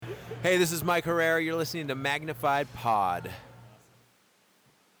Hey, this is Mike Herrera. You're listening to Magnified Pod.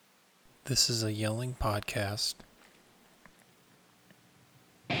 This is a yelling podcast.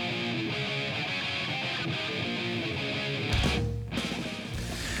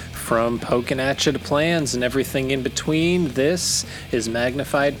 From poking at you to plans and everything in between, this is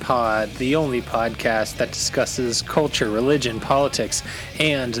Magnified Pod, the only podcast that discusses culture, religion, politics,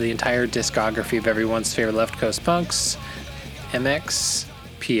 and the entire discography of everyone's favorite left coast punks, MX,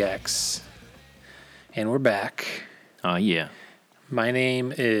 PX. And we're back. Oh, yeah. My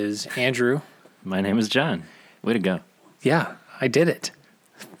name is Andrew. My name is John. Way to go. Yeah, I did it.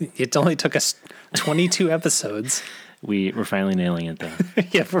 It only took us 22 episodes. We're finally nailing it, though.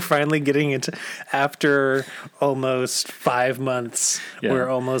 Yeah, we're finally getting into, after almost 5 months, Yeah. We're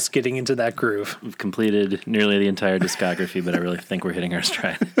almost getting into that groove. We've completed nearly the entire discography, but I really think we're hitting our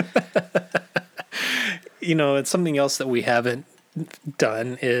stride. You know, it's something else that we haven't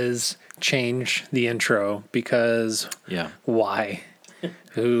done is change the intro because Yeah. why?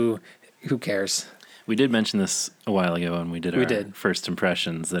 Who cares? We did mention this a while ago when we did our first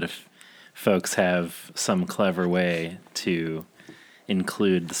impressions, that if folks have some clever way to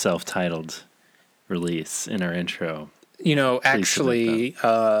include the self-titled release in our intro. You know, Please actually,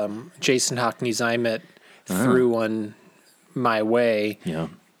 Jason Hockney Zymet threw one my way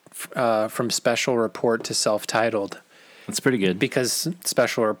from Special Report to self-titled. That's pretty good. Because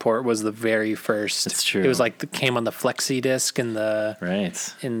Special Report was the very first. It's true. It was like came on the flexi disc in the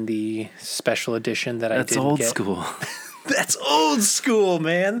Right. in the special edition that I didn't get. That's old school. That's old school,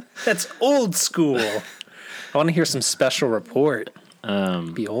 man. That's old school. I want to hear some Special Report.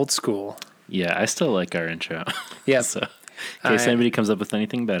 Be old school. Yeah, I still like our intro. Yeah. So, in case anybody comes up with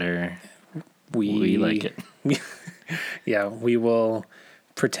anything better, we like it. Yeah, we will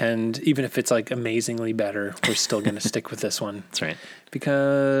pretend, even if it's like amazingly better, we're still going to stick with this one. That's right.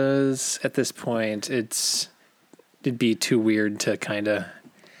 Because at this point, it'd be too weird to kind of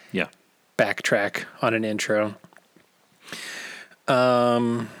backtrack on an intro.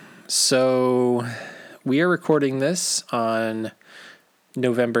 So we are recording this on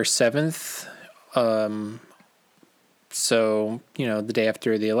November 7th. So, you know, the day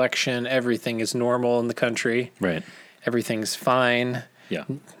after the election, everything is normal in the country. Right. Everything's fine. Yeah.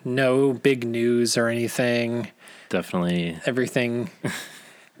 No big news or anything. Definitely. Everything.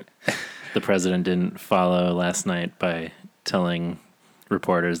 The president didn't follow last night by telling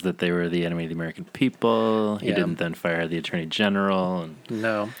reporters that they were the enemy of the American people. He didn't then fire the attorney general and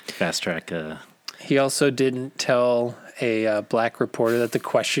fast track. He also didn't tell a black reporter that the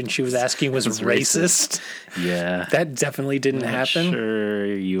question she was asking was racist. Yeah. That definitely didn't happen. Sure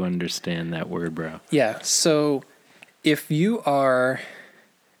you understand that word, bro. Yeah. So if you are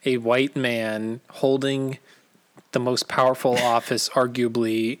a white man holding the most powerful office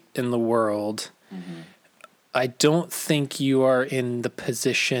arguably in the world, I don't think you are in the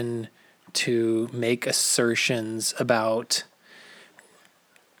position to make assertions about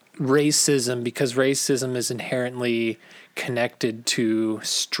racism, because racism is inherently connected to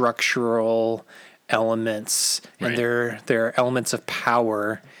structural elements, and there are elements of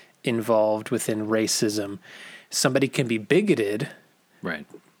power involved within racism. Somebody can be bigoted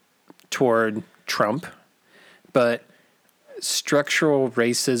toward Trump, but structural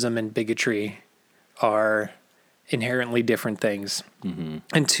racism and bigotry are inherently different things.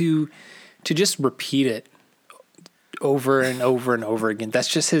 And to just repeat it over and over and over again, that's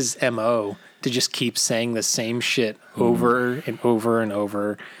just his MO, to just keep saying the same shit over and over and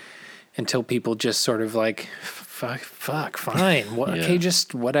over until people just sort of like, fuck, fine. Okay,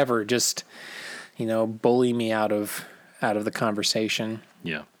 just whatever. Just, you know, bully me out of the conversation.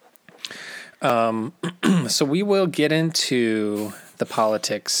 Yeah. So we will get into the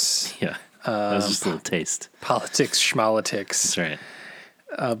politics. Yeah. That was just a little taste. Politics, schmolitics. That's right.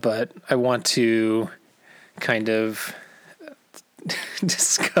 But I want to kind of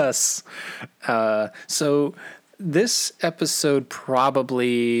discuss. So this episode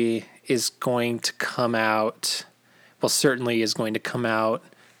probably is going to come out, well, certainly is going to come out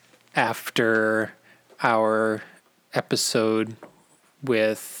after our episode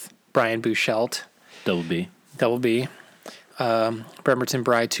with Brian Buchelt. Double B. Bremerton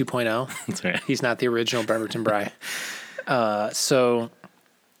Bry 2.0. That's right. He's not the original Bremerton Bry. So,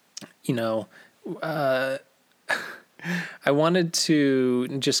 you know, I wanted to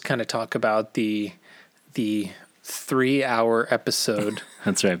just kind of talk about the 3-hour episode.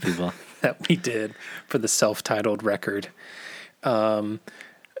 That's right, people. That we did for the self-titled record.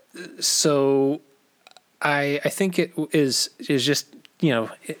 So I think it is just, you know,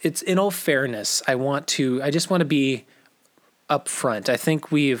 it's in all fairness. I just want to be up front. I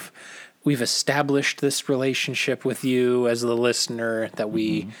think we've established this relationship with you as the listener that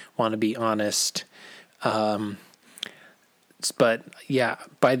we want to be honest. But yeah,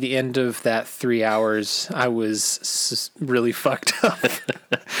 by the end of that 3 hours, I was really fucked up.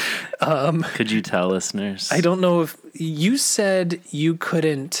 Could you tell listeners? I don't know if you said you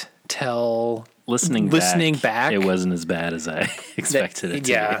couldn't tell. Listening back, it wasn't as bad as I expected it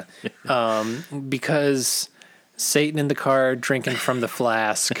to be. Because Satan in the car drinking from the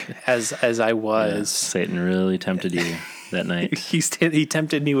flask as I was. Yeah, Satan really tempted you that night. He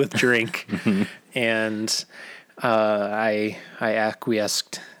tempted me with drink, and I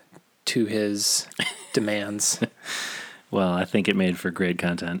acquiesced to his demands. Well, I think it made for great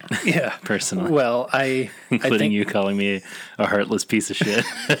content. Yeah, personally. Well, including you calling me a heartless piece of shit.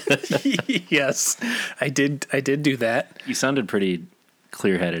 Yes, I did do that. You sounded pretty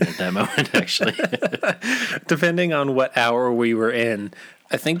clear-headed at that moment, actually. Depending on what hour we were in,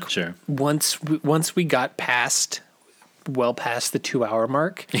 I think. Sure. Once we got past the 2-hour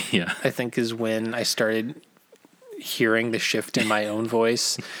mark, yeah, I think is when I started hearing the shift in my own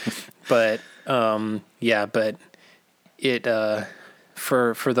voice. But it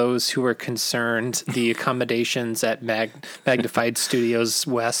for those who are concerned, the accommodations at Magnified Studios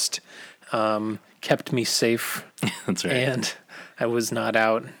West kept me safe. That's right. And I was not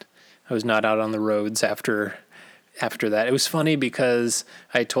out on the roads after that. It was funny because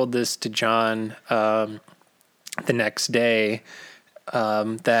I told this to John the next day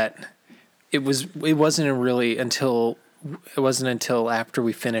that it wasn't until after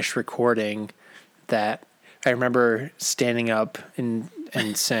we finished recording that I remember standing up and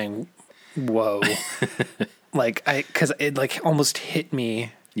saying, "Whoa!" Because it like almost hit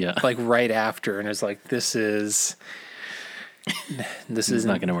me, like right after, and it was like, "This is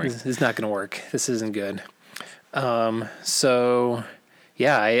not going to work. This is not going to work. This isn't good." So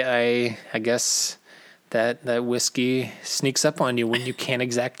yeah, I guess that whiskey sneaks up on you when you can't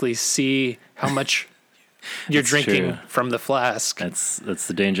exactly see how much you're drinking from the flask. That's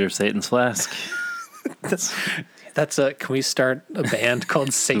the danger of Satan's flask. That's can we start a band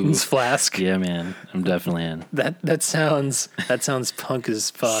called Satan's Flask? Yeah, man, I'm definitely in. That sounds punk as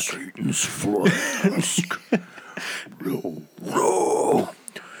fuck. Satan's Flask. Roll.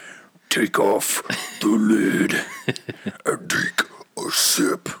 Take off the lid and take a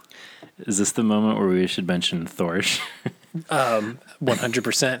sip. Is this the moment where we should mention Thorsh?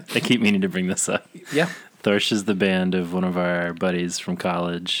 100%. I keep meaning to bring this up. Yeah. Thorsh is the band of one of our buddies from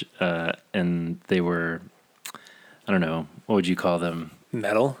college, and they were, I don't know, what would you call them?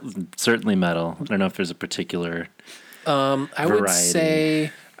 Metal? Certainly metal. I don't know if there's a particular I would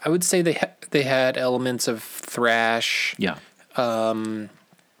say they had elements of thrash. Yeah.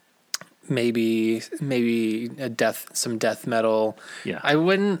 Maybe some death metal. Yeah. I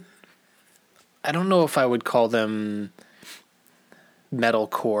don't know if I would call them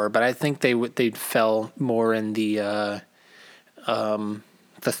metalcore, but I think they fell more in the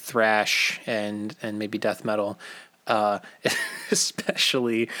thrash and maybe death metal,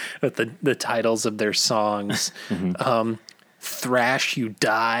 especially with the titles of their songs. Mm-hmm. Thrash You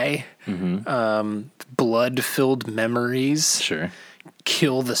Die, mm-hmm. Blood-Filled Memories, sure,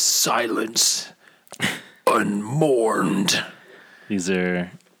 Kill the Silence, Unmourned. These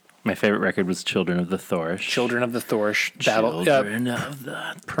are. My favorite record was Children of the Thorsh. Children of the Thorsh. Children of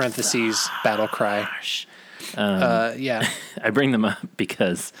the parentheses, Battle Cry. Yeah. I bring them up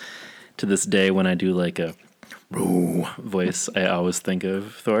because to this day when I do like a voice, I always think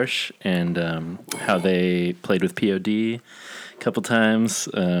of Thorsh and how they played with POD a couple times.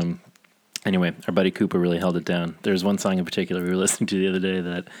 Anyway, our buddy Cooper really held it down. There's one song in particular we were listening to the other day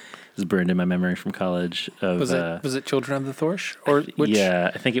that is burned in my memory from college. Was it Children of the Thorsh? Or which?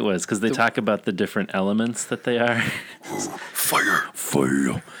 Yeah, I think it was because they talk about the different elements that they are. Fire.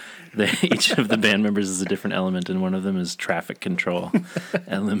 Each of the band members is a different element, and one of them is traffic control.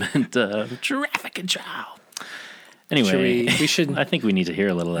 Element of traffic control. Anyway, we should. I think we need to hear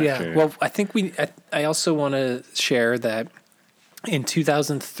a little after. Yeah. Well, I think I also want to share that in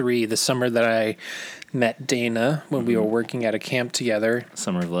 2003, the summer that I met Dana when we were working at a camp together.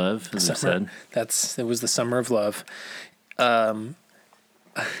 Summer of Love, as you said. It was the summer of love.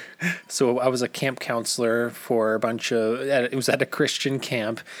 So I was a camp counselor for it was at a Christian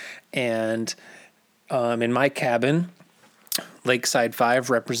camp, and in my cabin, Lakeside 5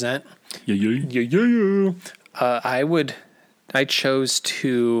 represent. Yeah. I chose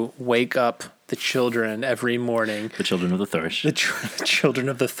to wake up the children every morning. The children of the Thorsh. The children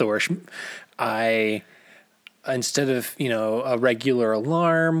of the Thorsh. Instead of, a regular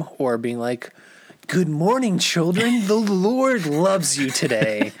alarm or being like, Good morning, children. The Lord loves you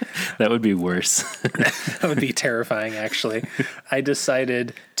today. That would be worse. That would be terrifying, actually. I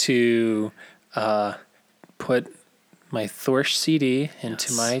decided to put my Thorsh CD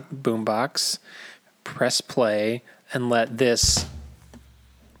into my boombox, press play, and let this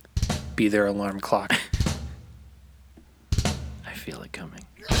be their alarm clock. I feel it coming.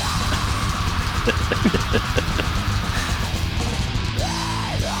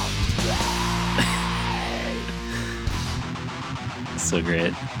 So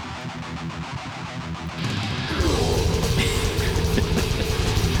great.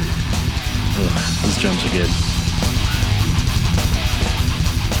 Those drums are good.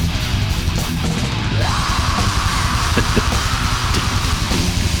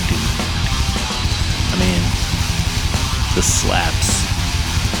 I mean, the slaps.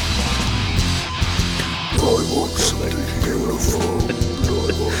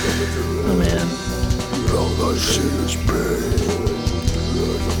 Oh man.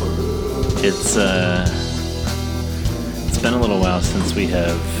 It's been a little while since we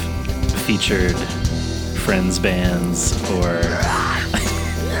have featured friends bands or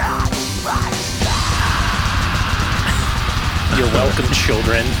You're welcome,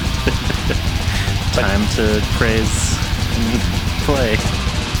 children. time to praise and play.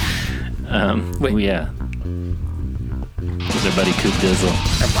 Wait. Yeah. There's our buddy Coop Dizzle.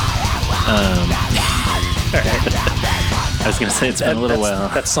 I was gonna say it's been a little while.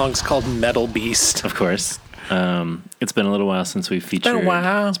 That song's called Metal Beast. Of course. It's been a little while since we've featured.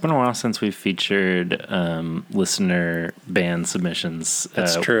 It's been a while since we've featured listener band submissions.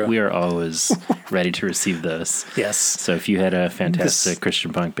 That's true. We are always ready to receive those. Yes. So if you had a fantastic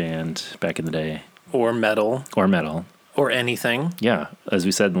Christian punk band back in the day, Or metal. Or anything. Yeah, as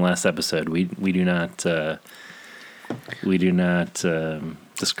we said in the last episode, we do not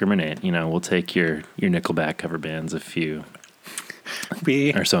discriminate. You know, we'll take your Nickelback cover bands if you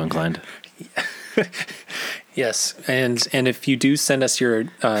are so inclined. Yes, and if you do send us your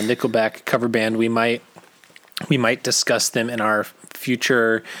Nickelback cover band, we might discuss them in our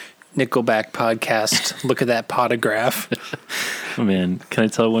future Nickelback podcast. Look at that potograph. Oh man, can I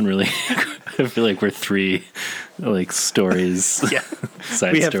tell one really? I feel like we're three stories. Yeah,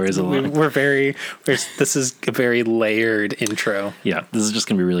 stories along. This is a very layered intro. Yeah, this is just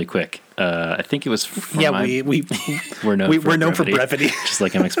gonna be really quick. I think it was. We're known for brevity, just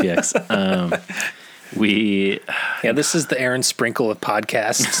like MXPX. This is the Aaron Sprinkle of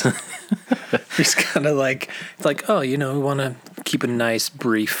podcasts. Just kind of like, we want to keep a nice,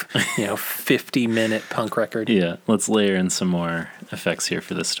 brief, 50-minute punk record. Yeah, let's layer in some more effects here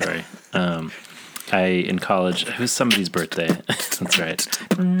for this story. In college, it was somebody's birthday. That's right.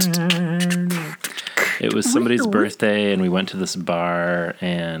 It was somebody's birthday, and we went to this bar,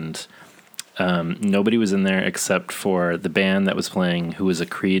 and nobody was in there except for the band that was playing, who was a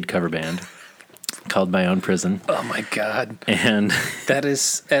Creed cover band called My Own Prison. Oh my God. And that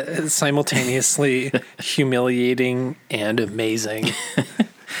is simultaneously humiliating and amazing.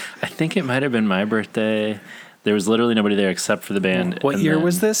 I think it might have been my birthday. There was literally nobody there except for the band. What year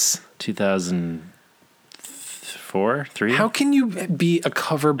was this? 2004, 3? How can you be a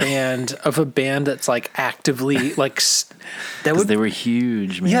cover band of a band that's actively they were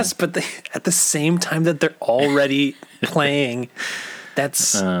huge, man. Yes, but at the same time that they're already playing,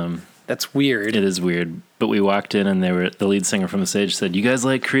 that's weird. It is weird. But we walked in and the lead singer from the stage said, "You guys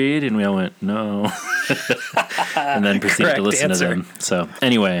like Creed?" And we all went, "No." And then proceeded to listen to them. So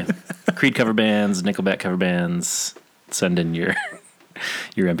anyway, Creed cover bands, Nickelback cover bands, send in your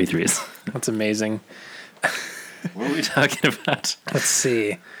MP3s. That's amazing. What were we talking about? Let's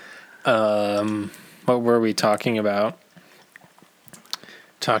see. What were we talking about?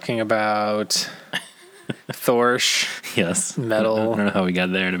 Talking about Thorsh. Yes. Metal. I don't know how we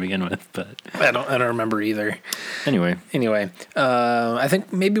got there to begin with, but I don't remember either. Anyway, I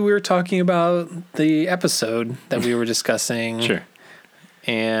think maybe we were talking about the episode that we were discussing. Sure.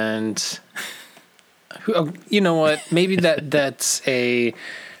 And you know what? Maybe that's a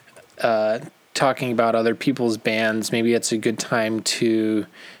talking about other people's bands. Maybe it's a good time to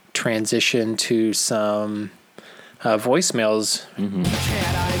transition to some voicemails. Mm-hmm.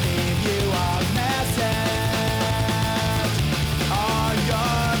 Can I leave you a message on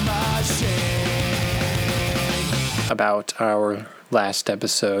your machine? About our last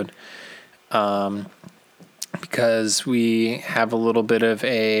episode, because we have a little bit of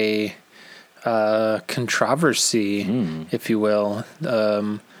a controversy, if you will,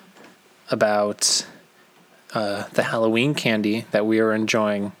 about the Halloween candy that we are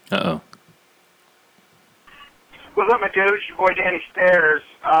enjoying. Uh-oh. What's up, my dudes? Your boy Danny Stairs.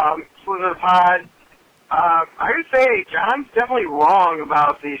 Listen to the pod. I would say John's definitely wrong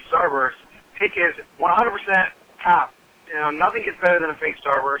about the Starburst. Pink is 100% top. You know, nothing gets better than a fake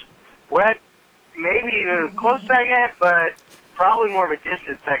Starburst. Wet, maybe even a close second, but probably more of a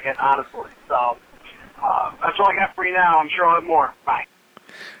distant second, honestly. So that's all I got for you now. I'm sure I'll have more. Bye.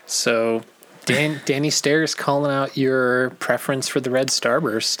 So, Danny Stairs calling out your preference for the red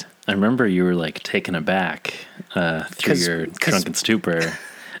Starburst. I remember you were like taken aback through your drunken stupor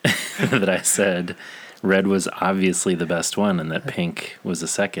that I said red was obviously the best one and that pink was a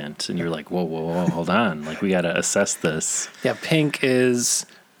second. And you were like, whoa, hold on. Like, we got to assess this. Yeah, pink Starburst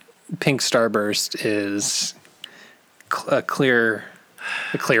is a clear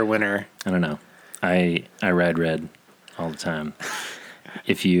winner. I don't know. I ride red all the time.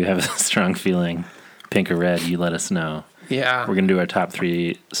 If you have a strong feeling, pink or red, you let us know. Yeah. We're going to do our top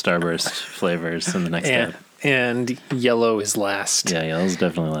 3 Starburst flavors in the next step. And yellow is last. Yeah, yellow's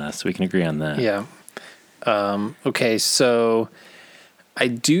definitely last. We can agree on that. Yeah. Okay, so I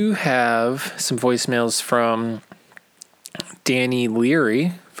do have some voicemails from Danny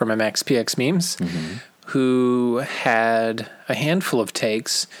Leary from MXPX Memes, who had a handful of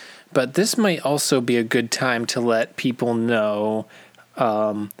takes, but this might also be a good time to let people know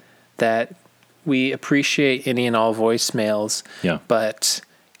that we appreciate any and all voicemails. Yeah. But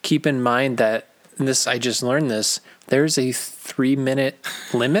keep in mind that I just learned this. There's a 3-minute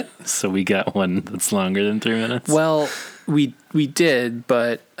limit. So we got one that's longer than 3 minutes. Well, we did,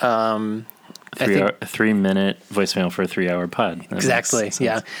 but I think a 3-minute voicemail for a 3-hour pod. That exactly. makes sense.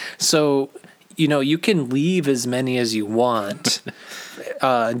 Yeah. So you can leave as many as you want.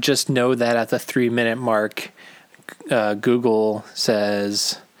 Just know that at the 3-minute mark, Google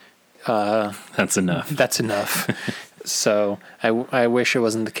says That's enough. That's enough. So I wish it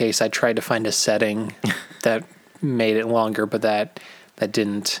wasn't the case. I tried to find a setting that made it longer, but that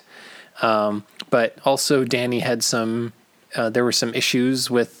didn't. But also Danny had there were some issues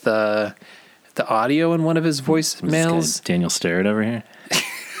with the audio in one of his voicemails. Daniel Starrett over here.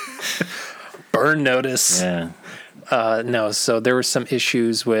 Burn notice. Yeah. No, so there were some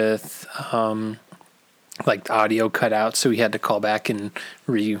issues with like the audio cut out, so we had to call back and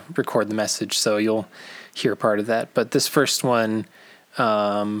re-record the message. So you'll hear part of that. But this first one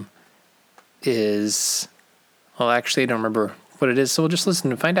is, well, actually, I don't remember what it is, so we'll just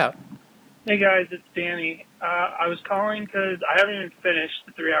listen and find out. Hey guys, it's Danny. I was calling because I haven't even finished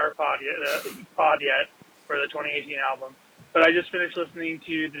the 3-hour pod yet for the 2018 album, but I just finished listening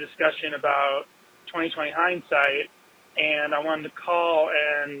to the discussion about 2020 hindsight, and I wanted to call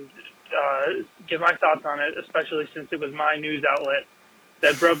and give my thoughts on it, especially since it was my news outlet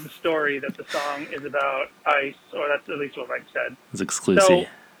that broke the story that the song is about ice, or that's at least what Mike said. It's exclusive. So,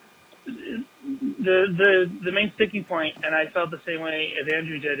 the main sticking point, and I felt the same way as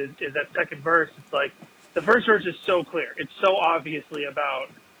Andrew did, is that second verse. It's like the first verse is so clear. It's so obviously about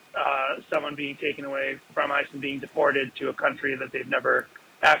someone being taken away from ICE and being deported to a country that they've never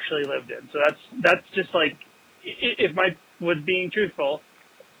actually lived in. So that's just like, if Mike was being truthful,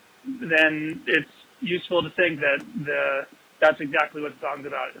 then it's useful to think that that's exactly what the song's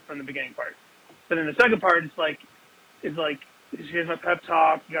about from the beginning part. But in the second part, it's like here's my pep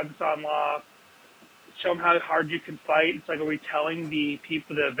talk. You got this on lock. Show them how hard you can fight. It's like, are we telling the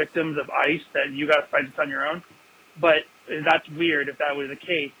victims of ICE that you got to fight this on your own? But that's weird if that was the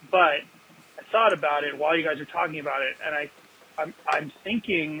case. But I thought about it while you guys were talking about it, and I'm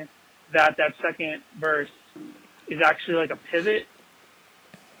thinking that second verse is actually like a pivot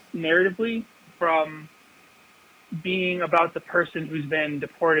narratively from being about the person who's been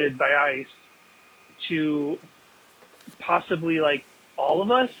deported by ICE to possibly like all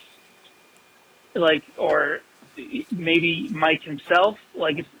of us, like, or maybe Mike himself,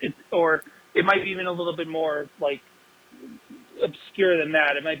 like or it might be even a little bit more like obscure than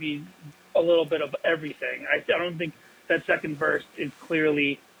that. It might be a little bit of everything. I don't think that second verse is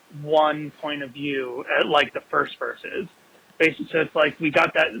clearly one point of view like the first verse is. Basically, so it's like we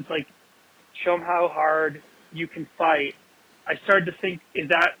got that. It's like, show them how hard you can fight. I started to think, is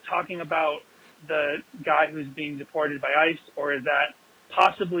that talking about the guy who's being deported by ICE, or is that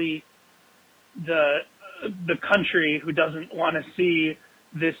possibly the country who doesn't want to see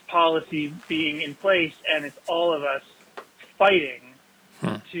this policy being in place, and it's all of us fighting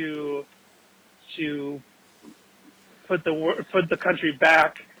to put the country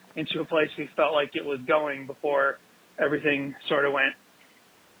back into a place we felt like it was going before everything sort of went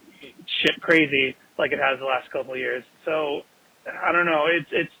shit crazy like it has the last couple of years. So I don't know.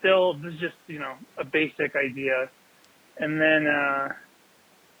 It's still, this is just, a basic idea. And then, and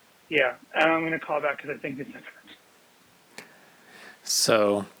I'm going to call back because I think it's different.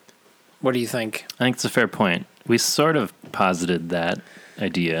 So What do you think? I think it's a fair point. We sort of posited that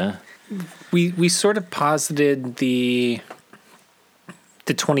idea. We sort of posited the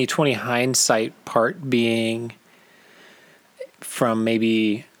 2020 hindsight part being from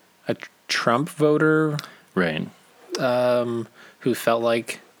maybe a Trump voter, right? Who felt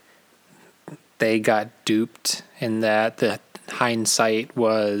like they got duped, and that the hindsight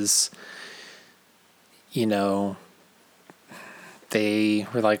was, you know, they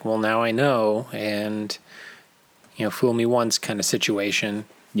were like, well, now I know, and, you know, fool me once kind of situation.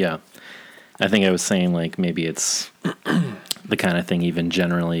 Yeah. I think I was saying, like, maybe it's the kind of thing even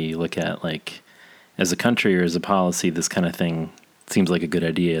generally you look at, like, as a country or as a policy, this kind of thing seems like a good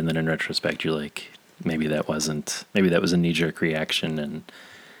idea, and then in retrospect, you're like, maybe that was a knee-jerk reaction and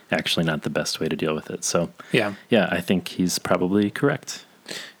actually not the best way to deal with it. So, yeah, I think he's probably correct.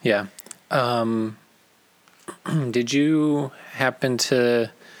 Yeah. Did you happen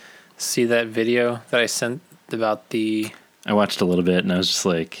to see that video that I sent about I watched a little bit and I was just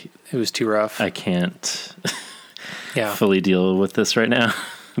like, it was too rough. I can't yeah. fully deal with this right now,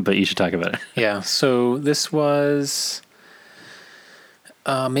 but you should talk about it. Yeah. So this was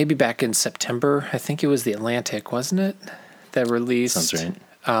maybe back in September. I think it was The Atlantic, wasn't it? That released Sounds right.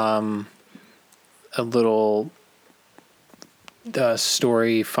 A little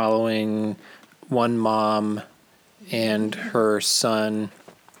story following one mom and her son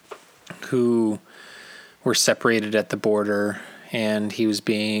who were separated at the border, and he was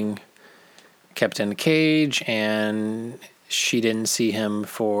being kept in a cage, and she didn't see him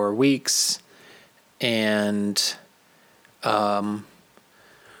for weeks, and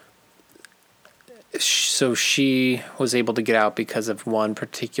so she was able to get out because of one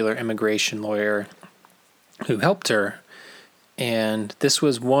particular immigration lawyer who helped her. And this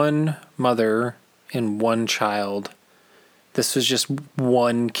was one mother and one child. This was just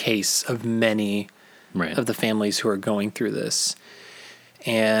one case of many of the families who are going through this.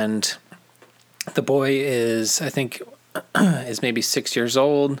 And the boy is, I think, is maybe 6 years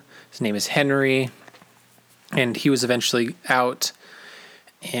old. His name is Henry. And he was eventually out.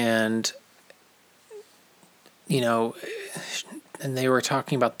 And, you know, and they were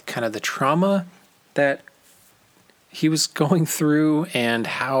talking about kind of the trauma that he was going through and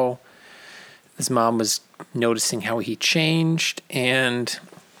how his mom was noticing how he changed. And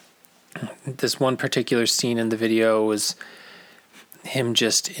this one particular scene in the video was him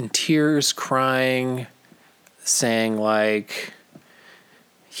just in tears, crying, saying like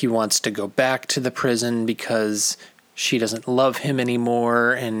he wants to go back to the prison because she doesn't love him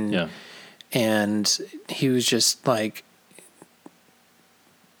anymore. And he was just like,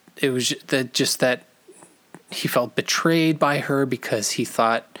 it was just that he felt betrayed by her because he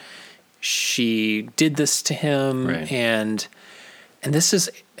thought she did this to him. Right. And this is,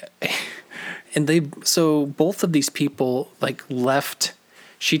 and so both of these people like left.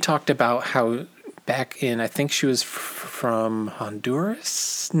 She talked about how back in, I think she was from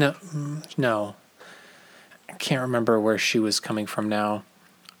Honduras. No, I can't remember where she was coming from now.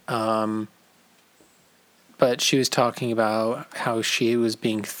 But she was talking about how she was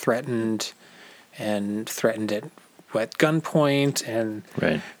being threatened at gunpoint,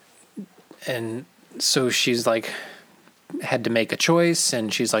 and so she's like had to make a choice,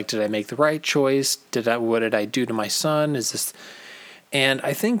 and she's like, did I make the right choice? What did I do to my son? Is this? And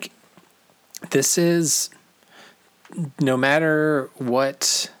I think this is, no matter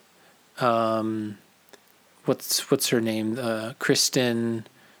what, what's her name? Kristen,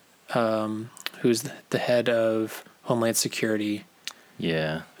 who's the head of Homeland Security.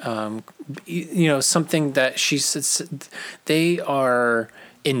 Yeah. You know, something that she says, they are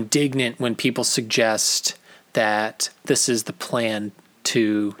indignant when people suggest that this is the plan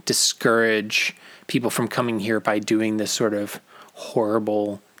to discourage people from coming here by doing this sort of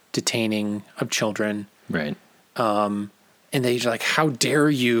horrible detaining of children. Right. And they're like, how dare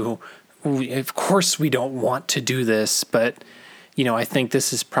you? Of course we don't want to do this, but, you know, I think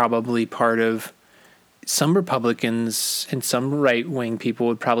this is probably part of some Republicans and some right-wing people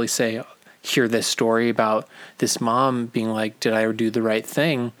would probably hear this story about this mom being like, did I do the right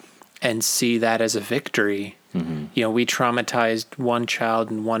thing? And see that as a victory. Mm-hmm. You know, we traumatized one child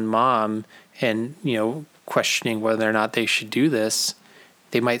and one mom, and, you know, questioning whether or not they should do this.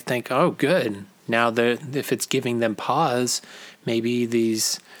 They might think, oh, good. Now if it's giving them pause, maybe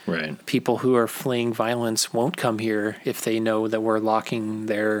these people who are fleeing violence won't come here if they know that we're locking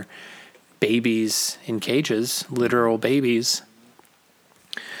their babies in cages, literal babies,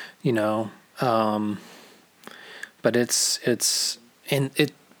 you know. But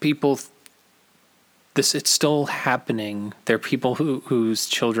people it's still happening. There are people whose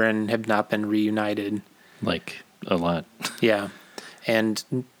children have not been reunited. Like a lot. Yeah. And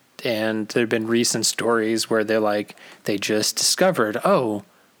there have been recent stories where they just discovered,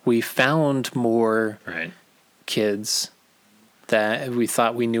 we found more Right. kids that we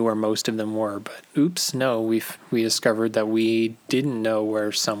thought we knew where most of them were, but oops, no, we discovered that we didn't know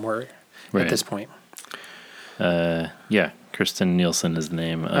where some were Right. at this point. Yeah, Kirsten Nielsen is the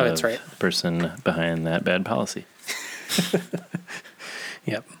name of that's right. the person behind that bad policy.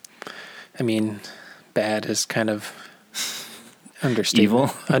 Yep. I mean, bad is kind of understatement.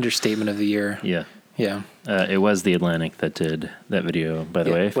 Evil? Understatement of the year. Yeah. Yeah. It was The Atlantic that did that video, by the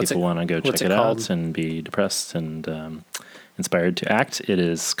Yeah. way. If What's people it- want to go what's check it it called? out and be depressed and inspired to act, it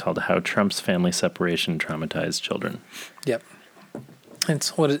is called How Trump's Family Separation Traumatized Children. Yep.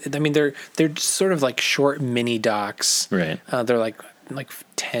 It's they're sort of like short mini docs. Right. They're like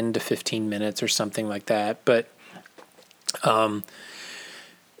 10 to 15 minutes or something like that. But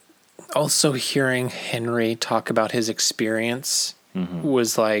also hearing Henry talk about his experience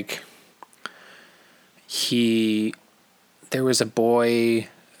was like there was a boy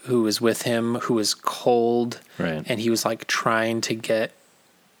who was with him who was cold. Right. And he was like trying to get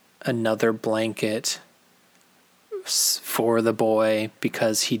another blanket for the boy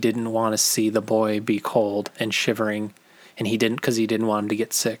because he didn't want to see the boy be cold and shivering, and he didn't want him to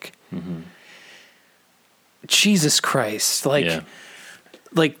get sick. Mm-hmm. Jesus Christ. Yeah.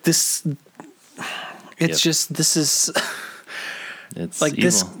 Like this, it's Yep. just, this is It's like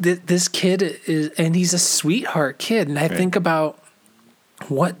evil. this kid is, and he's a sweetheart kid. And I Right. think about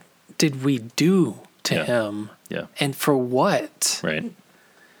what did we do to Yeah. him Yeah. and for what? Right.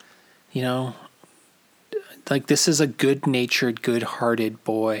 You know, like this is a good-natured, good-hearted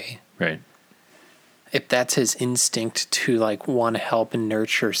boy. Right. If that's his instinct to like want to help and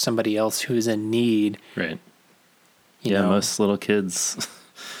nurture somebody else who's in need, Right. you Yeah, know, most little kids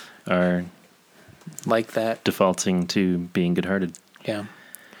are like that. defaulting to being good-hearted. Yeah.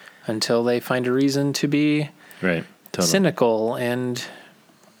 Until they find a reason to be Right. Totally. cynical and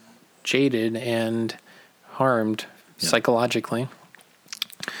jaded and harmed psychologically.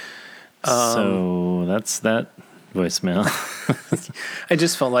 So that's that voicemail. I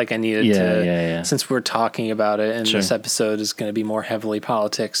just felt like I needed to, Yeah. since we're talking about it, and Sure. this episode is going to be more heavily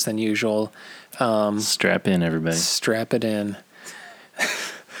politics than usual. Strap in, everybody. Strap it in.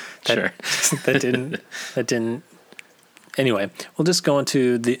 Sure. that didn't. Anyway, we'll just go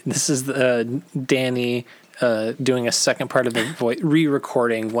into this is Danny doing a second part of the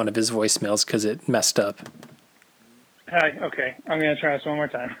re-recording one of his voicemails because it messed up. Hi, okay. I'm going to try this one more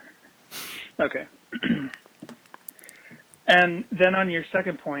time. Okay. And then on your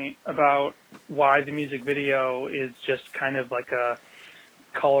second point about why the music video is just kind of like a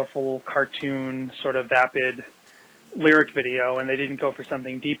colorful cartoon, sort of vapid lyric video, and they didn't go for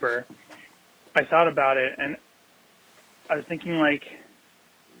something deeper, I thought about it, and I was thinking, like,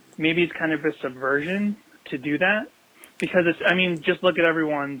 maybe it's kind of a subversion to do that, because just look at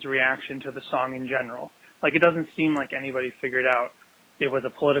everyone's reaction to the song in general. Like, it doesn't seem like anybody figured out it was a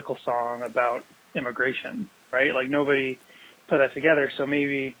political song about immigration, right? Like, nobody put that together, so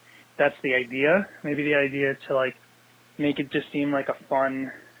maybe that's the idea. Maybe the idea to, like, make it just seem like a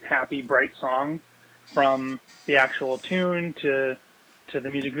fun, happy, bright song from the actual tune to the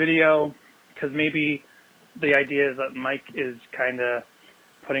music video, because maybe the idea is that Mike is kind of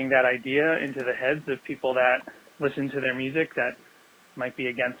putting that idea into the heads of people that listen to their music that might be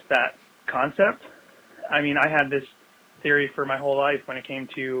against that concept. I mean, I had this theory for my whole life when it came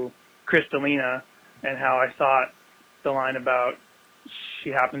to Kristalina and how I thought the line about she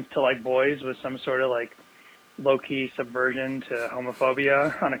happens to like boys was some sort of like low-key subversion to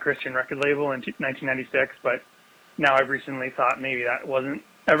homophobia on a Christian record label in 1996, but now I've recently thought maybe that wasn't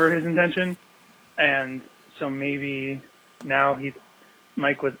ever his intention, and so maybe now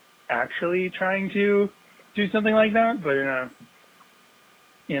Mike was actually trying to do something like that, but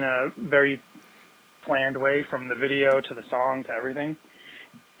in a very planned way, from the video to the song to everything.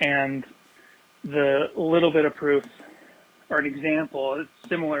 And the little bit of proof, or an example, a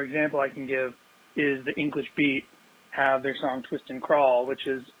similar example I can give, is the English Beat have their song Twist and Crawl, which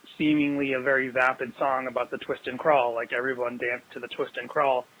is seemingly a very vapid song about the twist and crawl, like everyone danced to the twist and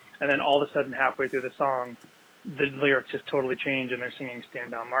crawl, and then all of a sudden halfway through the song the lyrics just totally change and they're singing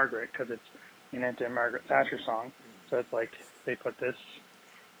Stand Down Margaret because it's an anti-Margaret Thatcher song. So it's like they put this,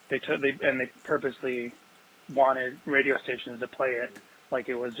 they purposely wanted radio stations to play it like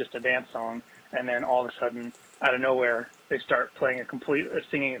it was just a dance song, and then all of a sudden out of nowhere they start playing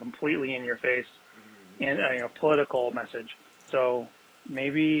singing a completely in your face and political message. So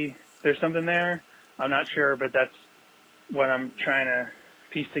maybe there's something there. I'm not sure, but that's what I'm trying to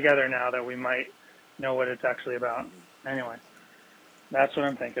piece together now that we might know what it's actually about. Anyway, that's what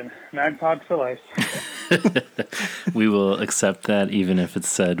I'm thinking. MagPod for life. We will accept that even if it's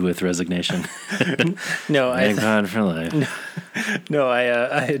said with resignation. No, MagPod for life. No,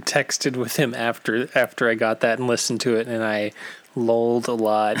 I had texted with him after I got that and listened to it, and I lolled a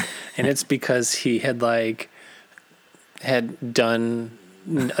lot, and it's because he had done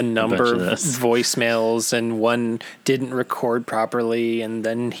a number of voicemails, and one didn't record properly, and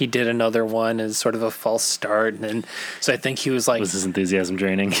then he did another one as sort of a false start, and so I think he was like, was his enthusiasm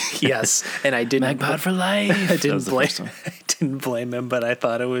draining? Yes, and I didn't MagPod for life. I didn't blame him, but I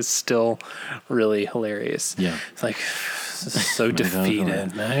thought it was still really hilarious. Yeah, it's like so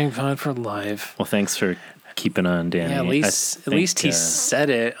defeated. MagPod for life. Well, thanks for keeping on, Danny. Yeah, at least he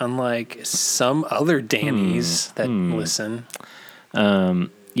said it, unlike some other Dannys that listen.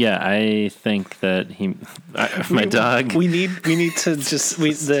 Yeah, I think that my dog. We need to just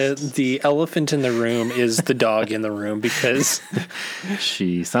the elephant in the room is the dog in the room, because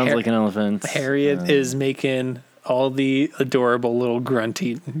she sounds like an elephant. Harriet is making all the adorable little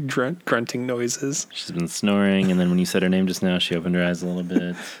grunting noises. She's been snoring, and then when you said her name just now, she opened her eyes a little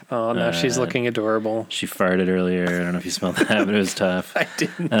bit. Oh, no, she's looking adorable. She farted earlier. I don't know if you smelled that, but it was tough. I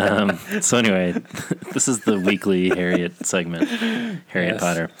didn't. So anyway, this is the weekly Harriet segment, Harriet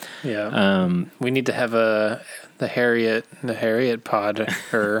Potter. Yeah. We need to have the Harriet pod.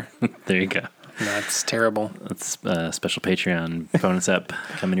 Her. There you go. That's terrible. That's a special Patreon bonus up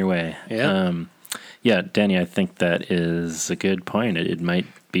coming your way. Yeah. Yeah, Danny, I think that is a good point. It might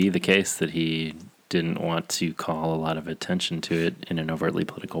be the case that he didn't want to call a lot of attention to it in an overtly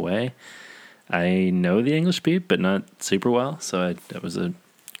political way. I know the English beat, but not super well, so that was a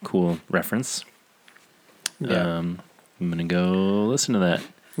cool reference. Yeah. I'm going to go listen to that.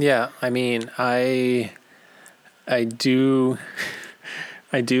 Yeah, I mean, I do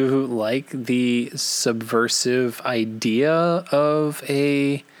like the subversive idea of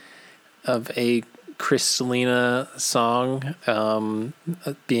a Kristalina song,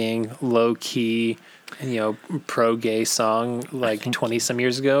 being low key, pro-gay song like 20 some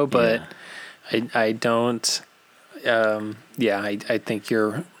years ago, but yeah. I don't. I think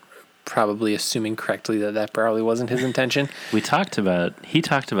you're probably assuming correctly that probably wasn't his intention. He talked about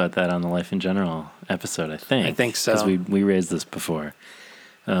that on the Life in General episode, I think. I think so. Because we raised this before.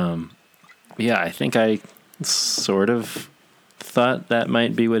 I think I sort of thought that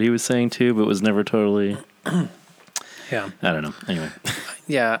might be what he was saying too, but was never totally. Yeah. I don't know. Anyway.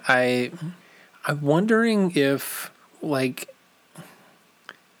 Yeah, I'm wondering if I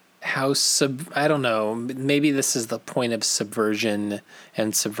don't know, maybe this is the point of subversion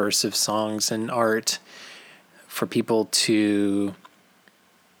and subversive songs and art for people to,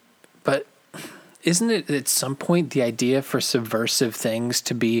 but isn't it at some point the idea for subversive things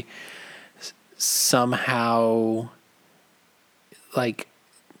to be somehow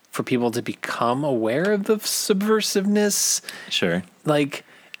for people to become aware of the subversiveness? Sure.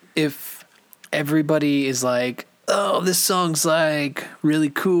 If everybody is oh, this song's really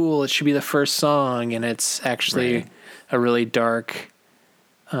cool, it should be the first song, and it's actually a really dark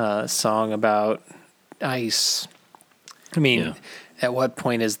song about ice. I mean, at what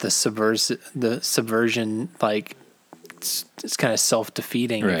point is the subversion it's kind of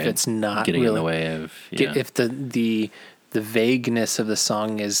self-defeating if it's not getting really in the way of if the vagueness of the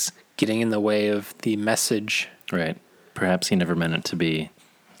song is getting in the way of the message. Right. Perhaps he never meant it to be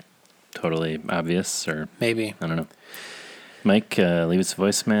totally obvious, or maybe. I don't know. Mike, leave us a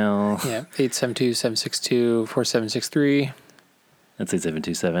voicemail. Yeah, 872-762-4763. That's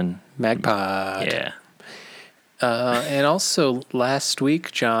 8727. MagPod. Yeah. And also last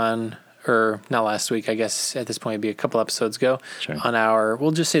week, John, or not last week, I guess at this point it'd be a couple episodes ago, sure. On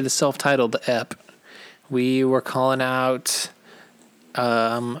we'll just say the self-titled ep, we were calling out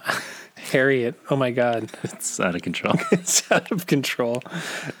Harriet. Oh my God. It's out of control. It's out of control.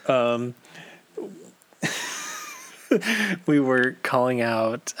 We were calling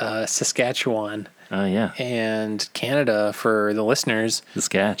out Saskatchewan. Oh, yeah. And Canada for the listeners. The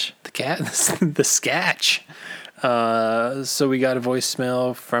Scatch. The Scatch. So we got a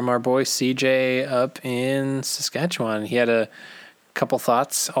voicemail from our boy CJ up in Saskatchewan. He had a couple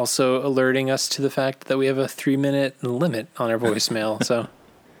thoughts, also alerting us to the fact that we have a 3-minute limit on our voicemail. So,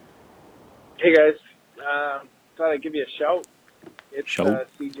 hey guys, thought I'd give you a shout. It's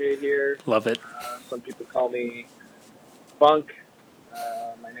CJ here. Love it. Some people call me Funk.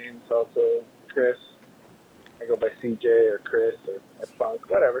 My name's also Chris. I go by CJ or Chris or Funk,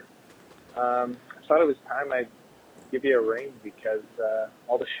 whatever. I thought it was time I give you a ring because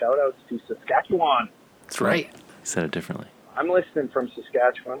all the shout-outs to Saskatchewan. That's right. You said it differently. I'm listening from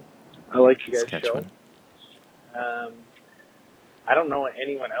Saskatchewan. I like you guys' Saskatchewan. show. I don't know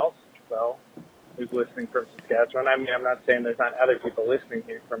anyone else, though, who's listening from Saskatchewan. I mean, I'm not saying there's not other people listening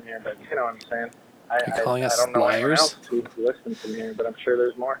here from here, but you know what I'm saying. You're calling us I don't know anyone liars? else who's listening from here, but I'm sure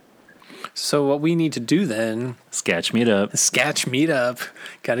there's more. So what we need to do then, Sketch meetup. Sketch meetup,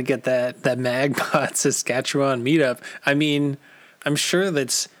 got to get that Magpod Saskatchewan meetup. I mean, I'm sure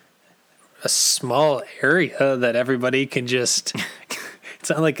that's a small area that everybody can just, it's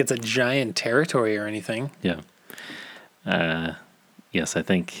not like it's a giant territory or anything. Yeah. Yes, I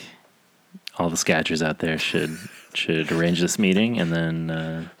think all the Sketchers out there should arrange this meeting and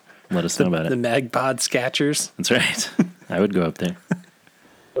then let us know about The it. Magpod Sketchers. That's right. I would go up there.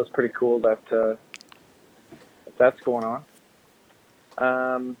 So it's pretty cool that that's going on.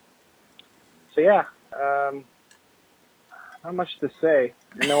 So yeah, not much to say.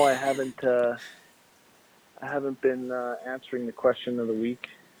 I know I haven't been answering the question of the week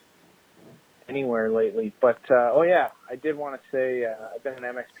anywhere lately, but oh yeah, I did want to say I've been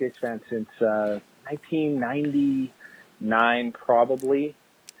an MXPX fan since 1999 probably.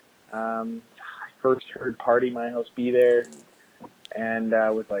 I first heard Party My House Be There. And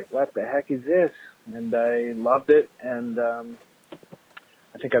I was like, what the heck is this? And I loved it. And I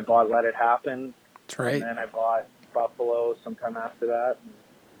think I bought Let It Happen. That's right. And then I bought Buffalo sometime after that. And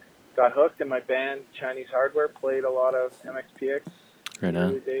got hooked, and my band, Chinese Hardware, played a lot of MXPX in the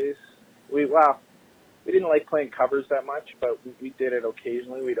early days. We didn't like playing covers that much, but we did it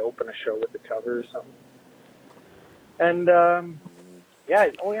occasionally. We'd open a show with the cover or something. And,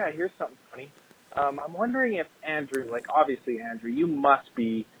 here's something funny. I'm wondering if Andrew, obviously Andrew, you must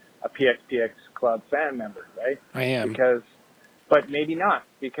be a PXPX Club fan member, right? I am. But maybe not,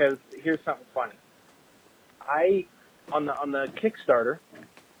 because here's something funny. On the Kickstarter,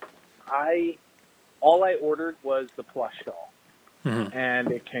 all I ordered was the plush doll,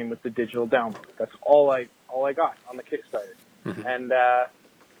 and it came with the digital download. That's all I got on the Kickstarter, and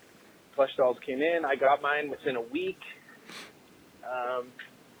plush dolls came in. I got mine within a week.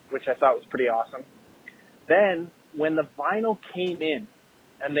 Which I thought was pretty awesome. Then, when the vinyl came in,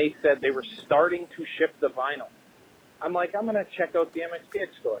 and they said they were starting to ship the vinyl, I'm like, I'm going to check out the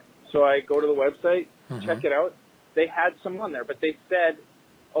MXPX store. So I go to the website, check it out. They had some on there, but they said,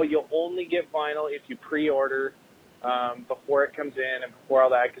 oh, you'll only get vinyl if you pre-order before it comes in and before all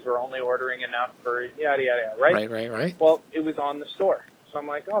that, because we're only ordering enough for yada, yada, right? Right. Well, it was on the store. So I'm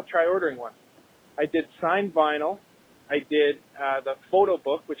like, oh, I'll try ordering one. I did signed vinyl. I did the photo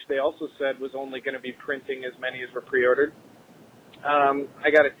book, which they also said was only going to be printing as many as were pre-ordered. I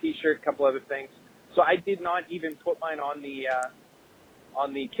got a T-shirt, a couple other things. So I did not even put mine on the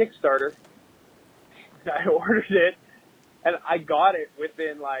Kickstarter. I ordered it, and I got it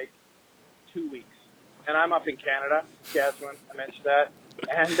within 2 weeks. And I'm up in Canada, Saskatchewan. I mentioned that,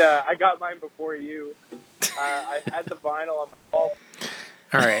 and I got mine before you. I had the vinyl on my wall.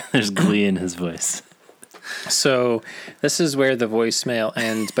 All right. There's glee in his voice. So this is where the voicemail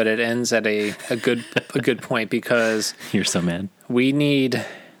ends, but it ends at a good point because You're so mad.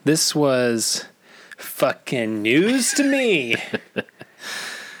 This was fucking news to me.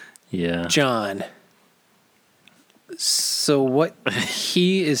 Yeah. John. So what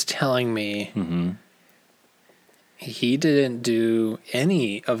he is telling me, he didn't do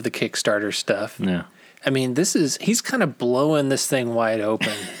any of the Kickstarter stuff. No. I mean, he's kind of blowing this thing wide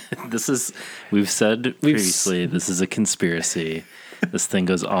open. We've said previously, this is a conspiracy. This thing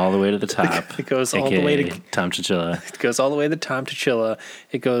goes all the way to the top. It goes all the way to Tom Chichilla. It goes all the way to Tom Chichilla.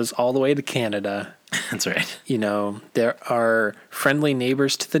 It goes all the way to Canada. That's right. You know, there are friendly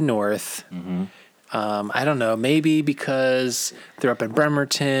neighbors to the north. I don't know, maybe because they're up in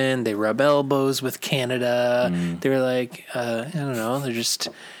Bremerton, they rub elbows with Canada. They're like, I don't know, they're just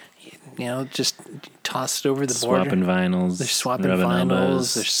tossed over the border. Swapping vinyls. They're swapping rubbing vinyls.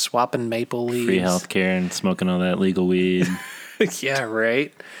 elbows, They're swapping maple leaves. free healthcare and smoking all that legal weed. Yeah,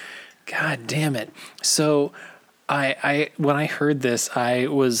 right. God damn it. So I when I heard this, I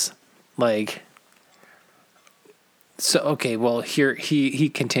was like, so okay, well here he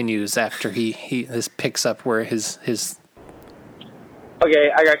continues after he this picks up where his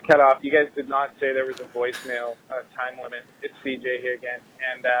Okay, I got cut off. You guys did not say there was a voicemail time limit. It's CJ here again,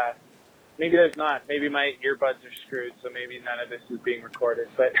 and maybe there's not. Maybe my earbuds are screwed, so maybe none of this is being recorded.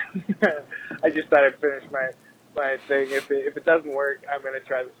 But I just thought I'd finish my thing. If it doesn't work, I'm going to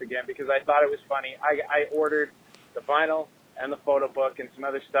try this again because I thought it was funny. I ordered the vinyl and the photo book and some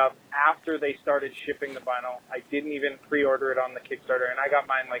other stuff after they started shipping the vinyl. I didn't even pre-order it on the Kickstarter, and I got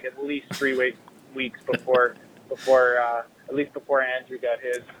mine at least 3 weeks before before, at least before Andrew got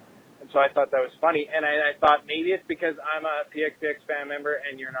his. And so I thought that was funny. And I thought maybe it's because I'm a PXPX fan member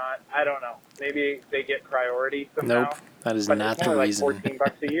and you're not. I don't know. Maybe they get priority somehow. Nope, that is but not it's the only reason. like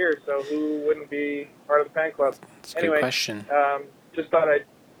 $14 a year, so who wouldn't be part of the fan club? It's a Anyway, good question. Just thought I'd,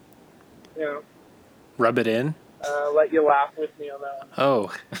 Rub it in? let you laugh with me on that one.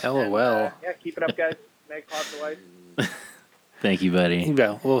 Oh, LOL. And, yeah, keep it up, guys. Make lots of life. Thank you, buddy.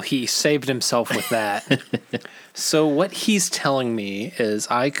 Well, he saved himself with that. So what he's telling me is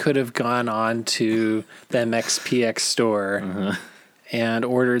I could have gone on to the MXPX store and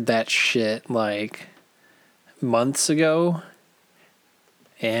ordered that shit like months ago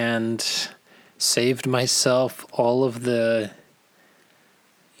and saved myself all of the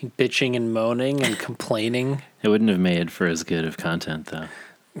bitching and moaning and complaining. It wouldn't have made for as good of content, though.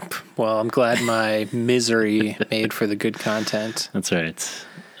 Well, I'm glad my misery made for the good content. That's right.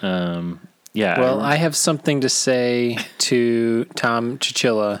 Yeah. Well, I have something to say to Tom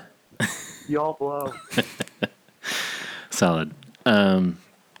Chichilla. Y'all blow. Solid. Yeah,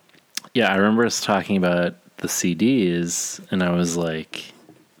 I remember us talking about the CDs, and I was like,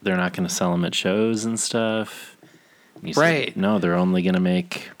 they're not going to sell them at shows and stuff. And you said, Right. no, they're only going to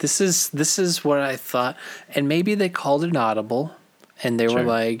make... This is what I thought. And maybe they called it audible, and they were Sure.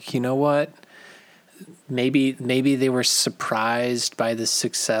 like, you know what? Maybe they were surprised by the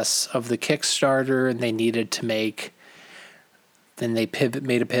success of the Kickstarter, and they needed to make... Then they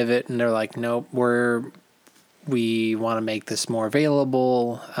made a pivot, and they're like, nope, we want to make this more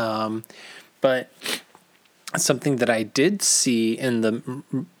available. But something that I did see in the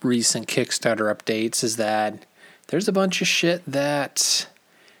recent Kickstarter updates is that there's a bunch of shit that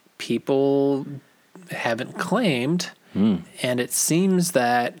people haven't claimed. And it seems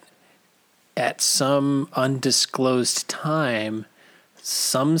that at some undisclosed time,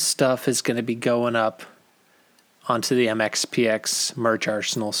 some stuff is going to be going up onto the MXPX Merch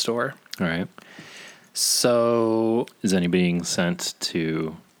Arsenal store. All right. So... Is anybody being sent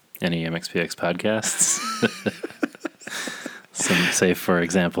to any MXPX podcasts? Say, for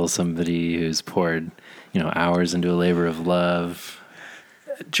example, somebody who's poured, hours into a labor of love.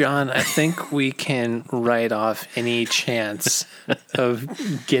 John, I think we can write off any chance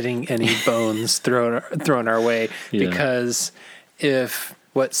of getting any bones thrown our way, because if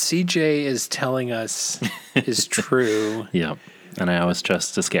what CJ is telling us is true, Yep. And I always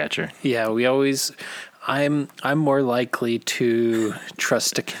trust a Scatcher. yeah, I'm more likely to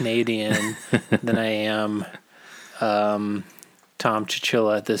trust a Canadian than I am Tom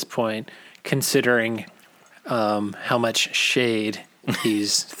Chichilla at this point, considering how much shade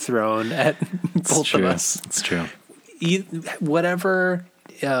he's thrown at both of us. It's true. Whatever,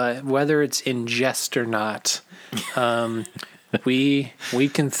 whether it's in jest or not, we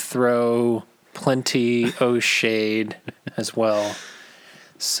can throw plenty of shade as well.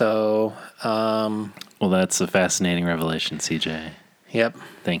 So, Well, that's a fascinating revelation, CJ. yep.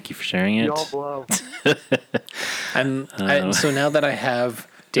 Thank you for sharing it. Y'all blow. So now that I have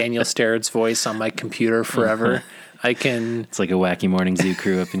Daniel Starrett's voice on my computer forever, I can. It's like a wacky morning zoo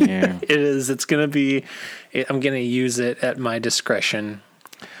crew up in here. It is. It's gonna be. I'm gonna use it at my discretion.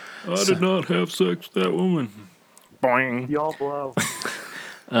 I did not have sex with that woman. Boing. Y'all blow.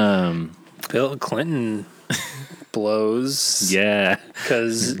 Bill Clinton blows. Yeah.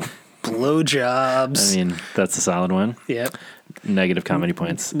 Because blowjobs. I mean, that's a solid one. Yep. Negative comedy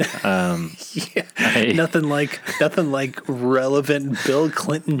points. Yeah. Nothing like relevant Bill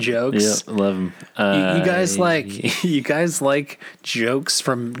Clinton jokes. Yeah, love them. You guys like jokes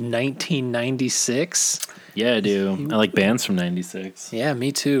from 1996? Yeah, I do. I like bands from '96. Yeah,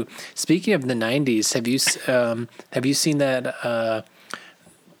 me too. Speaking of the 90s, have you seen that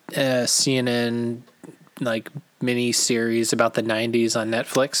CNN like mini series about the 90s on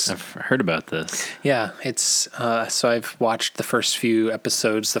Netflix? I've heard about this. Yeah, it's so I've watched the first few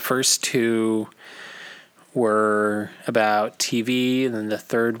episodes. The first two were about TV, and then the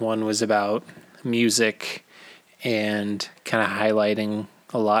third one was about music and kind of highlighting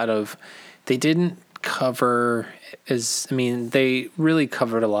a lot of. They didn't cover they really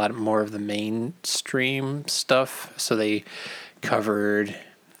covered a lot more of the mainstream stuff. So they covered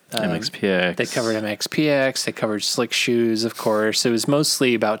MXPX. They covered MXPX. They covered Slick Shoes, of course. It was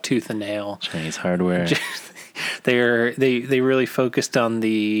mostly about Tooth and Nail. Chinese hardware. They really focused on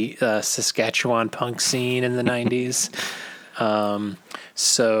the Saskatchewan punk scene in the 90s.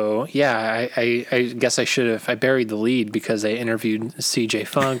 So yeah, I guess I should have. I buried the lead because I interviewed CJ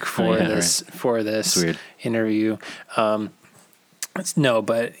Funk for this weird. interview. No,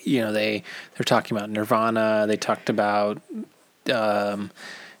 but they're talking about Nirvana. They talked about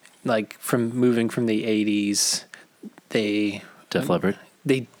like from moving from the 80s, Def Leppard.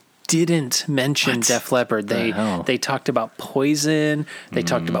 They didn't mention What? Def Leppard. They talked about Poison. They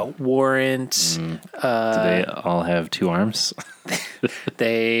talked about Warrant. Do they all have 2 arms?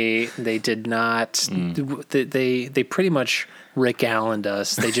 They did not. They pretty much Rick Allen'd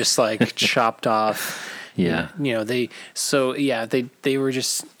us. They just like chopped off. Yeah. You know, they were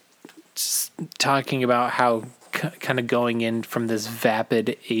just talking about how kind of going in from this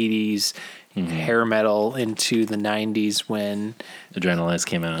vapid 80s hair metal into the 90s when Adrenalize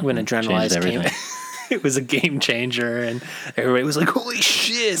came out. When Adrenalize changed came everything. it was a game changer, and everybody was like, holy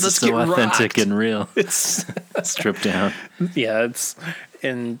shit, let's so get authentic rocked. and real. It's Stripped down. yeah, it's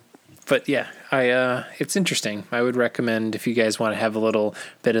interesting. I would recommend if you guys want to have a little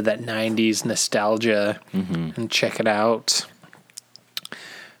bit of that 90s nostalgia and check it out.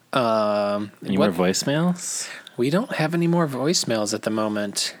 Any more voicemails? We don't have any more voicemails at the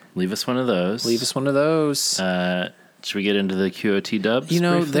moment. Leave us one of those. Should we get into the QOT dubs? You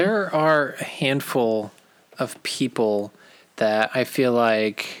know, briefly? there are a handful of people that I feel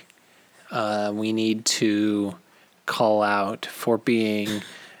like we need to call out for being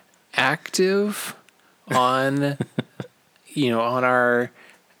active on, on our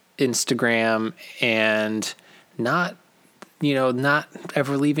Instagram and not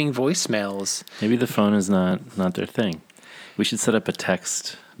ever leaving voicemails. Maybe the phone is not their thing. We should set up a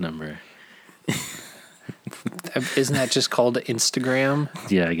text number. Isn't that just called Instagram?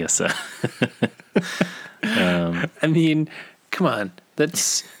 Yeah, I guess so. I mean, come on.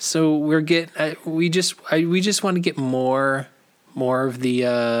 That's so we just want to get more of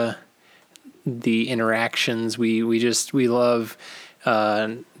the interactions. We love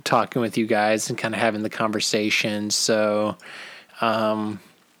talking with you guys and kind of having the conversation. So, I'm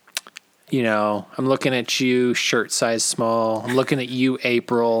looking at you, shirt size small. I'm looking at you,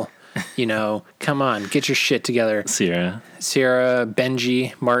 April. Come on, get your shit together. Sierra,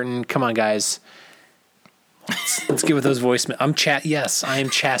 Benji, Martin, come on, guys. Let's get with those voicemails. Yes, I am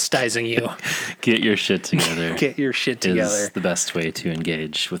chastising you. Get your shit together. Get your shit together. Is the best way to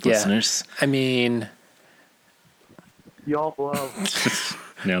engage with listeners. I mean, Y'all blow.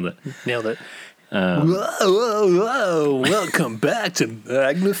 Nailed it. Whoa. Welcome back to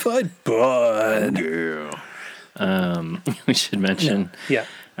Magnified Pod. We should mention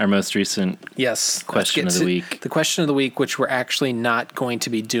our most recent question of the week. The question of the week, which we're actually not going to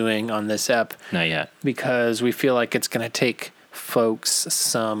be doing on this ep. Not yet. Because we feel like it's going to take folks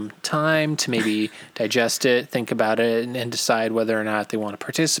some time to maybe digest it, think about it, and decide whether or not they want to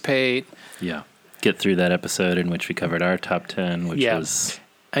participate. Yeah. Get through that episode in which we covered our top 10, which was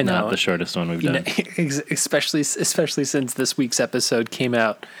not the shortest one we've done. Especially since this week's episode came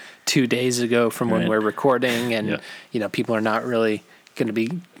out 2 days ago from when we're recording, and people are not really going to be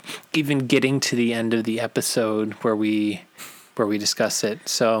even getting to the end of the episode where we discuss it.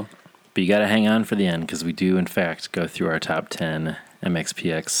 So, but you got to hang on for the end, because we do in fact go through our top 10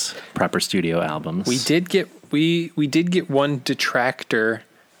 MXPX proper studio albums. We did get one detractor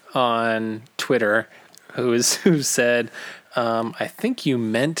on Twitter who said, I think you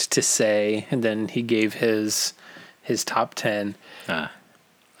meant to say, and then he gave his top 10.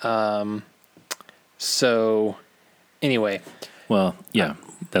 So anyway. Well, yeah,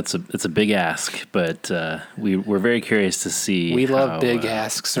 it's a big ask, but we're very curious to see. We love big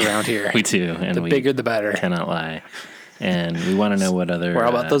asks around here. We do, and the bigger the better. Cannot lie. And we want to know what other. How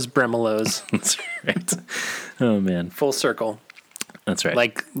about those Bremelos? That's right. Oh man, full circle. That's right.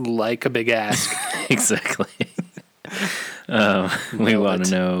 Like a big ask. Exactly. We want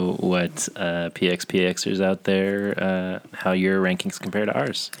to know what PXPXers out there, how your rankings compare to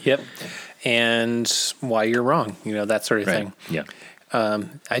ours. Yep. And why you're wrong, that sort of thing. Yeah.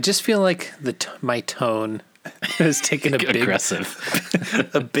 I just feel like my tone has taken a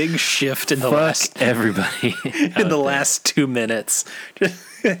big shift in the last everybody in the last 2 minutes.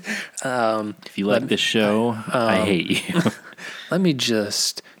 If you like this show, I hate you. Let me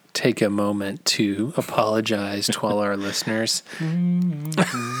just take a moment to apologize to all our listeners. Some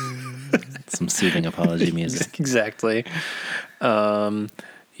soothing apology music. Exactly. I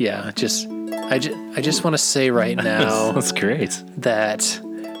just want to say right now. That's great. That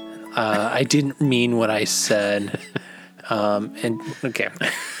I didn't mean what I said. And okay.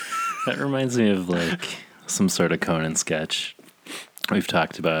 That reminds me of some sort of Conan sketch we've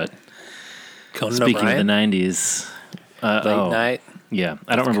talked about. Conan Speaking O'Brien? of the 90s. Late night. Yeah.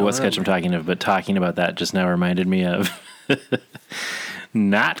 I don't remember what sketch I'm talking of, but talking about that just now reminded me of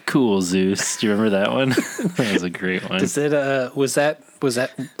Not Cool Zeus. Do you remember that one? That was a great one. Does it? Was that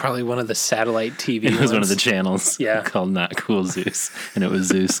probably one of the satellite TV? It was ones? one of the channels. Yeah. Called Not Cool Zeus, and it was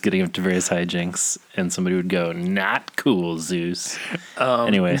Zeus getting up to various hijinks, and somebody would go, "Not cool, Zeus."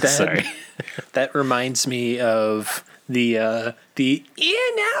 Anyway, sorry. That reminds me of the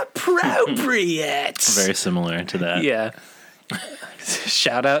inappropriate. Very similar to that. Yeah.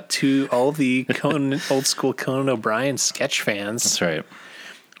 Shout out to all the old school Conan O'Brien sketch fans. That's right.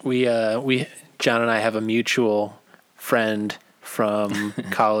 We John and I have a mutual friend from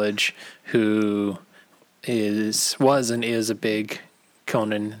college who was and is a big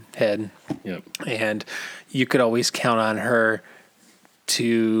Conan head. Yep. And you could always count on her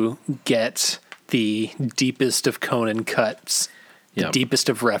to get the deepest of Conan cuts, the Yep. deepest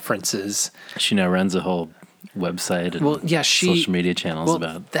of references. She now runs a whole website and social media channels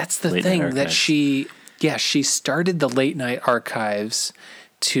about that's the late thing night that archives. she started the late night archives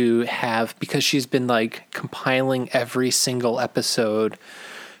to have, because she's been like compiling every single episode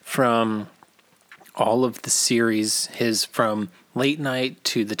from all of the series, his from late night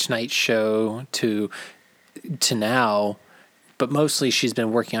to the Tonight Show to now, but mostly she's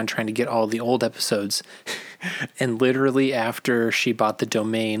been working on trying to get all the old episodes. And literally after she bought the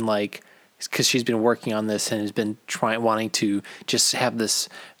domain, like, because she's been working on this and has been wanting to just have this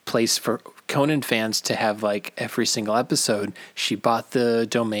place for Conan fans to have like every single episode, she bought the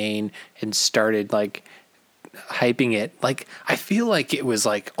domain and started like hyping it. Like, I feel like it was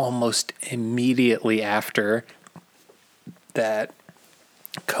like almost immediately after that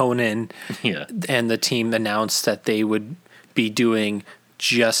Conan and the team announced that they would be doing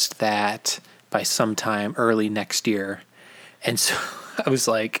just that by sometime early next year. And so I was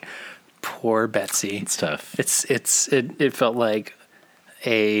like, poor Betsy. It's tough. It felt like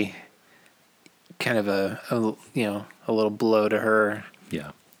a kind of a little blow to her.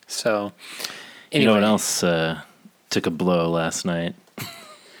 Yeah. So anyway. You know what else took a blow last night?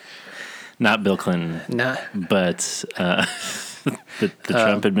 Not Bill Clinton. But the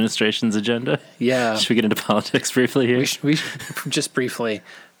Trump administration's agenda. Yeah. Should we get into politics briefly here? We just briefly.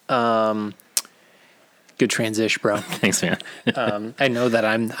 Good transition, bro. Thanks, man. I know that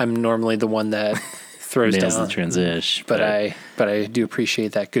I'm normally the one that throws Nails down the transition, but I do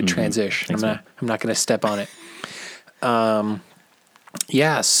appreciate that good transition. Thanks, I'm not going to step on it.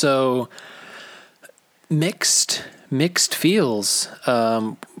 Yeah. So mixed feels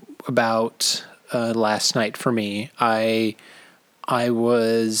about last night for me. I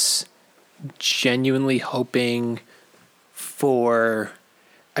was genuinely hoping for.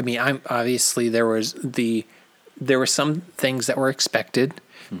 I mean, I'm obviously there were some things that were expected.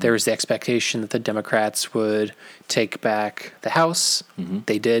 Mm-hmm. There was the expectation that the Democrats would take back the House. Mm-hmm.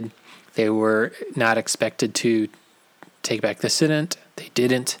 They did. They were not expected to take back the Senate. They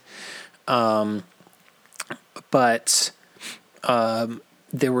didn't. But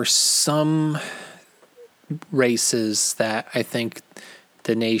there were some races that I think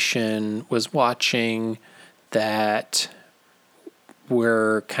the nation was watching that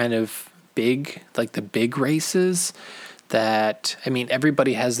were kind of big, like the big races that, I mean,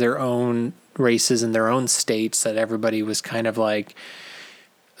 everybody has their own races in their own states that everybody was kind of like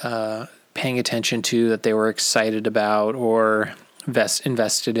paying attention to, that they were excited about or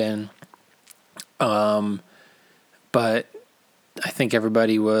invested in. But I think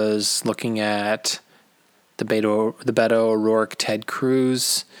everybody was looking at the Beto O'Rourke, Ted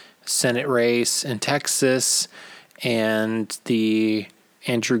Cruz Senate race in Texas, and the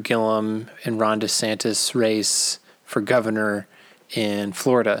Andrew Gillum and Ron DeSantis race for governor in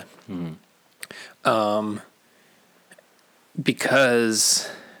Florida. Mm-hmm.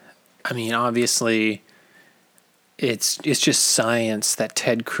 Because, I mean, obviously, it's just science that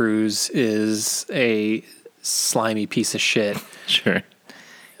Ted Cruz is a slimy piece of shit. Sure.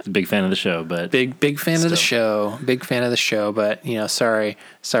 He's a big fan of the show, but big fan still. Of the show. Big fan of the show, but sorry,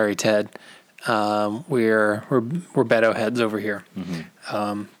 Ted. We're Beto heads over here.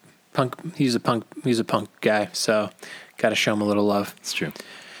 Mm-hmm. He's a punk guy, so got to show him a little love. It's true.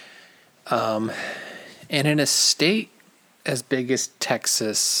 And in a state as big as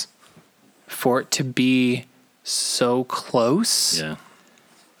Texas, for it to be so close,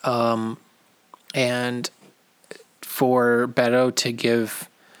 and for Beto to give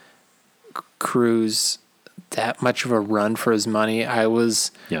Cruz that much of a run for his money, I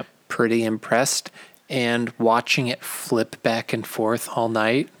was pretty impressed. And watching it flip back and forth all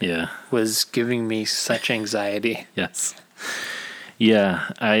night was giving me such anxiety. Yes.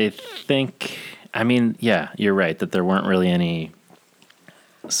 Yeah, I think, you're right that there weren't really any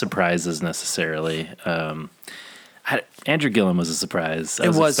surprises necessarily. I Andrew Gillum was a surprise. I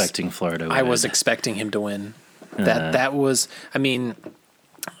was expecting Florida to win. I was expecting him to win. That was, I mean,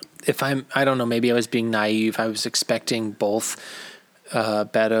 I don't know, maybe I was being naive. I was expecting both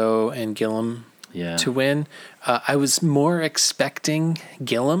Beto and Gillum to win. I was more expecting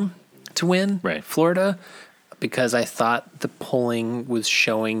Gillum to win, Florida, because I thought the polling was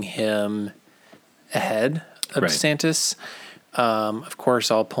showing him ahead of DeSantis. Of course,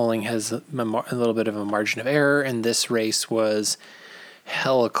 all polling has a little bit of a margin of error, and this race was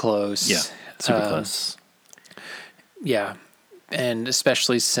hella close. Yeah, super close. Yeah, and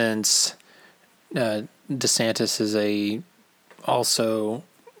especially since DeSantis is also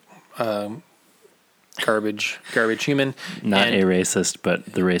garbage human. Not a racist,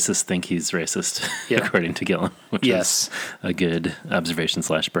 but the racists think he's racist, according to Gillum, which is a good observation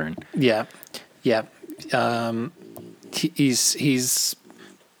 / burn. Yeah. He's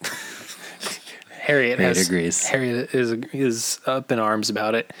Harriet agrees. Harriet is up in arms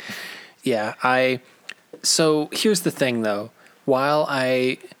about it. Yeah, so here's the thing though. While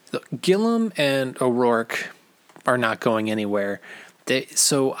Gillum and O'Rourke are not going anywhere,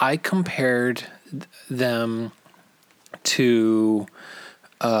 so I compared them to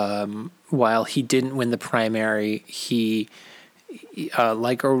while he didn't win the primary, he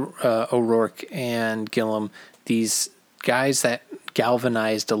like O'Rourke and Gillum, these guys that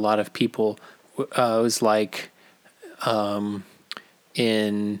galvanized a lot of people. Was like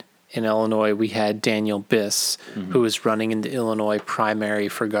in Illinois, we had Daniel Biss, who was running in the Illinois primary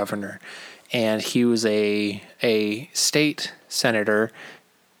for governor, and he was a state senator,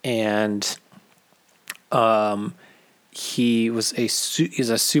 and he's a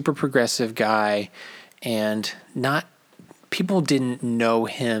super progressive guy, and people didn't know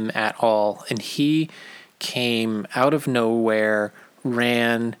him at all, and he came out of nowhere,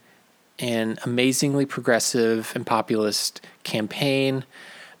 ran an amazingly progressive and populist campaign,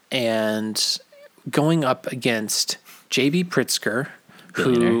 and going up against J.B. Pritzker,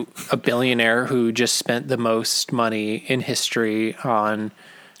 a billionaire who just spent the most money in history on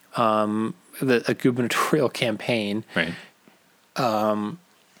a gubernatorial campaign, right?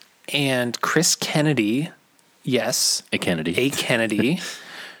 And Chris Kennedy, a Kennedy,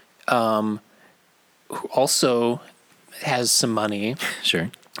 who also has some money,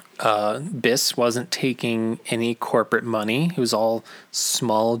 sure. Biss wasn't taking any corporate money. It was all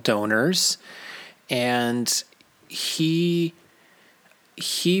small donors. And he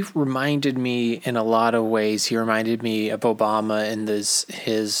reminded me in a lot of ways. He reminded me of Obama in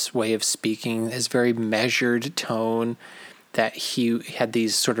his way of speaking, his very measured tone, that he had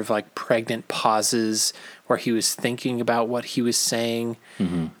these sort of like pregnant pauses where he was thinking about what he was saying.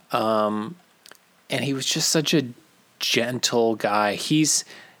 Mm-hmm. And he was just such a gentle guy. He's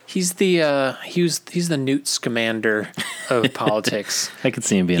the Newt Scamander of politics. I could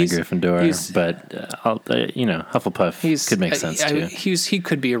see him being a Gryffindor, but Hufflepuff could make sense too. He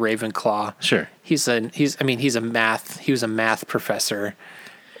could be a Ravenclaw. Sure. He was a math professor.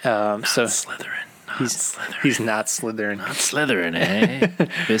 Slytherin. He's not Slytherin. Not Slytherin, eh?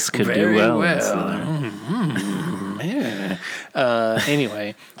 This could do well.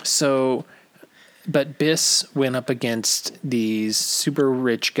 Anyway, so. But Biss went up against these super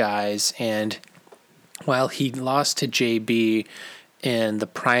rich guys, and while he lost to JB in the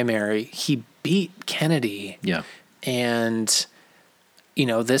primary, he beat Kennedy. Yeah. And,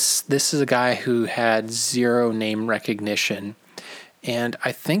 this is a guy who had zero name recognition. And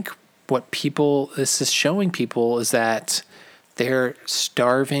I think what this is showing people is that they're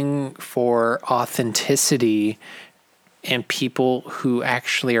starving for authenticity and people who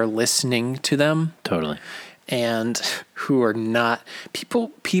actually are listening to them. Totally. And who are not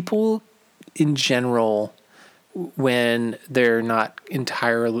people in general, when they're not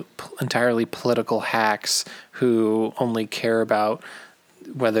entirely political hacks who only care about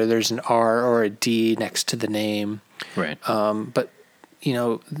whether there's an R or a D next to the name. Right. But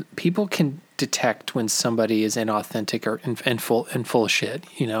people can detect when somebody is inauthentic or in full shit,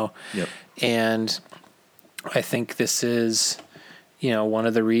 Yep. And I think this is, one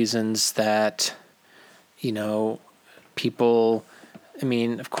of the reasons that, people,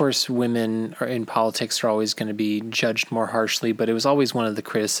 of course, women in politics are always going to be judged more harshly, but it was always one of the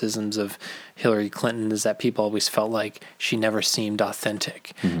criticisms of Hillary Clinton is that people always felt like she never seemed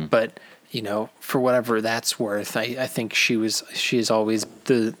authentic. Mm-hmm. But, for whatever that's worth, I think she is always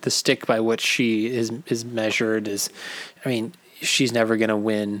the stick by which she is measured is, she's never going to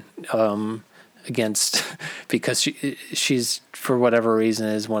win, against, because she's for whatever reason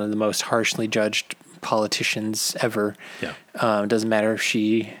is one of the most harshly judged politicians ever. Yeah. It doesn't matter if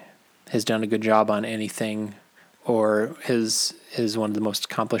she has done a good job on anything or is one of the most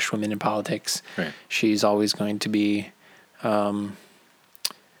accomplished women in politics. Right. She's always going to be,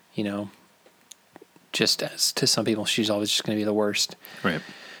 just as to some people, she's always just going to be the worst. Right.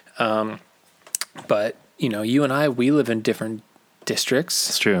 But you and I, we live in different districts.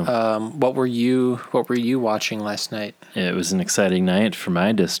 It's true. What were you watching last night? It was an exciting night for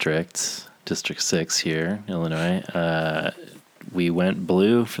my district, District 6 here, Illinois. We went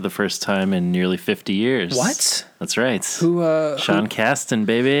blue for the first time in nearly 50 years. What? That's right. Who? Sean Casten,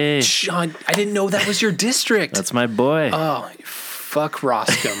 baby. Sean, I didn't know that was your district. That's my boy. Oh, fuck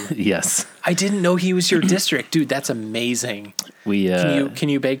Roscom. Yes. I didn't know he was your district, dude. That's amazing. We can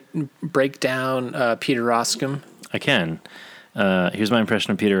you break down Peter Roscom? I can. Here's my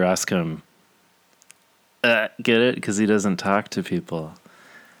impression of Peter Roscom. Get it? Because he doesn't talk to people.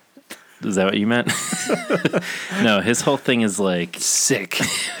 Is that what you meant? No, his whole thing is like sick.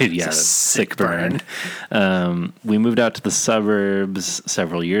 Yeah, sick burn. We moved out to the suburbs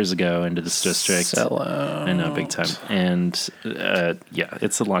several years ago into this district. Sell out. I know, big time. And yeah,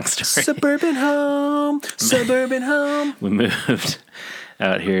 it's a long story. Suburban home. We moved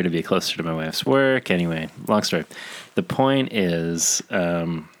out here to be closer to my wife's work. Anyway, long story. The point is,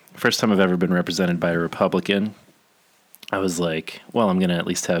 first time I've ever been represented by a Republican. I was like, well, I'm going to at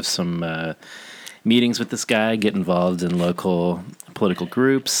least have some meetings with this guy, get involved in local political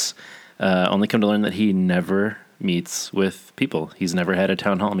groups, only come to learn that he never meets with people. He's never had a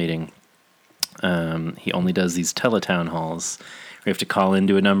town hall meeting. He only does these teletown halls. We have to call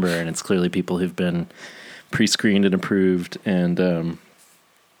into a number, and it's clearly people who've been pre-screened and approved. And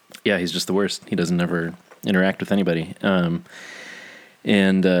yeah, he's just the worst. He doesn't ever interact with anybody.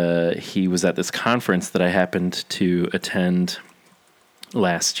 And he was at this conference that I happened to attend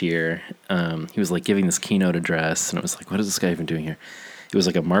last year. He was like giving this keynote address, and it was like, what is this guy even doing here? It was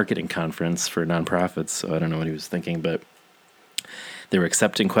like a marketing conference for nonprofits, so I don't know what he was thinking, but they were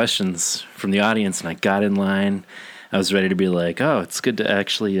accepting questions from the audience, and I got in line. I was ready to be like, oh, it's good to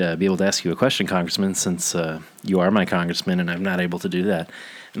actually be able to ask you a question, Congressman, since you are my congressman, and I'm not able to do that.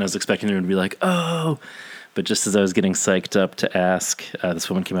 And I was expecting them to be like, oh. But just as I was getting psyched up to ask, this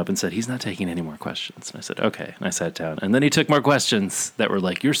woman came up and said, he's not taking any more questions. And I said, okay. And I sat down. And then he took more questions that were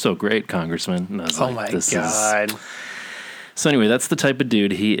like, you're so great, Congressman. And I was oh, my God. So anyway, that's the type of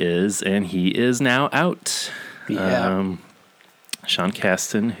dude he is. And he is now out. Yeah. Sean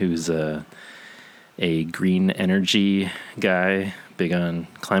Casten, who's a green energy guy, big on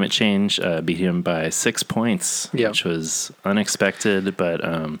climate change, beat him by 6 points, which was unexpected, but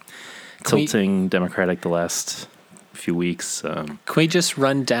tilting Democratic the last few weeks. Can we just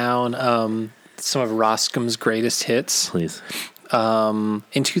run down some of Roscom's greatest hits? Please. In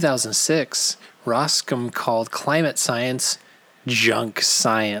 2006, Roscom called climate science junk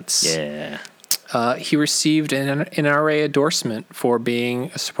science. Yeah. He received an NRA endorsement for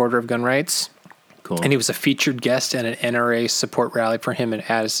being a supporter of gun rights. Cool. And he was a featured guest at an NRA support rally for him in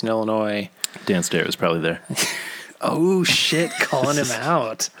Addison, Illinois. Dan Stare was probably there. Oh, shit, calling him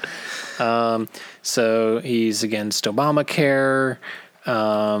out. So he's against Obamacare.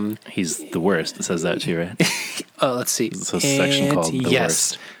 He's the worst. It says that too, right? Let's see. It's a section called the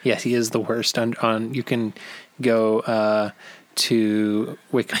worst. Yes, he is the worst. On you can go to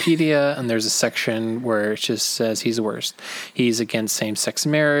Wikipedia, and there's a section where it just says he's the worst. He's against same-sex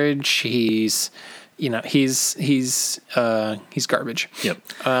marriage. He's garbage. Yep.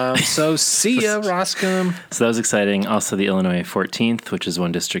 So see ya, Roscom. So that was exciting. Also, the Illinois 14th, which is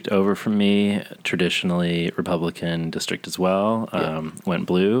one district over from me, traditionally Republican district as well, went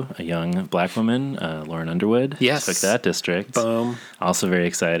blue. A young black woman, Lauren Underwood, took that district. Boom. Also very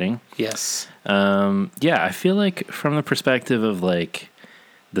exciting. Yes. Yeah, I feel like from the perspective of like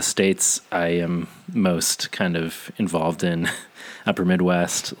the states I am most kind of involved in, Upper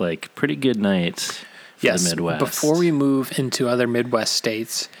Midwest, like pretty good night. The Midwest. Before we move into other Midwest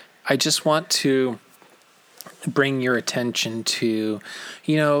states, I just want to bring your attention to,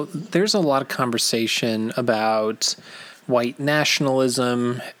 there's a lot of conversation about white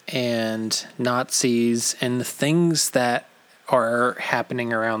nationalism and Nazis and the things that are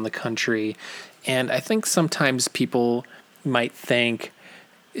happening around the country. And I think sometimes people might think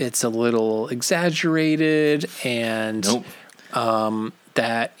it's a little exaggerated and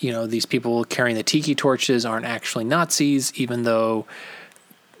that, these people carrying the tiki torches aren't actually Nazis, even though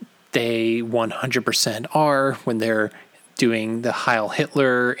they 100% are when they're doing the Heil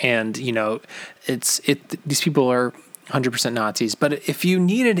Hitler. And, these people are 100% Nazis. But if you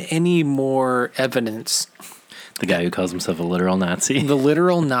needed any more evidence... The guy who calls himself a literal Nazi. The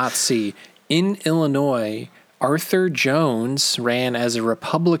literal Nazi. In Illinois, Arthur Jones ran as a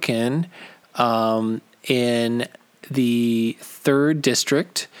Republican, In the 3rd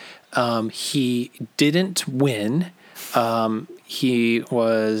district, he didn't win. He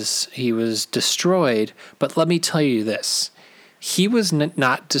was destroyed. But let me tell you this: he was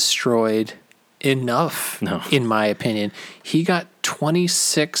not destroyed enough, in my opinion. He got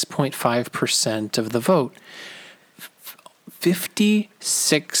 26.5% of the vote.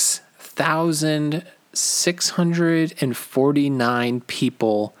 56,649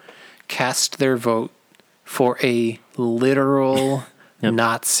 people cast their vote for a literal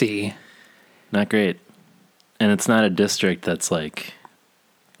Nazi. Not great. And it's not a district that's like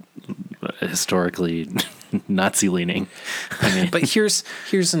historically Nazi leaning. I mean, but here's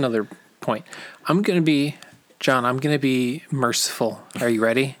another point. I'm going to be merciful. Are you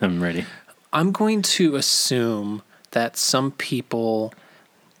ready? I'm ready. I'm going to assume that some people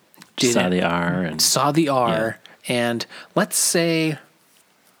saw the R and let's say,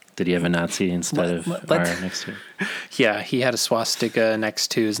 did he have a Nazi instead of R next to it? Yeah, he had a swastika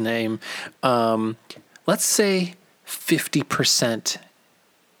next to his name. Let's say 50%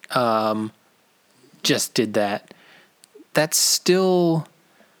 just did that. That's still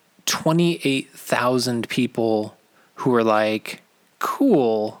 28,000 people who are like,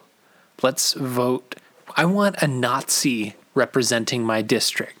 cool, let's vote. I want a Nazi representing my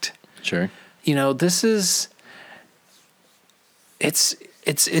district. Sure. You know, this is, I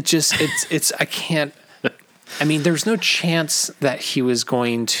can't, I mean, there's no chance that he was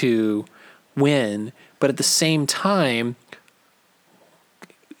going to win, but at the same time,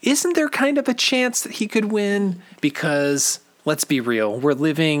 isn't there kind of a chance that he could win? Because let's be real, we're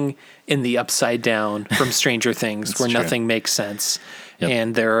living in the upside down from Stranger Things where nothing makes sense. Yep.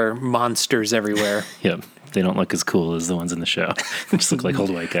 And there are monsters everywhere. Yep. They don't look as cool as the ones in the show. They just look like old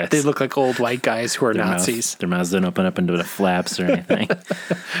white guys. They look like old white guys who are Nazis. Their mouths don't open up into the flaps or anything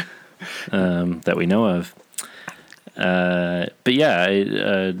that we know of. But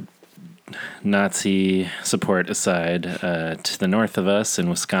yeah, Nazi support aside, to the north of us in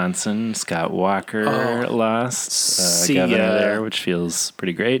Wisconsin, Scott Walker lost governor there, which feels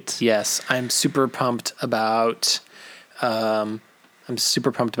pretty great. Yes, I'm super pumped about Scott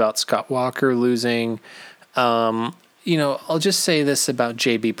Walker losing. You know, I'll just say this about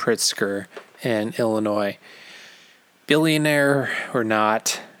J.B. Pritzker in Illinois. Billionaire or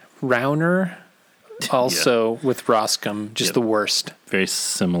not, Rauner also with Roscom, just the worst. Very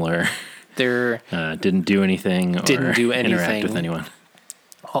similar. They're didn't do anything interact with anyone.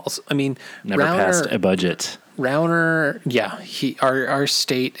 Also, I mean, never passed a budget. Rauner, yeah, our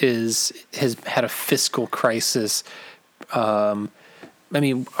state has had a fiscal crisis. I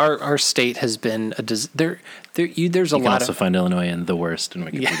mean, our state has been there's a lot. You can also find Illinois in the worst in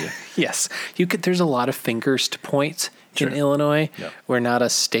Wikipedia. Yeah, yes, there's a lot of fingers to point in Illinois. Yep. We're not a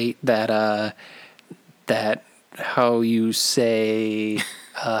state that how you say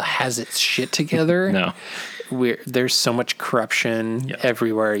has its shit together. No, there's so much corruption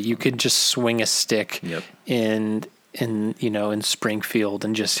everywhere. You could just swing a stick in Springfield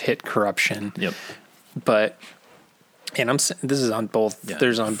and just hit corruption. Yep, but. And this is on both. Yeah,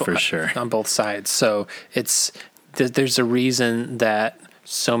 there's on for sure on both sides. So there's a reason that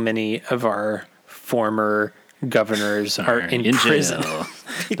so many of our former governors are in prison.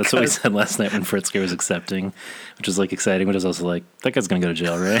 That's what we said last night when Pritzker was accepting, which was like exciting, but it was also like that guy's gonna go to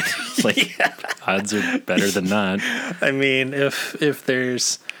jail, right? Like odds are better than not. I mean, if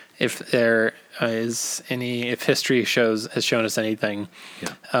history has shown us anything,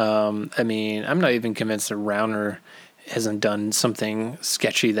 I mean, I'm not even convinced that Rauner hasn't done something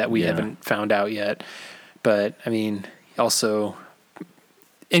sketchy that we haven't found out yet. But I mean, also,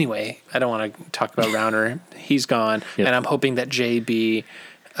 anyway, I don't want to talk about Rauner. He's gone, and I'm hoping that JB,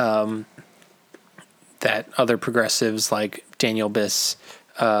 that other progressives like Daniel Biss,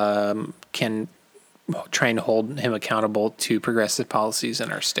 can try and hold him accountable to progressive policies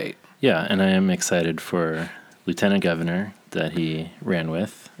in our state. Yeah, and I am excited for lieutenant governor that he ran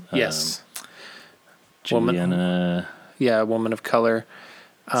with. Yes. Juliana. Woman of color.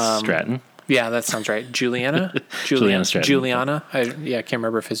 Stratton. Yeah, that sounds right. Juliana Stratton. Juliana. I can't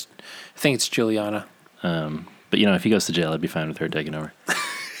remember I think it's Juliana. But if he goes to jail, I'd be fine with her taking over.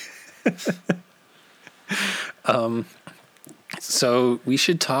 So we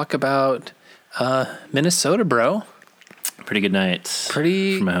should talk about Minnesota, bro. Pretty good night.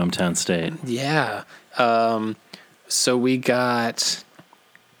 From my hometown state. Yeah. So we got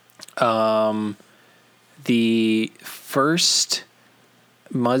the first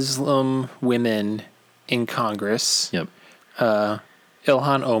Muslim women in Congress. Yep.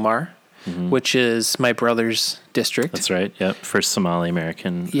 Ilhan Omar, which is my brother's district. That's right. Yep. First Somali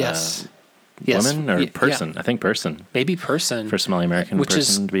American. Yes. Yes. woman or person? I think person. Maybe person. For Somali American which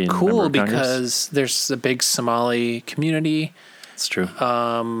person is to be in a cool member of Congress. because there's a big Somali community It's true.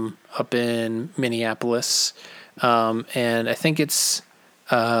 up in Minneapolis, and I think it's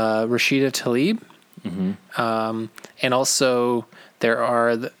Rashida Tlaib, and also there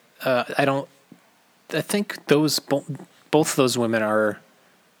are I think those both those women are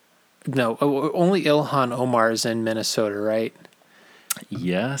only Ilhan Omar is in Minnesota, right?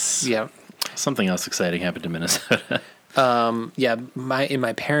 Yes. Yeah. Something else exciting happened in Minnesota. In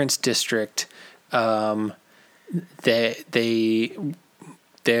my parents' district, they're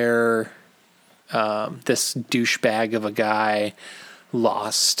this douchebag of a guy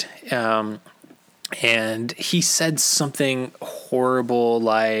lost, and he said something horrible,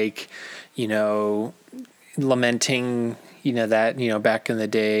 like, lamenting, that, back in the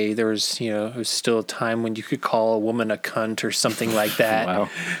day there was, it was still a time when you could call a woman a cunt or something like that. Wow.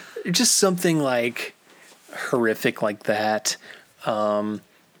 Just something like horrific like that.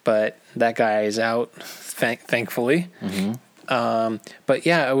 But that guy is out, thankfully. But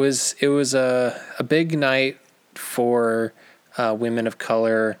yeah, it was a big night for women of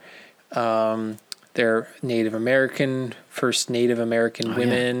color. They're first Native American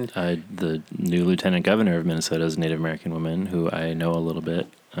women. Yeah. The new lieutenant governor of Minnesota is a Native American woman who I know a little bit.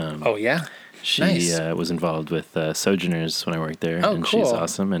 She Nice. Was involved with Sojourners when I worked there. Oh, and cool. she's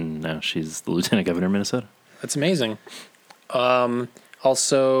awesome, and now she's the lieutenant governor of Minnesota. That's amazing.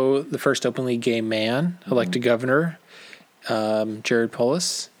 Also, the first openly gay man elected governor, Jared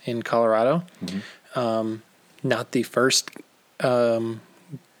Polis in Colorado. Not the first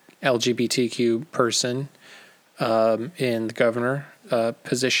LGBTQ person in the governor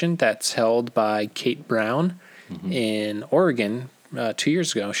position. That's held by Kate Brown in Oregon 2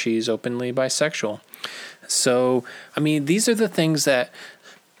 years ago. She's openly bisexual. So, I mean, these are the things that...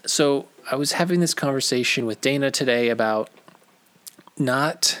 So, I was having this conversation with Dana today about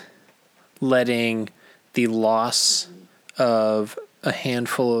not letting the loss of a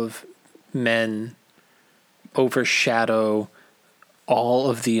handful of men overshadow all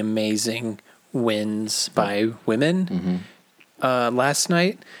of the amazing wins by women last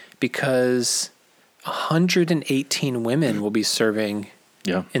night, because 118 women will be serving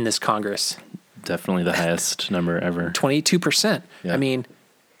in this Congress. Definitely the highest number ever. 22%. Yeah. I mean,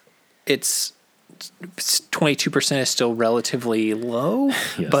 it's 22% is still relatively low,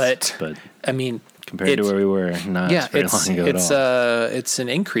 Yes, but I mean, compared to where we were not very long ago at all. It's an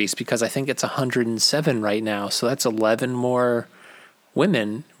increase, because I think it's 107 right now. So that's 11 more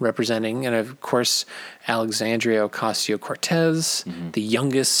women representing. And of course, Alexandria Ocasio-Cortez, the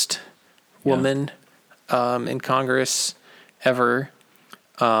youngest woman in Congress ever.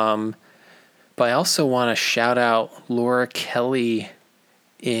 But I also want to shout out Laura Kelly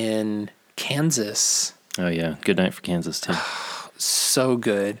in Kansas. Oh, yeah. Good night for Kansas, too. So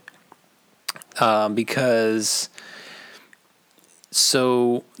good. Because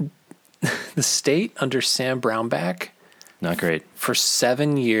the state under Sam Brownback, Not great. for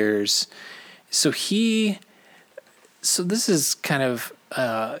 7 years. So this is kind of,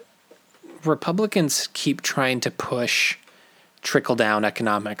 Republicans keep trying to push trickle down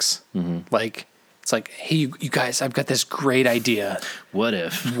economics. Like, it's like, hey, you guys, I've got this great idea. What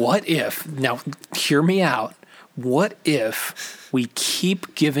if? Now, hear me out. What if we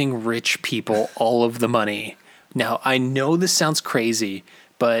keep giving rich people all of the money? Now, I know this sounds crazy,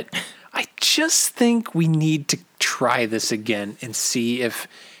 but I just think we need to try this again and see if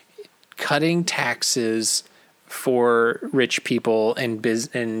cutting taxes for rich people and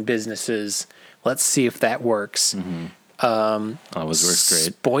businesses, let's see if that works. Always works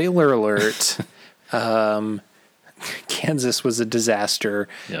great. Spoiler alert. Kansas was a disaster,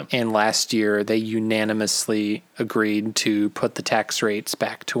 and last year they unanimously agreed to put the tax rates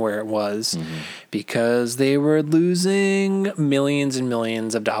back to where it was because they were losing millions and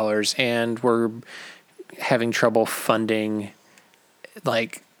millions of dollars and were having trouble funding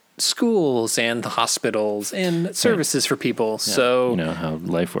like schools and hospitals and services for people. Yeah, So you know how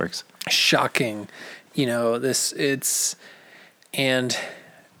life works. Shocking. And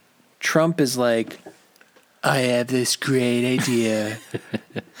Trump is like, I have this great idea.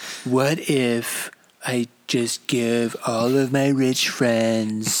 What if I just give all of my rich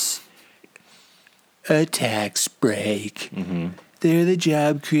friends a tax break? They're the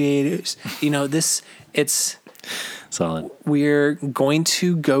job creators. It's solid. We're going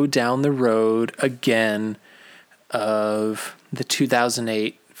to go down the road again of the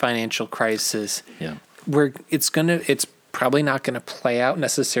 2008 financial crisis. Yeah. It's probably not going to play out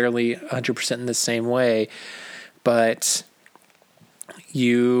necessarily 100% in the same way, but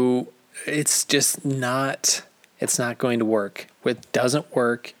you it's just not. It's not going to work. It doesn't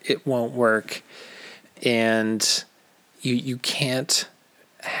work. It won't work, and you can't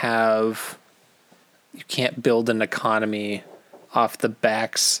build an economy off the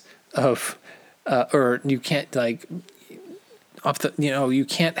backs of, or you can't you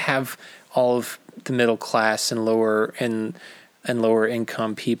can't have all of the middle class and lower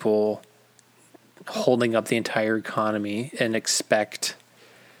income people holding up the entire economy and expect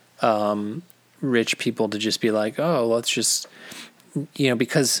rich people to just be like, oh, let's just,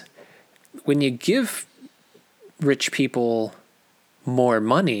 because when you give rich people more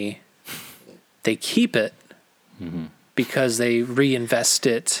money, they keep it because they reinvest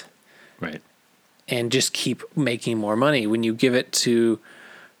it, right, and just keep making more money. When you give it to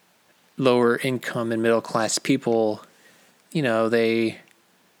lower income and middle class people, they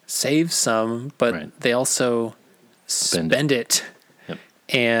save some, but they also spend it. Yep.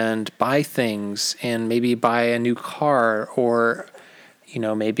 And buy things, and maybe buy a new car, or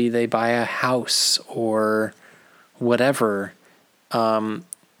maybe they buy a house or whatever. I'm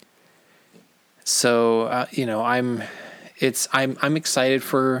excited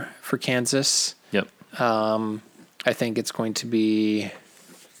for Kansas. Yep. I think it's going to be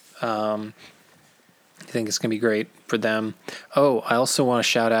great for them. Oh, I also want to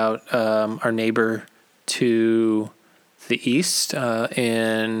shout out our neighbor to the east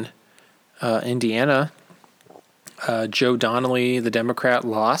in Indiana. Joe Donnelly, the Democrat,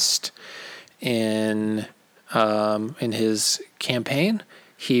 lost in his campaign.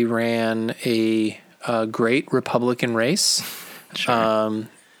 He ran a great Republican race. Sure.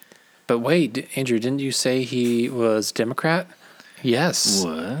 But wait, Andrew, didn't you say he was Democrat? Yes.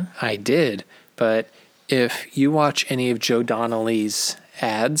 What? I did. But if you watch any of Joe Donnelly's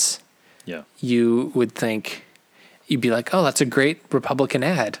ads, you would think, you'd be like, oh, that's a great Republican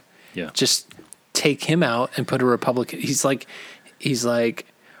ad. Yeah. Just take him out and put a Republican. He's like,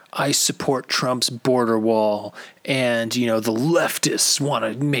 I support Trump's border wall, and the leftists want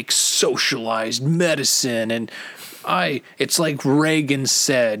to make socialized medicine, and it's like Reagan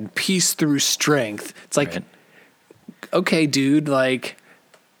said, peace through strength. It's like, okay, dude, like,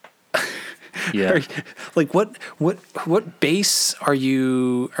 yeah, like what base are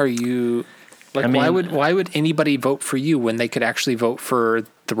you like? Why would anybody vote for you when they could actually vote for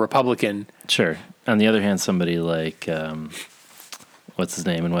the Republican? Sure. On the other hand, somebody like what's his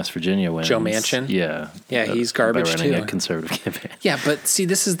name in West Virginia wins. Joe Manchin. Yeah, he's garbage by running too. A conservative campaign. Yeah, but see,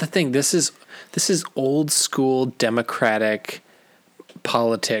 this is the thing. This is old school Democratic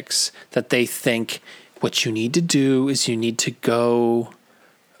politics, that they think what you need to do is you need to go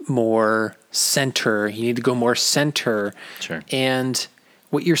more center. You need to go more center. Sure. And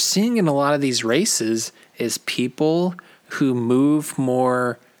what you're seeing in a lot of these races is people who move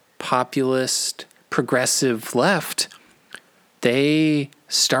more populist, progressive left. They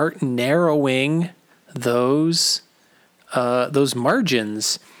start narrowing those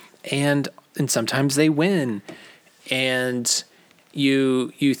margins, and sometimes they win. And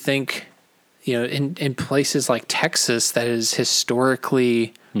you think, in places like Texas, that is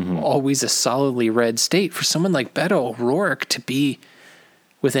historically always a solidly red state, for someone like Beto O'Rourke to be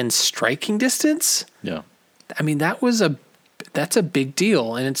within striking distance. Yeah. I mean, that's a big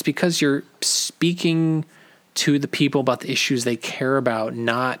deal. And it's because you're speaking to the people about the issues they care about,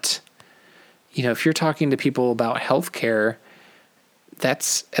 not, if you're talking to people about healthcare,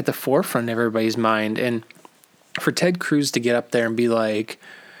 that's at the forefront of everybody's mind. And for Ted Cruz to get up there and be like,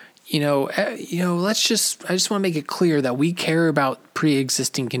 I just want to make it clear that we care about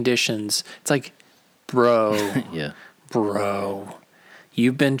pre-existing conditions. It's like, bro, yeah, bro,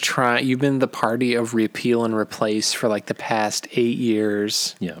 you've been the party of repeal and replace for like the past 8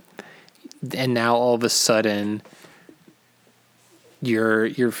 years. Yeah. And now all of a sudden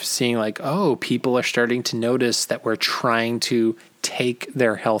you're seeing like, oh, people are starting to notice that we're trying to take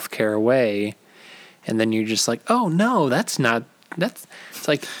their health care away. And then you're just like, oh no, it's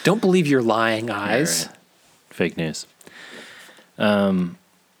like, don't believe your lying eyes. Right. Fake news.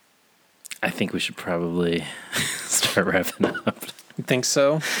 I think we should probably start wrapping up. You think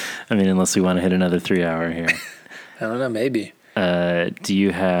so? I mean, unless we want to hit another 3 hour here. I don't know, maybe. Do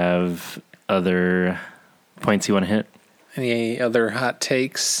you have other points you want to hit? Any other hot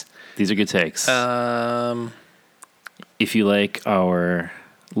takes? These are good takes. If you like our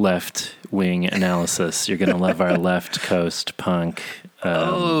left wing analysis, you're going to love our left coast punk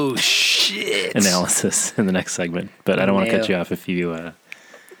oh shit analysis in the next segment. But I don't want to cut you off if you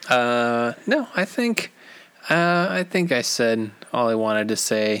no, I think I said all I wanted to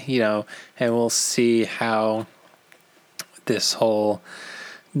say, and we'll see how this whole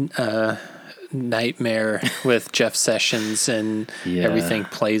nightmare with Jeff Sessions and everything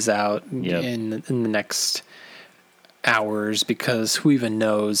plays out in the next hours, because who even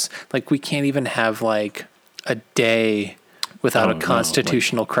knows? Like, we can't even have like a day without a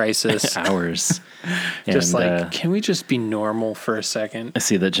constitutional crisis. Hours. Just can we just be normal for a second? I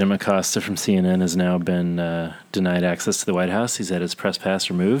see that Jim Acosta from CNN has now been denied access to the White House. He's had his press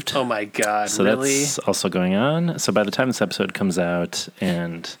pass removed. Oh my God, so really? That's also going on. So by the time this episode comes out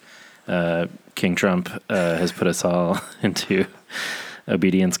and King Trump has put us all into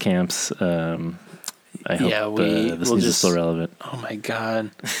obedience camps, I hope this news is still relevant. Oh my God.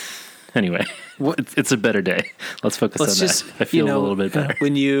 Anyway, it's a better day. Let's focus on that. I feel a little bit better.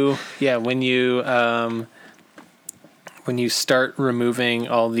 When you start removing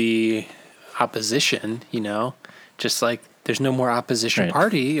all the opposition, just like there's no more opposition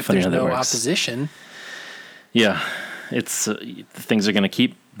party if there's no opposition. Yeah, it's things are going to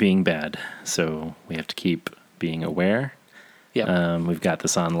keep being bad, so we have to keep being aware. Yeah, we've got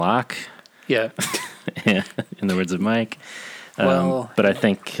this on lock. Yeah, in the words of Mike. But I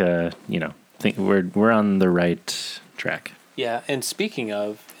think think we're on the right track. Yeah, and speaking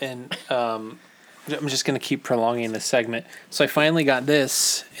of, I'm just going to keep prolonging this segment. So I finally got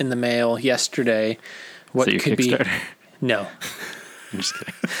this in the mail yesterday. What could be? No, I'm just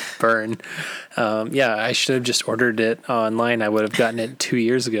kidding. Burn. I should have just ordered it online. I would have gotten it 2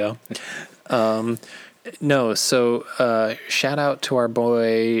 years ago. No, so shout out to our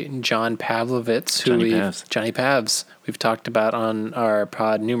boy John Pavlovitz, Johnny Pavs. We've talked about on our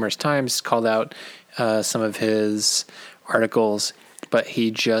pod numerous times, called out some of his articles, but he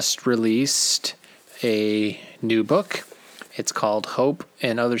just released a new book. It's called Hope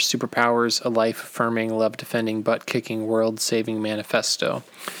and Other Superpowers, a life-affirming, love-defending, butt-kicking, world-saving manifesto.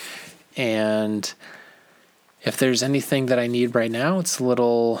 And if there's anything that I need right now, it's a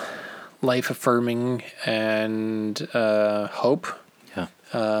little life-affirming and hope. Yeah.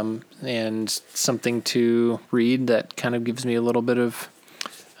 And something to read that kind of gives me a little bit of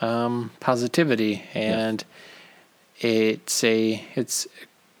positivity. And it's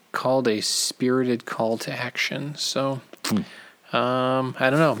called A Spirited Call to Action. So I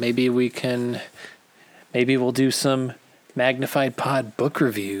don't know. Maybe we'll do some Magnified Pod book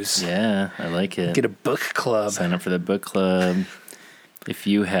reviews. Yeah, I like it. Get a book club. Sign up for the book club. If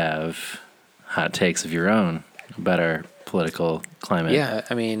you have hot takes of your own about our political climate. Yeah,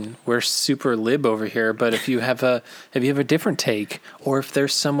 I mean, we're super lib over here, but if you have a different take, or if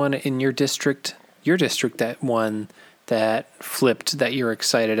there's someone in your district that won, that flipped, that you're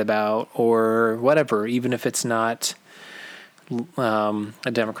excited about, or whatever, even if it's not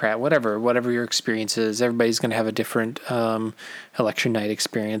a Democrat, whatever your experience is, everybody's going to have a different election night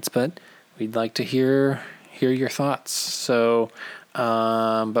experience, but we'd like to hear your thoughts. So,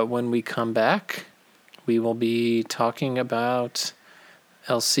 but when we come back, we will be talking about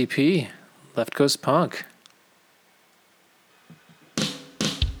LCP, Left Coast Punk.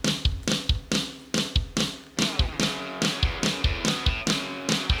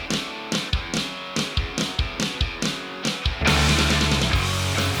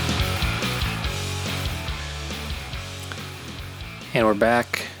 And we're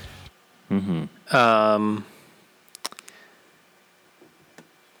back. Mm-hmm.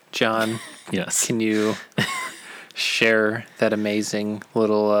 John, yes. Can you share that amazing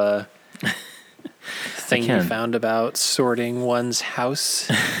little thing you found about sorting one's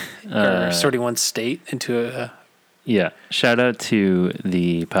house or sorting one's state into a... Yeah. Shout out to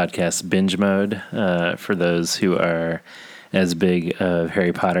the podcast Binge Mode for those who are as big of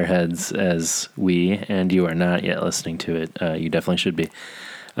Harry Potter heads as we, and you are not yet listening to it. You definitely should be.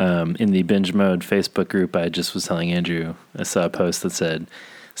 In the Binge Mode Facebook group, I just was telling Andrew, I saw a post that said,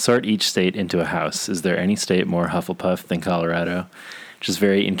 sort each state into a house. Is there any state more Hufflepuff than Colorado? Which is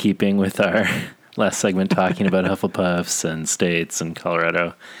very in keeping with our last segment talking about Hufflepuffs and states and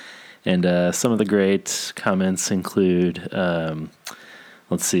Colorado. And some of the great comments include,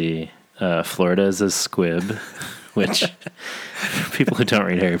 let's see, Florida is a squib, which people who don't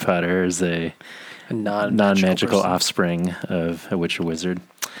read Harry Potter is a non-magical offspring of a witch or wizard.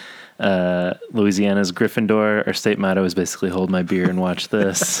 Louisiana's Gryffindor. Our state motto is basically hold my beer and watch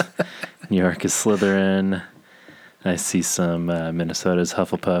this. New York is Slytherin. I see some Minnesota's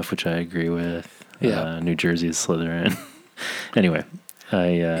Hufflepuff, which I agree with. Yeah. New Jersey is Slytherin. Anyway,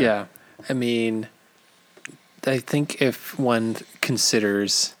 I mean, I think if one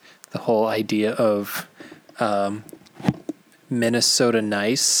considers the whole idea of Minnesota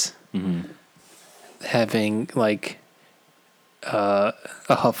nice, having like a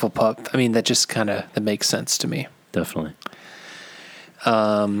Hufflepuff, I mean, that just kind of makes sense to me. Definitely.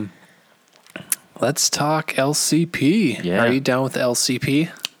 Let's talk LCP. Yeah. Are you down with LCP?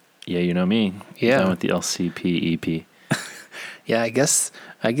 Yeah, you know me. Yeah. Down with the LCP EP. Yeah, I guess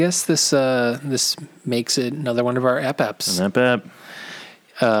this makes it another one of our eps. Not bad.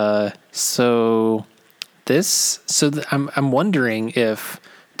 I'm wondering if,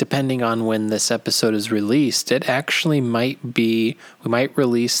 depending on when this episode is released, it actually might be, we might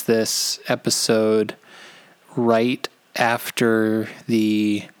release this episode right after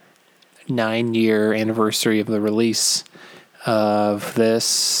the 9-year anniversary of the release of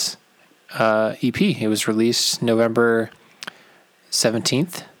this EP. It was released November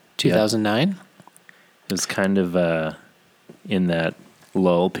 17th, 2009. It was kind of in that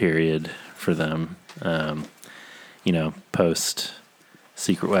lull period for them, post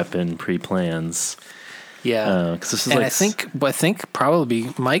Secret Weapon, pre-plans. Yeah. 'Cause this is And like I think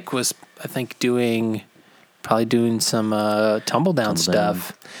probably Mike was, doing some Tumble Down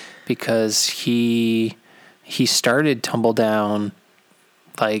stuff, because he started Tumble Down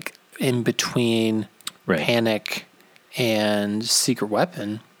like in between Panic and Secret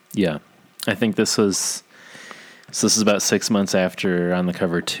Weapon. Yeah. I think this is about 6 months after On the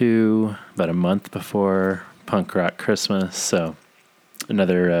Cover 2, about a month before Punk Rock Christmas. So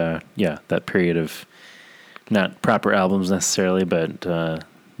another, that period of not proper albums necessarily, but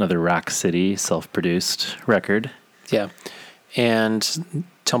another Rock City self-produced record. Yeah. And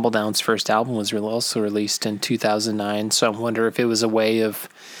Tumble Down's first album was also released in 2009. So I wonder if it was a way of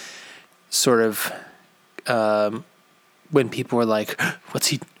sort of, when people were like, what's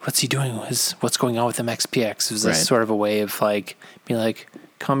he doing? What's going on with MXPX? It was this sort of a way of like, being like,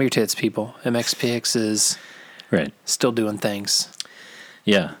 calm your tits, people. MXPX is still doing things.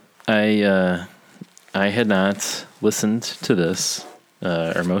 Yeah. I had not listened to this,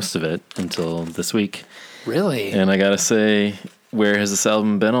 or most of it, until this week. Really? And I gotta say, where has this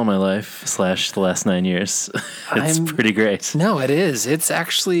album been all my life / the last 9 years? It's pretty great. No, it is. It's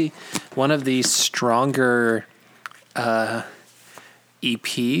actually one of the stronger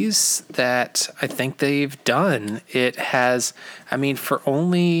EPs that I think they've done. It has, for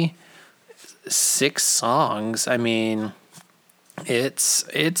only 6 songs,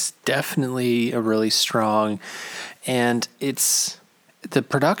 it's definitely a really strong, and the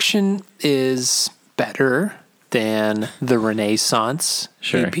production is better than the Renaissance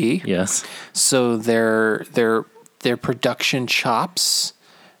EP. Yes. So their production chops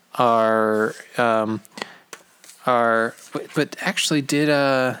are but actually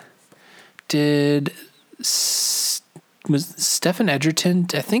was Stephen Edgerton,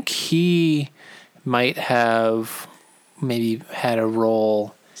 I think he might have maybe had a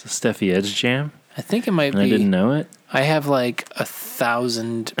role. It's a Steffi Edge jam? I think it might be. I didn't know it. I have like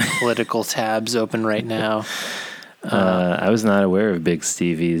 1,000 political tabs open right now. I was not aware of Big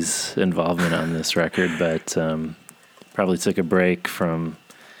Stevie's involvement on this record, but probably took a break from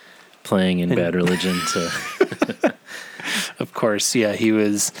playing in Bad Religion to... Of course, yeah, he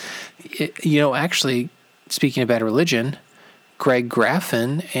was... actually, speaking of Bad Religion, Greg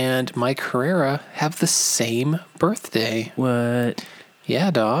Graffin and Mike Herrera have the same birthday. What?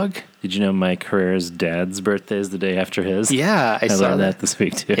 Yeah, dog. Did you know Mike Herrera's dad's birthday is the day after his? Yeah, I saw learned that this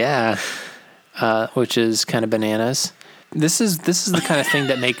week too. Yeah, which is kind of bananas. This is the kind of thing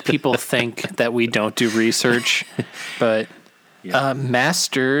that make people think that we don't do research, but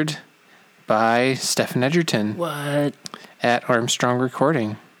mastered by Stephen Edgerton. What? At Armstrong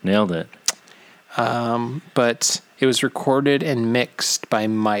Recording. Nailed it. But it was recorded and mixed by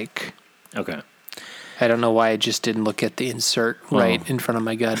Mike. Okay. I don't know why I just didn't look at the insert right in front of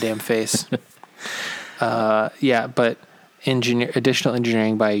my goddamn face. But additional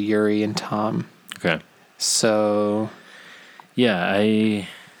engineering by Yuri and Tom. Okay. So... Yeah,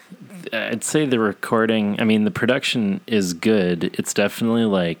 I'd say the recording, the production is good. It's definitely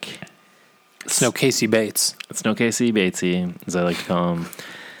like... It's no Casey Bates. It's no Casey Batesy, as I like to call him.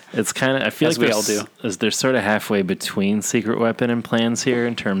 It's kind of, I feel as like we all do. They're sort of halfway between Secret Weapon and Plans here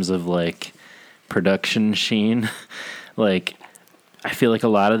in terms of like production sheen. Like, I feel like a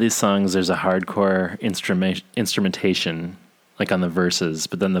lot of these songs, there's a hardcore instrumentation, like on the verses,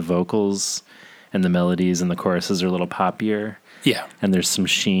 but then the vocals and the melodies and the choruses are a little poppier. Yeah. And there's some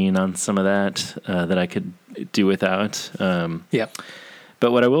sheen on some of that that I could do without.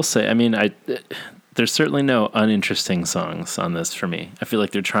 But what I will say, there's certainly no uninteresting songs on this for me. I feel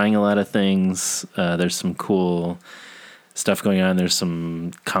like they're trying a lot of things. There's some cool stuff going on. There's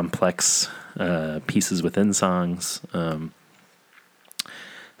some complex pieces within songs.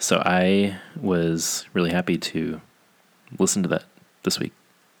 So I was really happy to listen to that this week.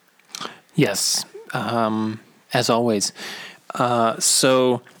 Yes. As always.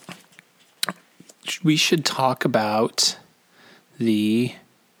 So we should talk about the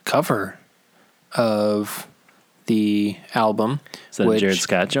cover of the album. Is that a Jared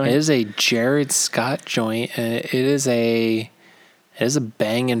Scott joint? It is a Jared Scott joint, and it is a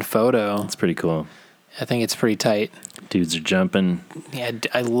banging photo. It's pretty cool. I think it's pretty tight. Dudes are jumping. Yeah,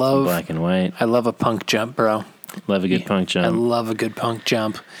 I love black and white. I love a punk jump, bro. Love a good punk jump. I love a good punk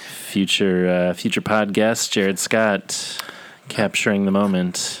jump. Future pod guest Jared Scott capturing the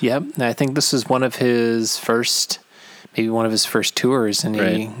moment. Yep, and I think this is one of his first tours, and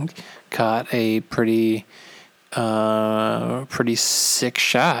he caught a pretty sick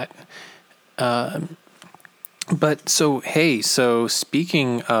shot. But so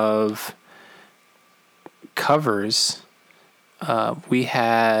speaking of covers, we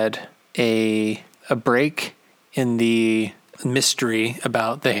had a break in the mystery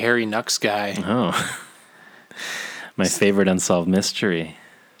about the Harry Nux guy. Oh, my favorite unsolved mystery.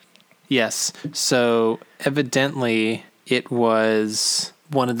 Yes. So evidently it was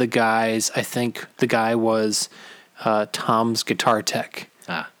one of the guys. I think the guy was Tom's guitar tech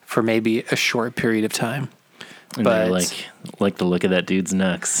for maybe a short period of time. And but like the look of that dude's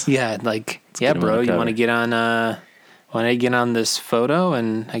nuts. Yeah, bro, you want to get on this photo?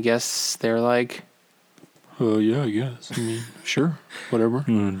 And I guess they're like, oh yeah, I guess. I mean, sure, whatever.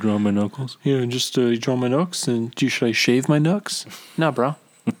 You want to draw my knuckles? Yeah, just draw my knucks. And should I shave my knucks? No, bro.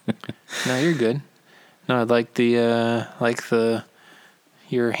 No, you're good. No, I like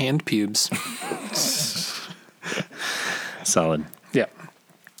your hand pubes. Solid. Yeah.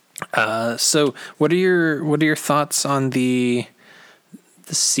 So what are your thoughts on the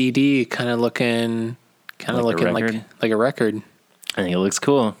CD kind of looking like a record? I think it looks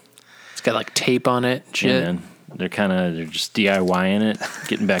cool. It's got like tape on it. Shit. Yeah, they're just DIYing it,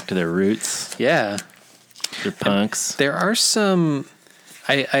 getting back to their roots. Yeah. They're punks. There are some.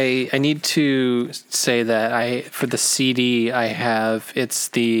 I need to say that for the CD I have, it's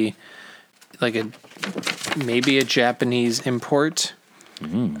maybe a Japanese import.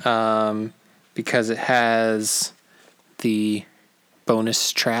 Because it has the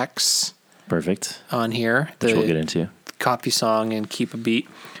bonus tracks. Perfect. On here. Which we'll get into. Coffee Song and Keep a Beat.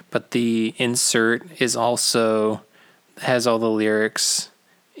 But the insert has all the lyrics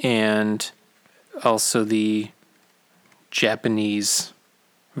and also the Japanese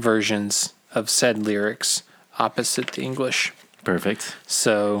versions of said lyrics opposite the English. Perfect.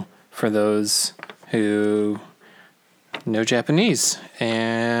 So for those who know Japanese,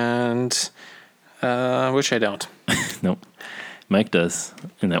 and which I don't. Nope. Mike does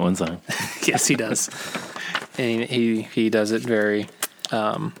in that one song. Yes, he does. And he does it very.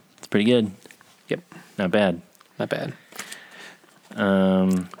 It's pretty good. Yep. Not bad. Not bad.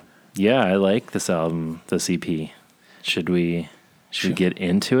 Yeah, I like this album, this EP. Should we get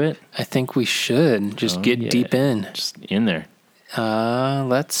into it? I think we should just get deep in. Just in there.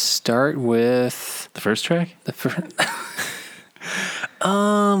 Let's start with the first track.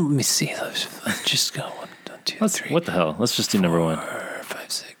 Let me see. Let's just go 1, 2, 3. What the hell? Let's just do number 1. 4,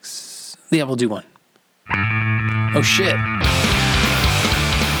 5, 6. Yeah, we'll do 1. Oh shit.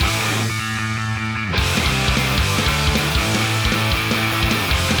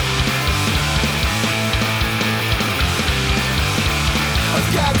 I've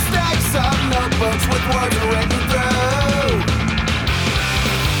got stacks of notebooks with words written through.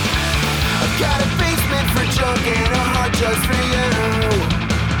 I've got a basement for junk and a heart just for you.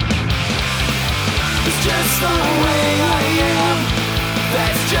 It's just the way I am.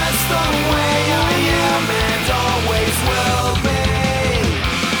 That's just the way I am and always will be.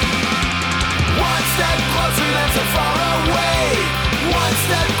 One step closer, that's so far away. One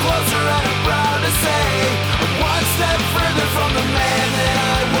step closer and I'm proud to say. One step further from the man that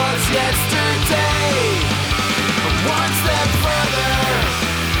I was yesterday. One step further.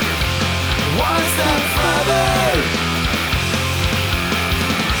 One step further.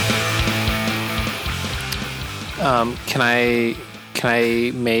 Can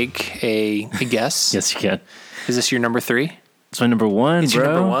I make a guess? Yes, you can. Is this your number 3? It's my number 1, It's bro.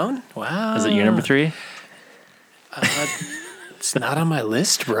 your number 1? Wow. Is it your number 3? It's not on my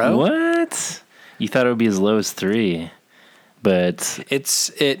list, bro. What? You thought it would be as low as 3, but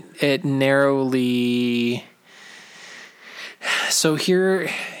it narrowly. So here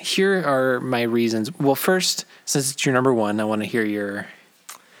are my reasons. Well, first, since it's your number 1, I want to hear your.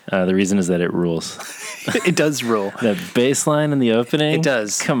 The reason is that it rules. It does rule. That bass line in the opening. It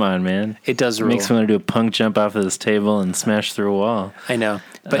does. Come on, man. It does rule. Makes me want to do a punk jump off of this table and smash through a wall. I know,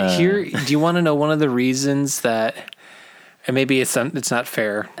 but here, do you want to know one of the reasons that? And maybe it's not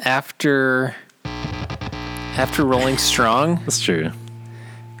fair. After After Rolling Strong, That's true.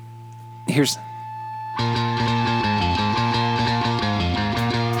 here's...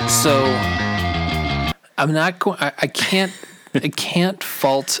 So, I'm not going... I can't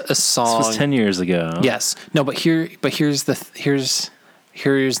fault a song. This was 10 years ago. Yes. No, but here's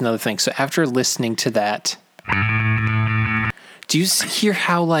another thing. So after listening to that, do you hear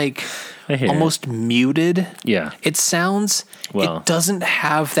how like almost muted? Yeah. It sounds. Well, it doesn't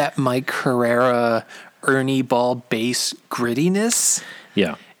have that Mike Herrera, Ernie Ball bass grittiness.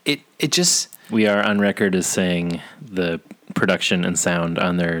 Yeah. It just. We are on record as saying the production and sound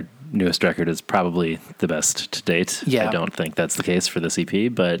on their newest record is probably the best to date. Yeah. I don't think that's the case for this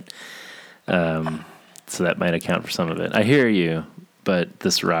EP, but so that might account for some of it. I hear you, but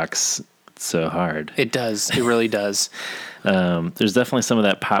this rocks so hard. It does. It really does. There's definitely some of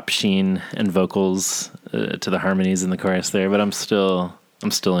that pop sheen and vocals to the harmonies in the chorus there, but I'm still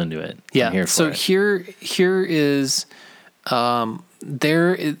into it. Yeah. I'm here for it. Here is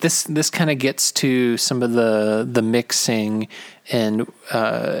this kind of gets to some of the mixing and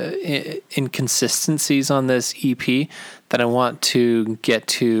inconsistencies on this EP that I want to get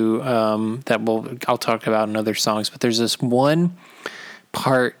to I'll talk about in other songs. But there's this one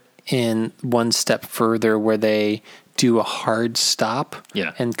part in One Step Further where they do a hard stop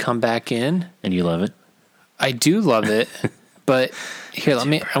and come back in. And you love it? I do love it. But here,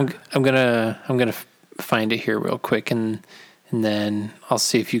 I'm gonna find it here real quick and then I'll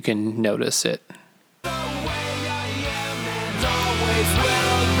see if you can notice it.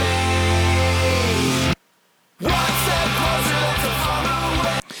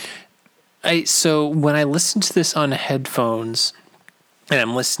 So when I listen to this on headphones and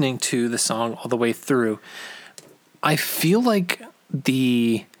I'm listening to the song all the way through, I feel like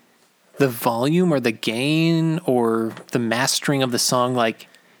the volume or the gain or the mastering of the song, like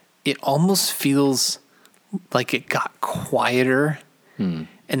it almost feels like it got quieter, and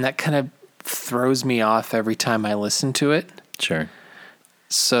that kind of throws me off every time I listen to it. Sure.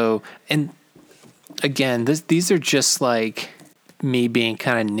 So, and again, these are just like me being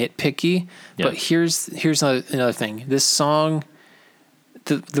kind of nitpicky. Yep. But here's another thing. This song,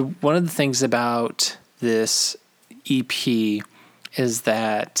 the one of the things about this EP is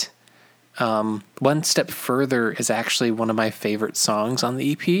that One Step Further is actually one of my favorite songs on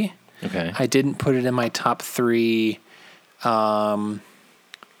the EP. Okay. I didn't put it in my top 3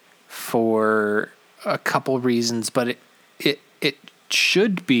 for a couple reasons, but it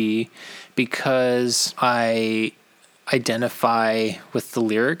should be because I identify with the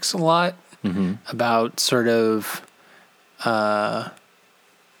lyrics a lot about sort of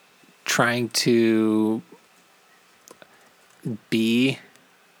trying to be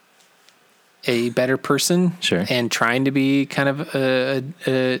a better person, sure, and trying to be kind of a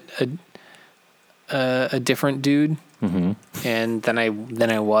different dude, and than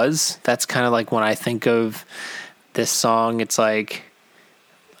I was. That's kind of like when I think of this song, it's like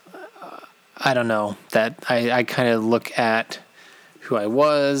I don't know, that I kind of look at who I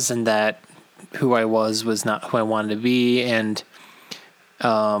was, and that who I was not who I wanted to be, and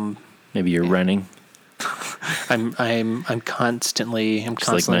maybe you're running. I'm constantly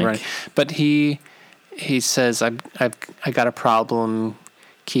like running. But he says I got a problem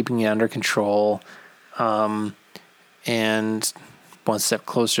keeping it under control, and one step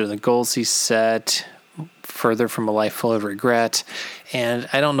closer to the goals he set, further from a life full of regret. And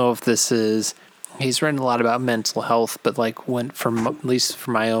I don't know if this is, he's written a lot about mental health, but like at least for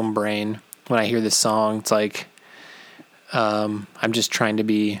my own brain, when I hear this song, it's like I'm trying to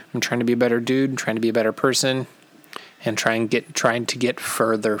be a better dude, trying to be a better person, and trying to get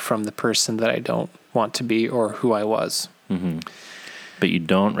further from the person that I don't want to be or who I was. Mm-hmm. But you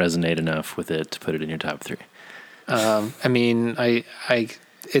don't resonate enough with it to put it in your top 3. I mean,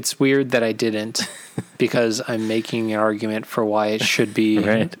 it's weird that I didn't, because I'm making an argument for why it should be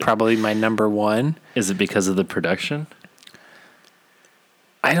right. Probably my number 1. Is it because of the production?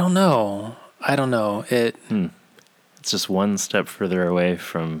 I don't know. It's just one step further away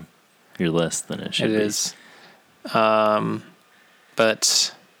from your list than it should be. It is.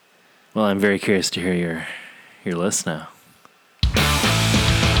 But well, I'm very curious to hear your list now.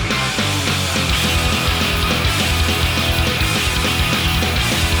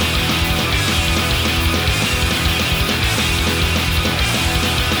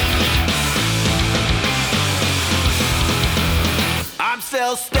 I'm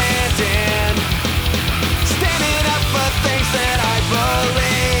still standing up for things that I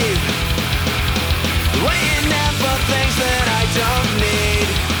believe, laying down for things that I don't need.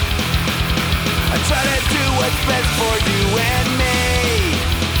 I try to do what's best for you and me,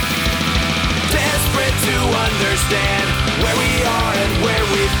 desperate to understand where we are and where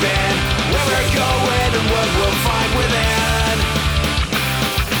we've been, where we're going and what we'll find within.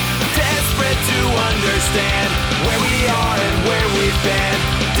 Desperate to understand where we are and where we've been,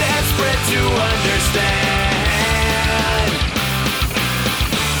 desperate to understand.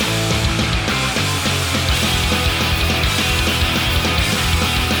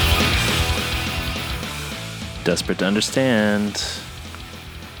 Desperate to understand.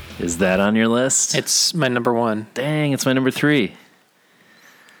 Is that on your list? It's my number one. Dang, it's my number 3.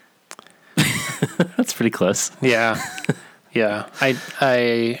 That's pretty close. Yeah. Yeah.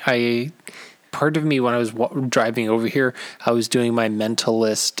 I part of me when I was driving over here, I was doing my mental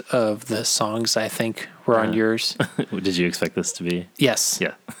list of the songs I think were on yours. Did you expect this to be? Yes.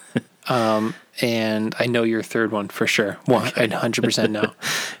 Yeah. And I know your third one for sure. Well, I 100% know.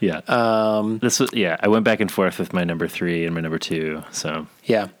 Yeah. This was, I went back and forth with my number 3 and my number 2. So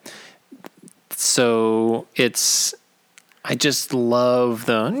yeah. So I just love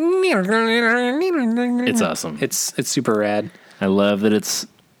the. It's awesome. It's super rad. I love that it's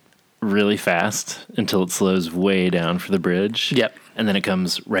really fast until it slows way down for the bridge. Yep. And then it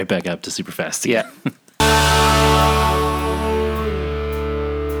comes right back up to super fast again. Yeah.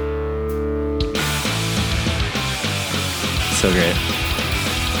 So great.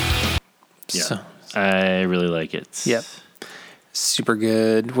 Yeah. So, I really like it. Yep. Super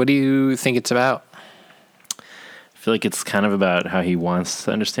good. What do you think it's about? I feel like it's kind of about how he wants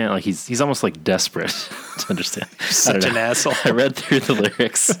to understand. Like he's almost like desperate to understand. Such an asshole. I read through the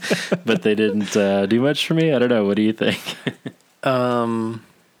lyrics, but they didn't do much for me. I don't know. What do you think? Part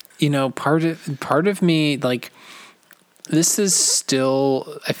of me, like, this is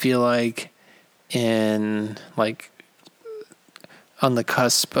still, I feel like, in like on the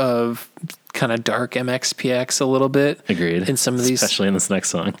cusp of kind of dark MXPX a little bit. Agreed. In some of these, especially in this next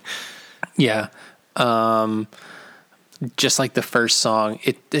song. Yeah. Just like the first song,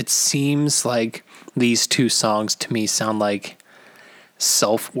 it seems like these two songs to me sound like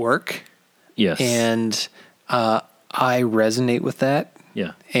self-work. Yes. And I resonate with that.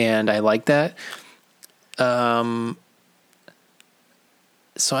 Yeah. And I like that. So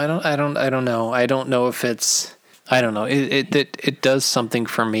I don't know. I don't know if it's, I don't know. It does something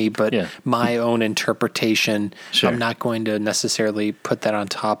for me, but my own interpretation, I'm not going to necessarily put that on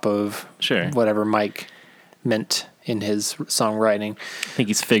top of whatever Mike meant in his songwriting. I think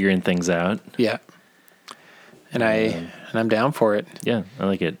he's figuring things out. Yeah. And I'm down for it. Yeah, I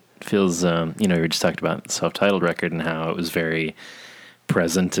like it. Feels, we were just talking about the self-titled record and how it was very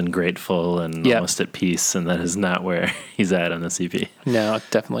present and grateful and almost at peace, and that is not where he's at on this EP. No,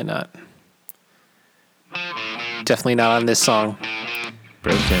 definitely not. Definitely not on this song.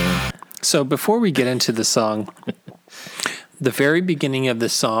 Broken. So before we get into the song, the very beginning of the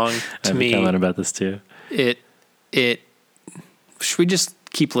song, to me, comment about this too. It. Should we just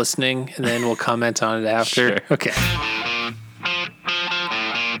keep listening and then we'll comment on it after? Sure. Okay.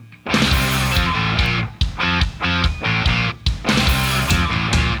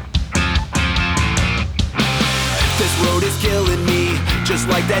 This road is killing me, just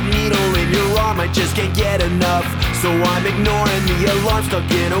like that needle in your arm. I just can't get enough, so I'm ignoring the alarm. Stuck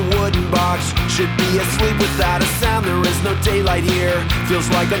in a wooden box, should be asleep without a sound. There is no daylight here, feels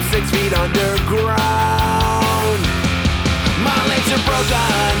like I'm 6 feet underground. My legs are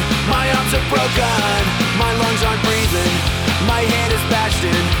broken, my arms are broken, my lungs aren't breathing, my head is bashed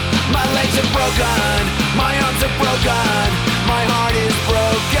in. My legs are broken, my arms are broken, my heart is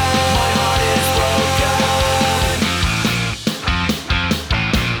broken, my heart is broken.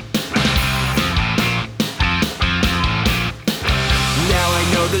 Now I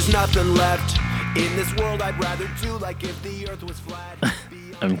know there's nothing left in this world. I'd rather do like if the earth was flat.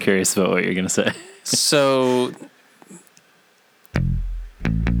 I'm curious about what you're going to say. So...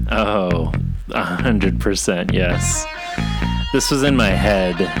 Oh, 100% yes. This was in my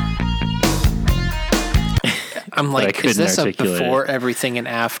head. I'm like, is this a before everything and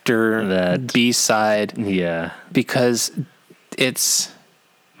after that B-side? Yeah. Because it's...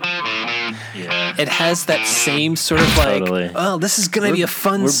 Yeah. It has that same sort of like, oh, this is going to be a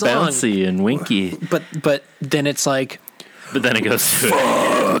fun song. We're bouncy and winky. But then it's like... But then it goes to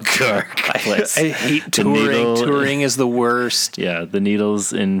a dark place. I hate touring. Touring is the worst. Yeah, the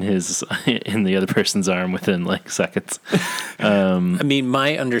needle's in the other person's arm within like seconds. I mean,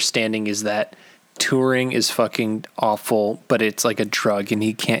 my understanding is that touring is fucking awful, but it's like a drug, and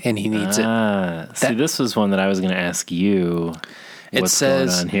he needs it. See, this was one that I was going to ask you. It What's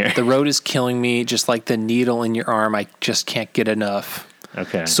says, going on here? The road is killing me, just like the needle in your arm. I just can't get enough.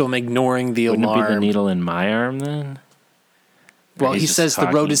 Okay. So I'm ignoring the Wouldn't alarm. it be the needle in my arm then? Well, He's he just says the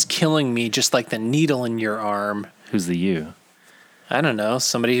road talking. is killing me, just like the needle in your arm. Who's the you? I don't know.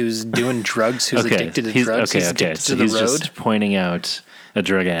 Somebody who's doing drugs, who's addicted to drugs. He's addicted So to the he's road. just pointing out a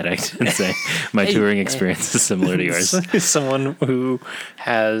drug addict and saying, my touring experience is similar to yours. Someone who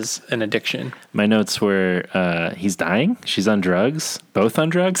has an addiction. My notes were, he's dying. She's on drugs. Both on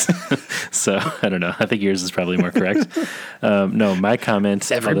drugs. So I don't know. I think yours is probably more correct. No, my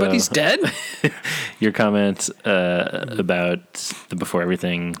comment. Everybody's dead? Your comment about the Before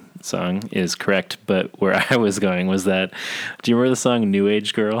Everything song is correct, but where I was going was that, do you remember the song New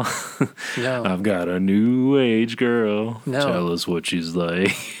Age Girl? No. I've got a new age girl. No. Tell us what she's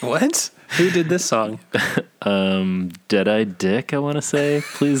like. What? Who did this song? Dead-Eye Dick, I want to say.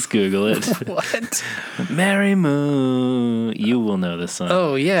 Please Google it. What? Mary Moon. You will know this song.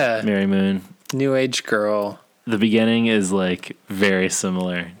 Oh, yeah. Mary Moon. New Age Girl. The beginning is like very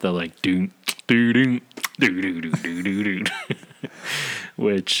similar. The like doo doo doo doo doo doo doo doo,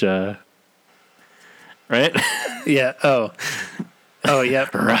 which right? Yeah. Oh,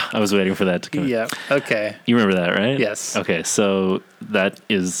 yep. I was waiting for that to come. Yeah. Okay. You remember that, right? Yes. Okay, so that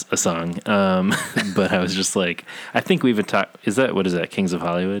is a song. But I was just like, I think we even talked. What is that? Kings of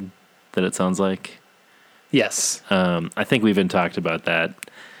Hollywood? That it sounds like. Yes. I think we even talked about that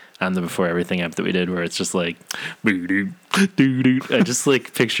on the Before Everything app that we did, where it's just like, I just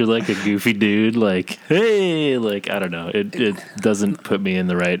like picture like a goofy dude, like, hey, like, I don't know. It doesn't put me in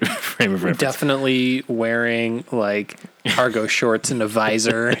the right frame of reference. Definitely wearing like cargo shorts and a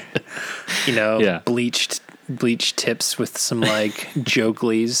visor, Yeah. bleached tips with some like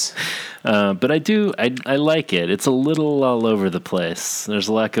joglies. But I like it. It's a little all over the place. There's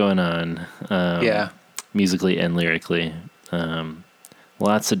a lot going on. Yeah. Musically and lyrically.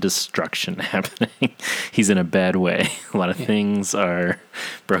 Lots of destruction happening. He's in a bad way. A lot of things are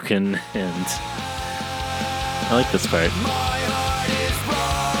broken, and I like this part.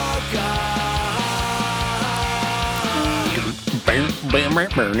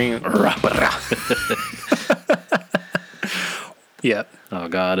 Yep. Oh,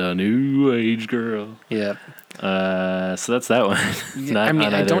 got a new age girl. Yep. So that's that one.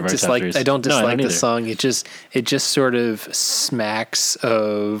 I don't dislike the either. song. It just sort of smacks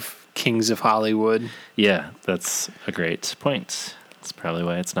of Kings of Hollywood. Yeah, that's a great point. That's probably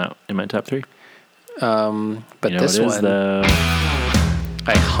why it's not in my top 3. But You know this what it is, one, though?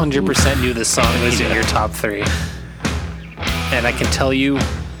 I 100% knew this song was in your top 3. And I can tell you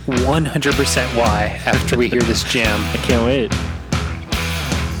 100% why after we hear this jam. I can't wait.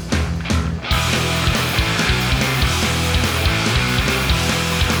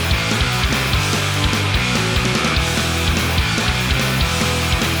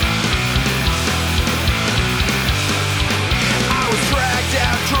 I was dragged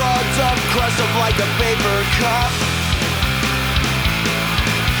out, drugged up, crushed up like a paper cup.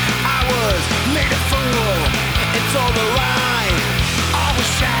 I was made a fool and told a lie. All was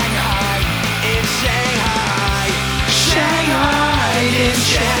Shanghai in Shanghai. Shanghai in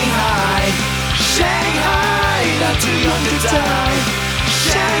Shanghai. Shanghai, not too young to die.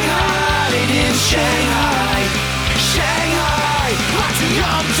 Shanghai in Shanghai. Shanghai, not too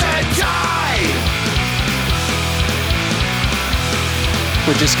young to die.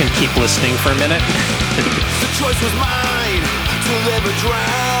 We're just going to keep listening for a minute. The choice was mine, to live or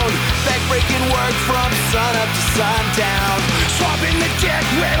drown. Back-breaking work from sun up to sundown. Swapping the deck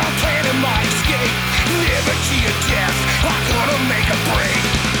when I'm planning my escape. Liberty or death, I'm gonna make a break.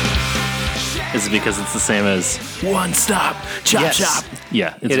 Is it because it's the same as One Stop, Chop Yes. Chop?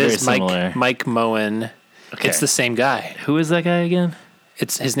 Yeah, it's It very is similar. Mike Moen. Okay. It's the same guy. Who is that guy again?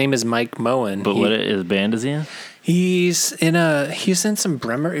 His name is Mike Moen. But what band is he in? He's in some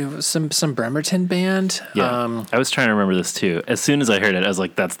Bremerton band. Yeah, I was trying to remember this too. As soon as I heard it, I was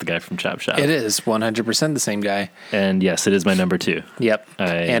like, "That's the guy from Chop Shop." It is 100% the same guy. And yes, it is my number 2. Yep.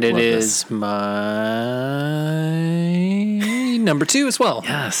 And it love is this. my number 2 as well.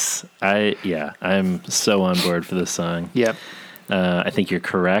 Yes, I'm so on board for this song. Yep. I think you're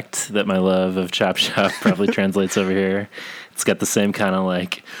correct that my love of Chop Shop probably translates over here. It's got the same kind of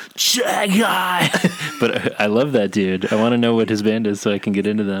like Shanghai, but I love that dude. I want to know what his band is so I can get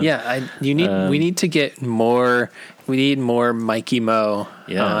into them. Yeah, we need to get more. We need more Mikey Mo.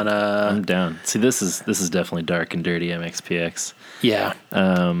 Yeah, on, I'm down. See, this is definitely dark and dirty MXPX. Yeah.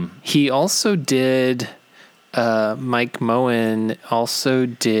 He also did. Mike Moen also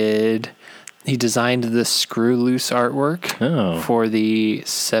did. He designed the Screw Loose artwork for the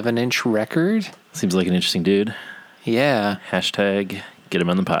 7-inch record. Seems like an interesting dude. Yeah. Hashtag Get him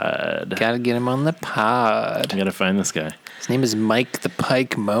on the pod. Gotta get him on the pod. I gotta find this guy. His name is Mike the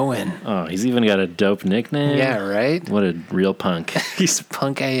Pike Moen. Oh, he's even got a dope nickname. Yeah, right? What a real punk. He's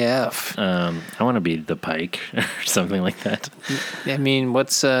punk AF. I want to be the Pike or something like that. I mean,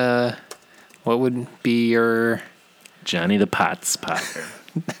 what would be your... Johnny the Potts Potter.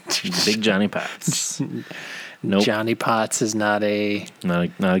 Big Johnny Potts. Nope. Johnny Potts is not a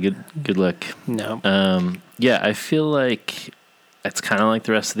good look. No. Yeah, I feel like it's kind of like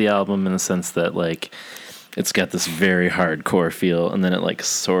the rest of the album in the sense that like it's got this very hardcore feel, and then it like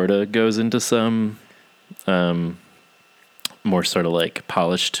sort of goes into some more sort of like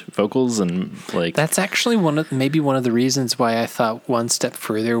polished vocals, and like that's actually maybe one of the reasons why I thought One Step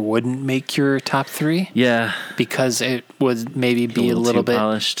Further wouldn't make your top 3. Yeah, because it would maybe be a little bit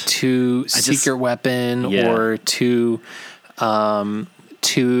polished. Too Secret Weapon or too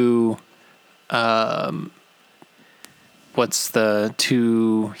like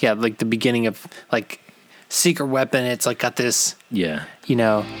the beginning of like Secret Weapon. It's like got this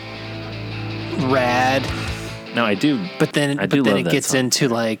rad. No, I do. But then it gets song. Into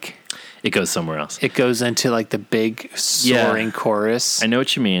like it goes somewhere else. It goes into like the big soaring chorus. I know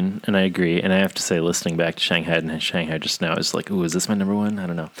what you mean, and I agree. And I have to say, listening back to Shanghai and Shanghai just now is like, ooh, is this my number 1? I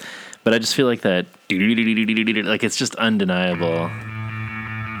don't know, but I just feel like that, like it's just undeniable.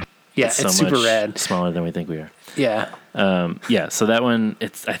 Yeah, it's super rad. Smaller than we think we are. Yeah. So that one,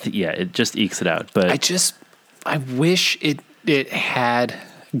 it just ekes it out. But I wish it had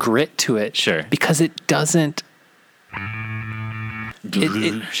grit to it. Sure. Because it doesn't.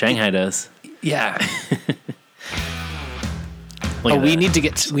 Shanghai does. Yeah. We need to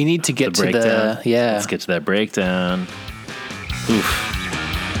get to breakdown. the Let's get to that breakdown. Oof.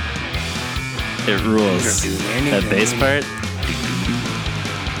 It rules. That bass part.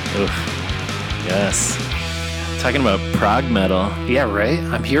 Oof. Yes. Talking about prog metal. Yeah, right?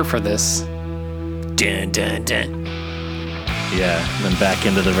 I'm here for this. Dun, dun, dun. Yeah, and then back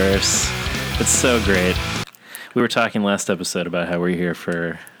into the verse. It's so great. We were talking last episode about how we're here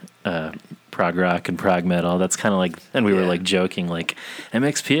for prog rock and prog metal. That's kind of like, and we were like joking, like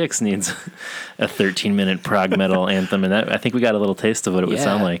MXPX needs a 13-minute prog metal anthem, and that I think we got a little taste of what it would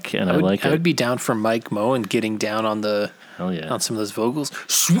sound like, and I like it. I would be down for Mike Moen getting down on the on some of those vocals.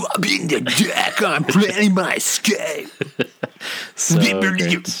 Swapping the deck, I'm planning my escape. So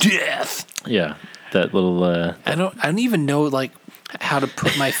death. Yeah, that little. I don't even know like how to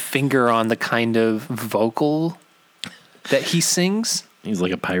put my finger on the kind of vocal that he sings. He's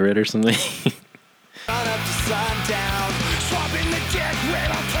like a pirate or something.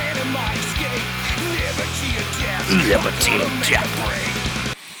 Liberty or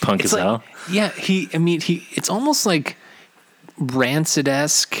death. Punk as hell. Yeah, it's almost like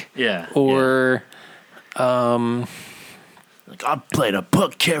Rancid-esque. Yeah. Or like I'm playing a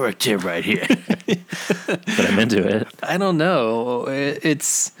punk character right here. But I'm into it. I don't know. I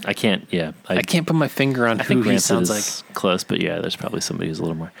can't. Yeah, I can't put my finger on who he sounds like. Close, but yeah, there's probably somebody who's a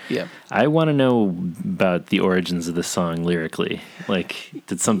little more. Yeah. I want to know about the origins of this song lyrically. Like,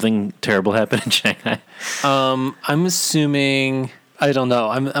 did something terrible happen in Shanghai? I'm assuming. I don't know.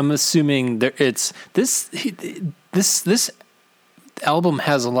 I'm assuming there. It's this album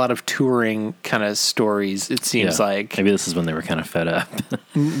has a lot of touring kind of stories. It seems like maybe this is when they were kind of fed up.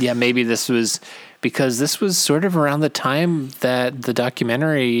 Yeah, maybe this was because this was sort of around the time that the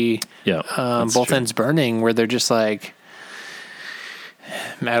documentary, Both true. Ends Burning, where they're just like,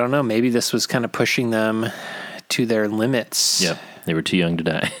 I don't know. Maybe this was kind of pushing them to their limits. Yep, they were too young to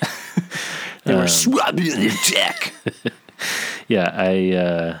die. They were swapping the deck.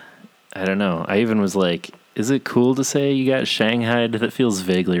 Yeah, I don't know. I even was like, is it cool to say you got Shanghaied? That feels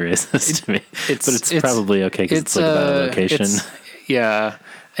vaguely racist to me. But it's probably okay because it's like about a location. Yeah,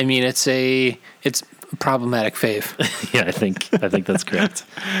 I mean it's problematic fave. Yeah, I think that's correct.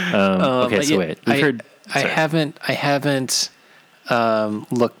 Okay, so wait, I haven't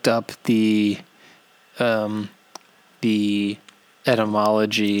looked up the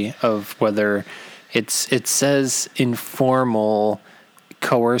etymology of whether it says informal,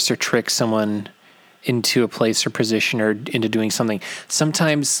 coerce or trick someone into a place or position or into doing something.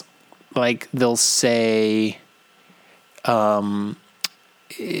 Sometimes like they'll say in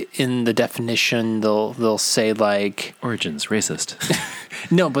the definition they'll say like origins racist.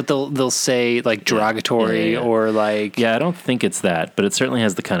 No, but they'll say like derogatory or like I don't think it's that, but it certainly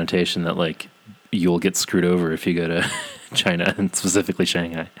has the connotation that like you'll get screwed over if you go to China and specifically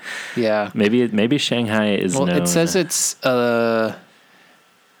Shanghai. Yeah. Maybe Shanghai is known. It says it's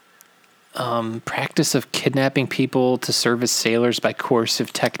practice of kidnapping people to serve as sailors by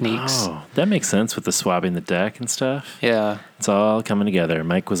coercive techniques. Oh, that makes sense with the swabbing the deck and stuff. Yeah. It's all coming together.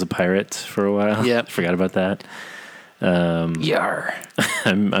 Mike was a pirate for a while. Yep. Forgot about that. Yar.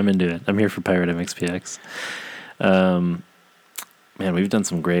 I'm into it. I'm here for Pirate MXPX. Man, we've done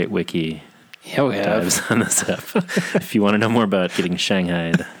some great wiki Yeah, we have. dives on this app. If you want to know more about getting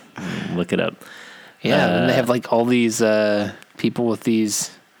shanghaied, look it up. Yeah, and they have like all these people with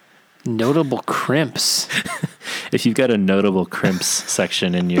these notable crimps. If you've got a notable crimps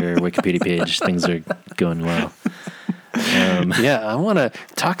section in your Wikipedia page, things are going well. Yeah, I want to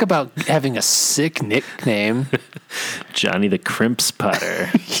talk about having a sick nickname. Johnny the Crimps Potter,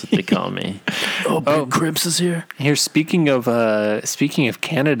 that's what they call me. Oh, Crimps is here. Here, speaking of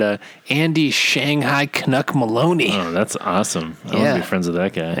Canada, Andy Shanghai Canuck Maloney, Oh, that's awesome. I want Yeah. to be friends with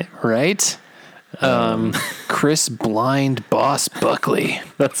that guy. right? Chris Blind Boss Buckley,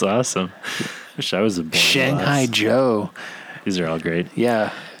 That's awesome. Wish I was a blind Shanghai boss. Joe. These are all great.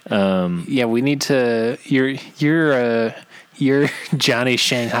 Yeah, yeah. We need to. You're Johnny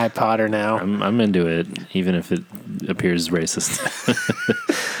Shanghai Potter now. I'm into it, even if it appears racist.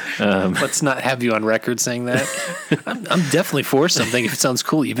 Let's not have you on record saying that. I'm definitely for something if it sounds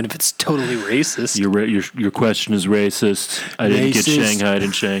cool, even if it's totally racist. Your question is racist. I didn't get Racist. shanghaied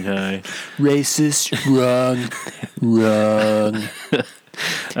in Shanghai. Racist, wrong.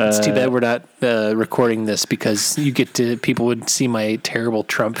 It's too bad we're not recording this because people would see my terrible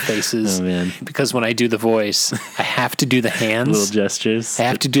Trump faces. Oh, man. Because when I do the voice, I have to do the hands. Little gestures. I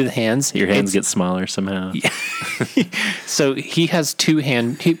have to do the hands. Your hands get smaller somehow. So he has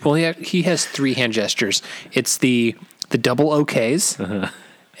he has 3 hand gestures. It's the double OKs,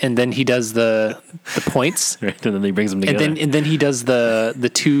 and then he does the points, Right, and then he brings them together. and then he does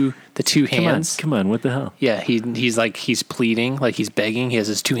the two hands. Come on, what the hell? Yeah, he's like he's pleading, like he's begging. He has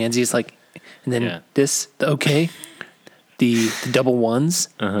his 2 hands. He's like, and then Yeah. the okay, the double ones,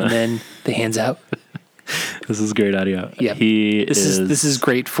 and then the hands out. This is great audio. Yeah, this is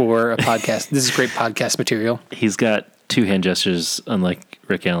great for a podcast. This is great podcast material. He's got 2 hand gestures, unlike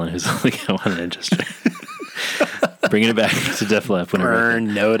Rick Allen, who's only got 1 hand gesture. Bringing it back to Def Leppard.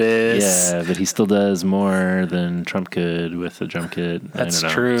 Burn notice. Yeah, but he still does more than Trump could with the drum kit. That's I don't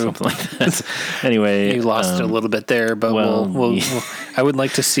know, true. Something like that. Anyway, You lost it a little bit there, but we'll I would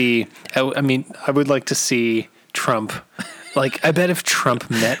like to see. I mean, I would like to see Trump. Like, I bet if Trump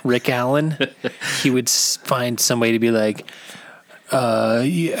met Rick Allen, he would find some way to be like,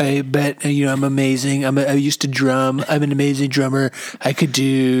 I bet, I'm amazing. I used to drum. I'm an amazing drummer. I could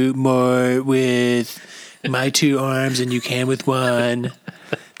do more with my 2 arms than you can with 1.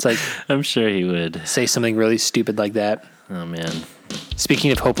 It's like, I'm sure he would. say something really stupid like that. Oh, man.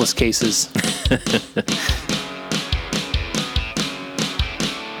 Speaking of hopeless cases.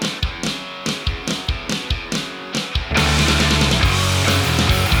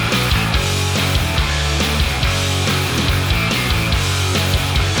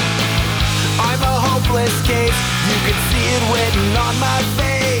 I'm a hopeless case. You can see it written on my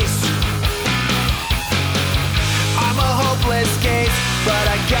face. I'm a hopeless case, but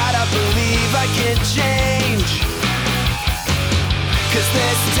I gotta believe I can change. 'Cause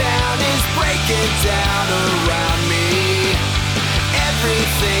this town is breaking down around me.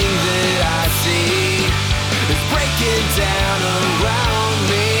 Everything that I see is breaking down around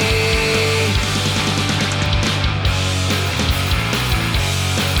me.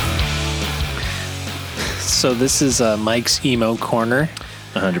 So this is Mike's emo corner.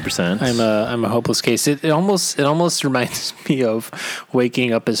 100%. I'm a hopeless case. It almost reminds me of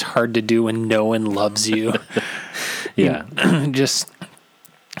waking up is hard to do when no one loves you. Yeah. Just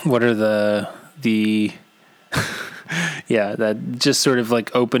what are the yeah, that just sort of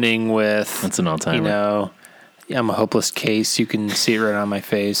like opening with, That's an all-timer. I'm a hopeless case. You can see it right on my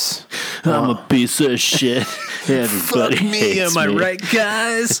face. I'm a piece of shit. Everybody hates me. right,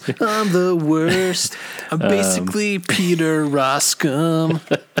 guys? I'm the worst. I'm basically Peter Roscom.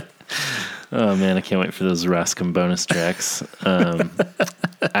 Oh, man, I can't wait for those Roscom bonus tracks.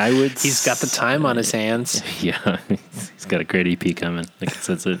 I would... He's got the time on his hands. Yeah, he's got a great EP coming. I can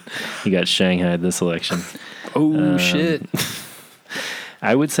sense it. He got shanghaied this election. Oh, shit.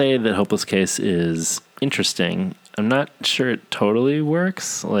 I would say that Hopeless Case is interesting. I'm not sure it totally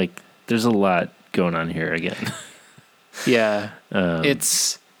works. Like, there's a lot going on here again. Yeah.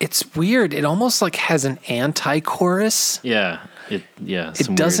 It's weird. It almost like has an anti-chorus. Yeah. It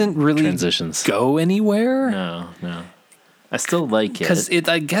It doesn't really transitions. go anywhere. No. I still like it.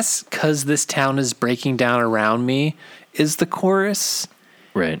 Because this town is breaking down around me is the chorus,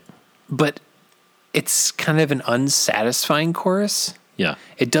 Right. but it's kind of an unsatisfying chorus. Yeah.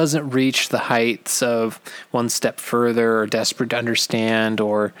 It doesn't reach the heights of One Step Further or Desperate to Understand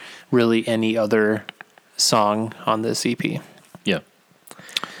or really any other song on this EP. Yeah.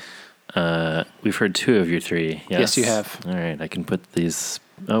 We've heard 2 of your 3. Yes, you have. All right, I can put these.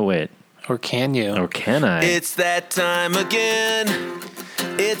 Oh, wait. Or can you? Or can I? It's that time again.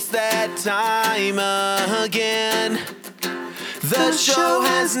 It's that time again. The show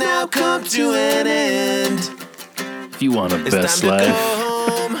has now come to an end. If you want a It's best time to life,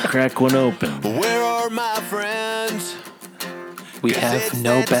 go home. crack one open. Where are my friends? We have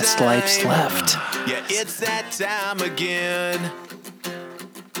no best lives left. Yeah, it's that time again.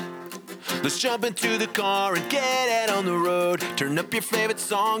 Let's jump into the car and get out on the road. Turn up your favorite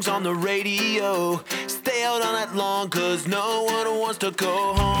songs on the radio. Stay out all night long, cause no one wants to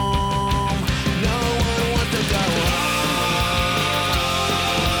go home. No one wants to go home.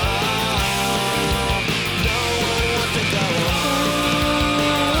 No one wants to go home.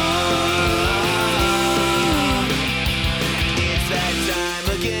 It's that time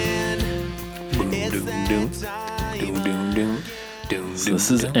again. It's that time. So this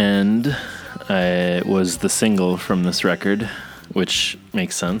is End. Was the single from this record, which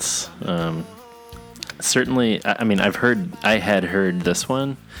makes sense. Certainly, I mean, I had heard this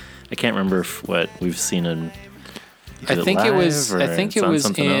one. I can't remember what we've seen in. I think it was on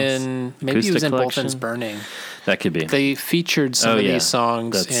maybe it was in Acoustic Both Collection? Ends Burning. That could be. They featured some of these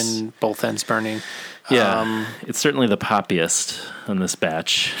songs That's- in Both Ends Burning. Yeah, it's certainly the poppiest on this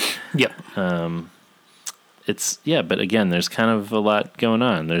batch. Yep. But again, there's kind of a lot going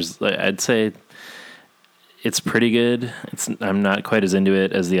on. I'd say it's pretty good. I'm not quite as into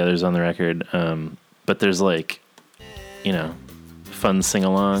it as the others on the record, but there's fun sing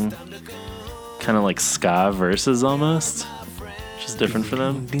along, kind of like ska verses almost, which is different for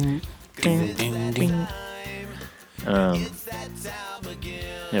them.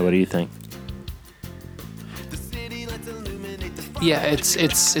 Yeah, what do you think? Yeah, it's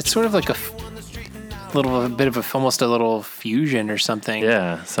sort of like almost a little fusion or something.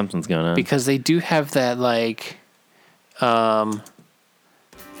 Yeah, something's going on. Because they do have that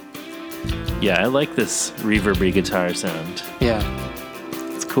yeah, I like this reverby guitar sound. Yeah.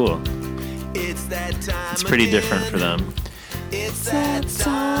 It's cool. It's pretty different for them. It's that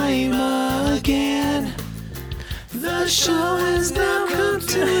time again. The show has now come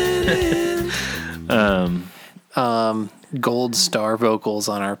to an end. Gold star vocals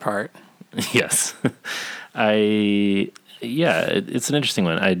on our part. Yes. It's an interesting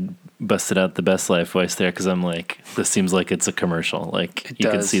one. I busted out the Best Life voice there because I'm like, this seems like it's a commercial. Like, you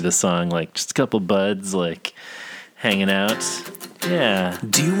can see the song, like, just a couple buds, like, hanging out. Yeah.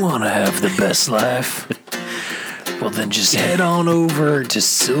 Do you want to have the best life? Well, then just head on over to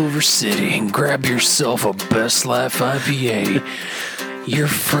Silver City and grab yourself a Best Life IPA. Your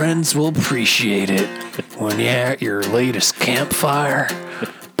friends will appreciate it when you're at your latest campfire,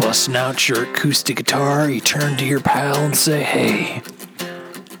 busting out your acoustic guitar. You turn to your pal and say, "Hey,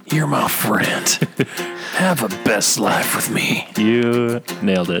 you're my friend. Have a best life with me." You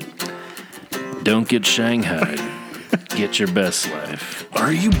nailed it. Don't get shanghaied. Get your best life.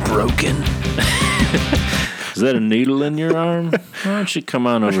 Are you broken? Is that a needle in your arm? Why don't you come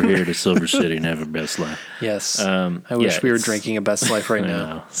on over here to Silver City and have a best life? Yes. I wish we were drinking a Best Life right I now.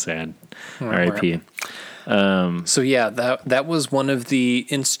 know, sad. R.I.P. So yeah, that was one of the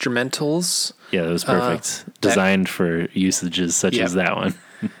instrumentals. Yeah, that was perfect. Designed for usages such as that one.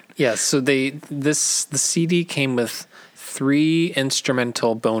 Yeah, so the CD came with 3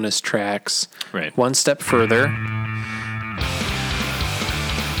 instrumental bonus tracks. Right. One Step Further.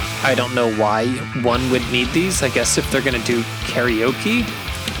 I don't know why one would need these. I guess if they're going to do karaoke.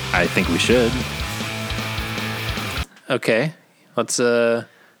 I think we should. Okay. Let's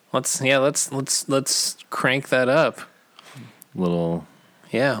crank that up. Little.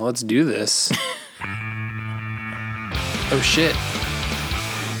 Yeah, let's do this. Oh shit.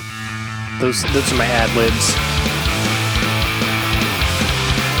 Those are my ad-libs.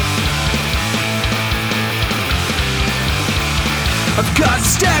 I've got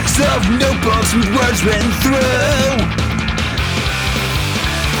stacks of notebooks with words written through.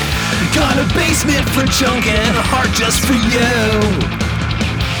 Got a basement for junk and a heart just for you.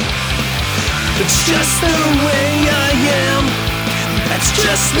 It's just the way I am. That's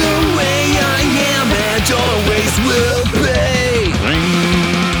just the way I am and always will be.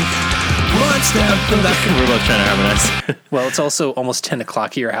 One step back. We're both trying to harmonize. Well, it's also almost 10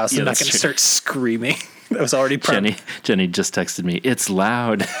 o'clock at your house. I'm not going to start screaming. That was already Jenny just texted me. It's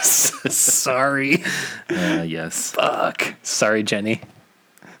loud. Sorry. Yes. Fuck. Sorry, Jenny.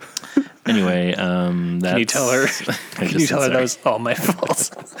 Anyway, Can you tell her? Can you tell her that was all my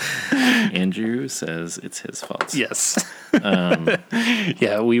fault? Andrew says it's his fault. Yes. Yeah,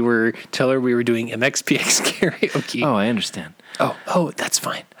 tell her we were doing MXPX karaoke. Oh, I understand. Oh, that's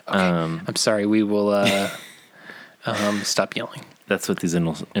fine. Okay. I'm sorry. We will stop yelling. That's what these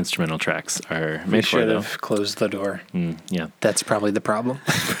instrumental tracks are made We for, should though. have closed the door. Yeah. That's probably the problem.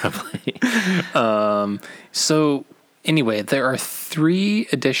 Probably. So anyway, there are 3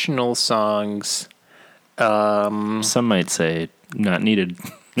 additional songs. Some might say not needed.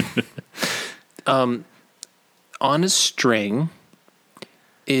 On a String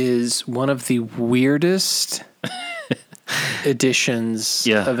is one of the weirdest editions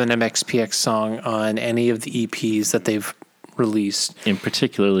of an MXPX song on any of the EPs that they've released. And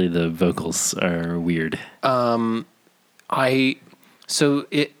particularly the vocals are weird. So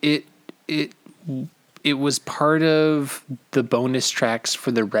it was part of the bonus tracks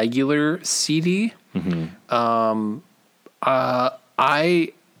for the regular CD.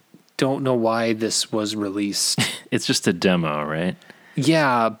 I don't know why this was released. It's just a demo, right?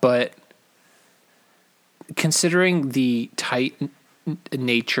 Yeah, but considering the tight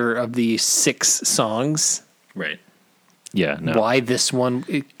nature of the 6 songs, right? Yeah, no. Why this one?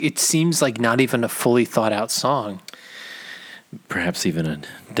 It seems like not even a fully thought out song. Perhaps even a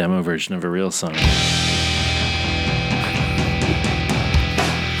demo version of a real song. I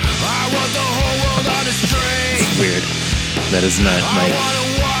want the whole world on a string. Weird. That is not I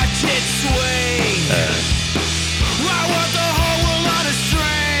wanna watch it swing. I want the whole world on a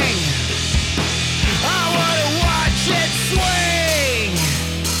string. I wanna watch it swing.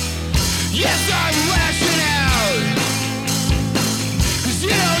 Yes, I'm lashing out. 'Cause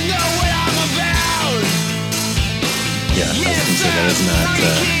you don't know what I'm about. Yeah, I was going to say that is not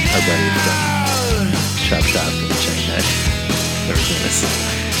a ready from Chop Shop in Shanghai. Whatever it is.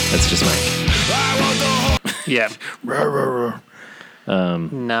 That's just Mike. Yeah.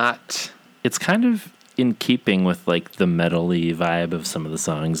 Not. It's kind of in keeping with like the metal-y vibe of some of the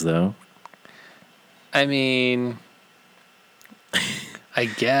songs, though. I mean, I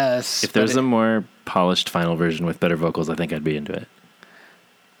guess. If there's a more polished final version with better vocals, I think I'd be into it.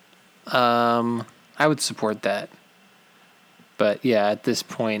 I would support that. But yeah, at this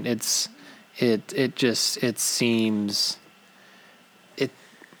point, it seems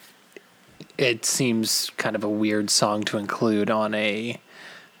kind of a weird song to include on I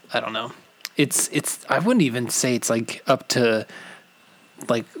don't know. I wouldn't even say it's like up to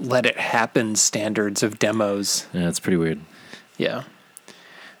like Let It Happen standards of demos. Yeah, it's pretty weird. Yeah.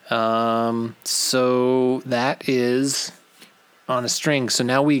 So that is On a String. So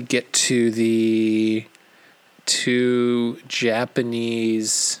now we get to the 2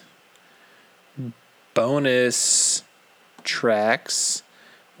 Japanese bonus tracks,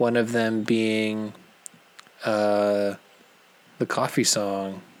 one of them being the coffee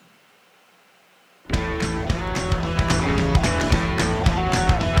song.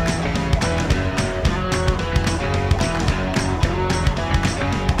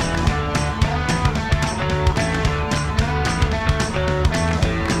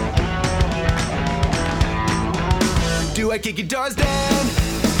 Do I kick your doors down?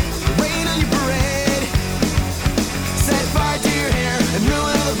 Rain on your parade? Set fire to your hair and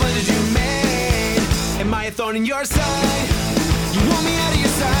ruin all the plans you made? Am I a thorn in your side? You want me out of your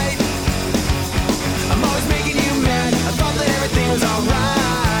sight? I'm always making you mad. I thought that everything was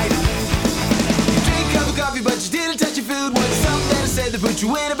alright. You drink a cup of coffee but you didn't touch your food. What's something I said that put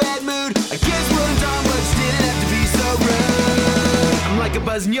you in a bad mood? I guess we're on time but you didn't have to be so rude. I'm like a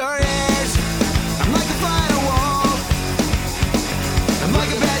buzz in your ears. I'm like a fly on a wall. I'm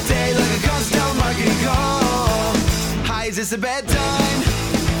like a bad day, like a constant telemarketing call. Hi, is this a bad time?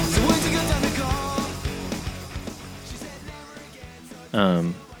 So when's a good time to call? She said never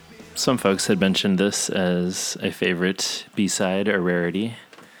again. Some folks had mentioned this as a favorite B-side or rarity.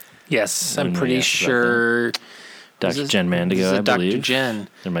 Yes, When I'm we pretty asked about sure. Dr. Jen Mandigo, I Dr. believe. Jen.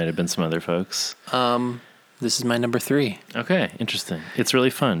 There might have been some other folks. This is my number 3. Okay, interesting. It's really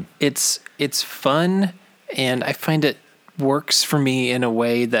fun. It's fun, and I find it works for me in a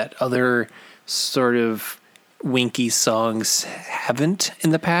way that other sort of Winky songs haven't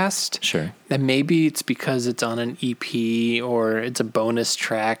in the past. Sure. And maybe it's because it's on an EP or it's a bonus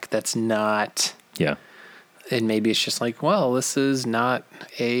track that's not. Yeah. And maybe it's just like, well, this is not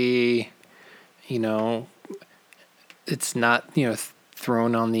a, it's not,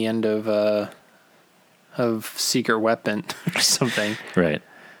 thrown on the end of Secret Weapon or something. Right.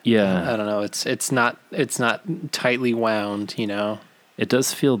 Yeah. I don't know. It's not tightly wound, It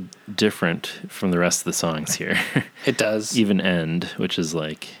does feel different from the rest of the songs here. It does. Even End, which is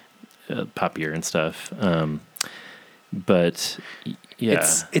like poppier and stuff. But yeah,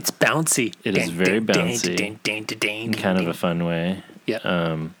 it's bouncy. It is very bouncy in kind of a fun way.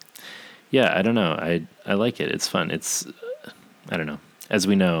 Yeah. Yeah, I don't know. I like it. It's fun. It's, I don't know. As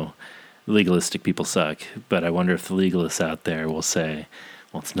we know, legalistic people suck, but I wonder if the legalists out there will say,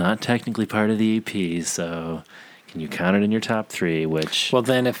 well, it's not technically part of the EP, so can you count it in your top 3, which well,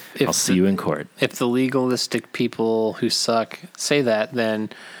 then if I'll see you in court. If the legalistic people who suck say that, then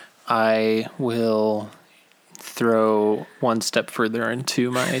I will throw one step further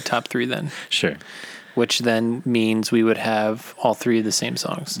into my top 3 then. Sure. Which then means we would have all 3 of the same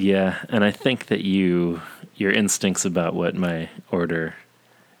songs. Yeah, and I think that your instincts about what my order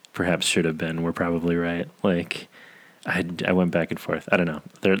perhaps should have been were probably right. Like, I went back and forth. I don't know.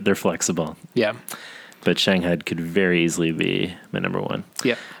 They're flexible. Yeah. But Shanghai could very easily be my number 1.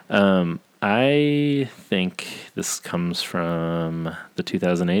 Yeah. I think this comes from the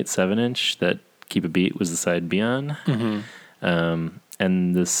 2008 7-inch that Keep a Beat was the side B on. Mm-hmm.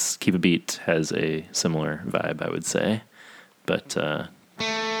 And this Keep a Beat has a similar vibe, I would say, but not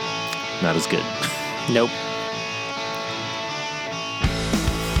as good. Nope.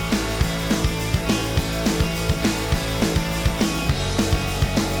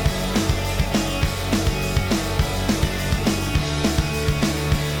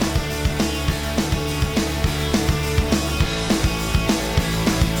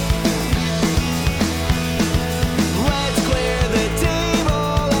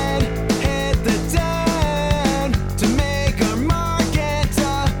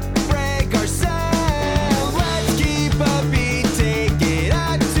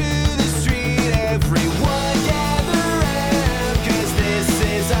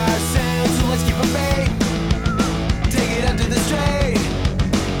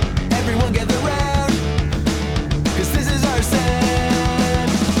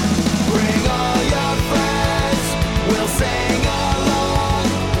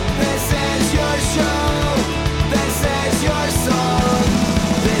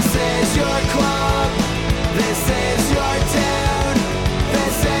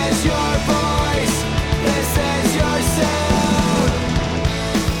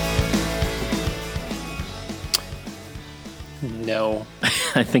 No.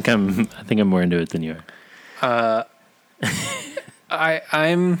 I think I'm more into it than you are.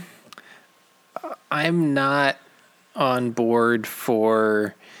 I'm not on board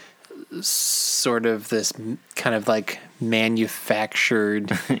for sort of this kind of like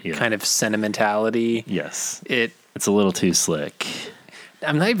manufactured Yeah. kind of sentimentality. Yes. It's a little too slick.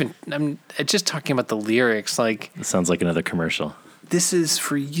 I'm just talking about the lyrics. Like, It sounds like another commercial. this is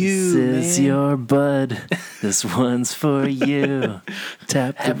for you, This is man. your bud. This one's for you.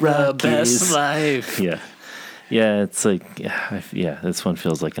 Tap the Have the Rockies. best life. Yeah. Yeah, it's like, yeah, this one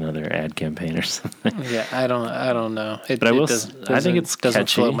feels like another ad campaign or something. Yeah, I don't know. But I think it's doesn't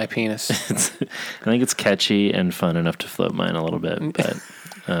catchy. float my penis. I think it's catchy and fun enough to float mine a little bit. But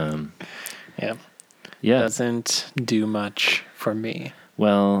Yeah, yeah, doesn't do much for me.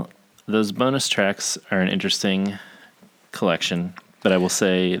 well, those bonus tracks are an interesting collection. But I will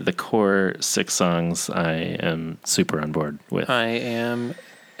say the core 6 songs I am super on board with. I am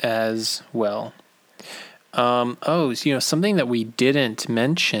as well. Something that we didn't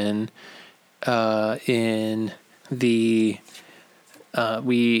mention in the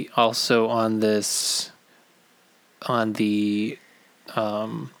we also on the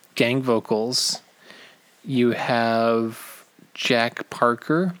gang vocals, you have Jack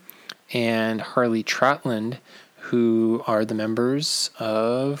Parker and Harley Trotland, who are the members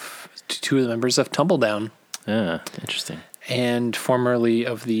of two of the members of Tumbledown. Yeah, interesting. And formerly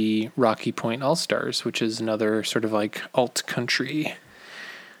of the Rocky Point All-Stars, which is another sort of like alt country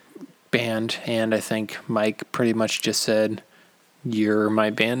band. And I think Mike pretty much just said, "You're my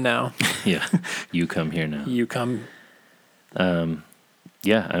band now." Yeah, you come here now. You come.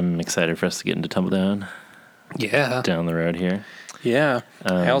 Yeah, I'm excited for us to get into Tumbledown Yeah. down the road here. Yeah.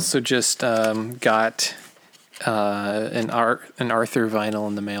 I also just got an Arthur vinyl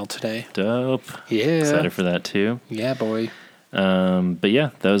in the mail today. Dope. Yeah. Excited for that too. Yeah, boy. But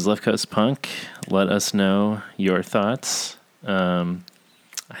yeah, that was Left Coast Punk. Let us know your thoughts.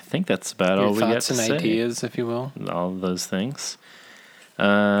 I think that's about all we got thoughts to and say. ideas, if you will. All of those things.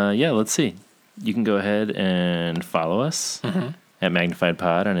 Yeah, let's see. You can go ahead and follow us at Magnified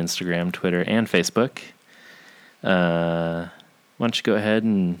Pod on Instagram, Twitter, and Facebook. Why don't you go ahead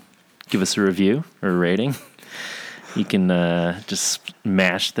and give us a review or a rating? You can just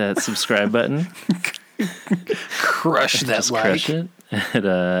mash that subscribe button. Crush that Just like. crush it at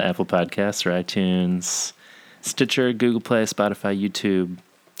Apple Podcasts or iTunes, Stitcher, Google Play, Spotify, YouTube,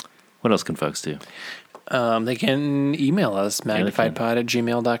 What else can folks do? They can email us,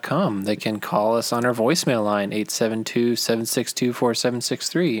 magnifiedpod@gmail.com. They can call us on our voicemail line,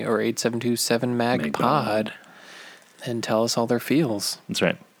 872-762-4763 or 872-7-MAG-POD, and tell us all their feels. That's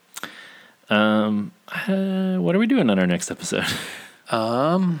right. What are we doing on our next episode?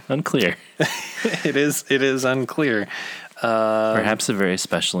 Unclear. It is unclear. Perhaps a very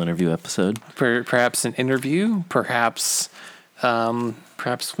special interview episode. Perhaps an interview. Perhaps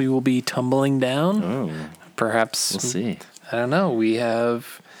we will be tumbling down. Oh, perhaps we'll see. I don't know. We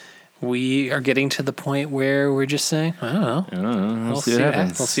are getting to the point where we're just saying, I don't know. We'll see what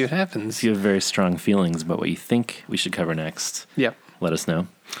happens. We'll see what happens. If you have very strong feelings about what you think we should cover next, yep, let us know.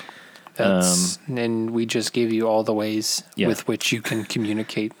 And we just gave you all the ways with which you can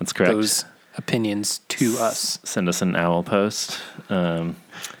communicate those opinions to us. Send us an owl post. Yep.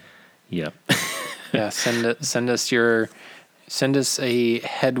 Yeah, send us a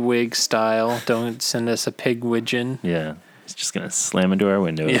Hedwig style. Don't send us a pig widgeon. Yeah, it's just gonna slam into our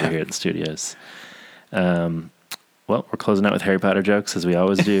window over here at the studios. Well, we're closing out with Harry Potter jokes as we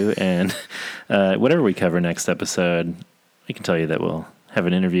always do, and whatever we cover next episode, I can tell you that we'll have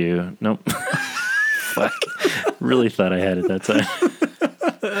an interview. Nope. Fuck. Really thought I had it that time.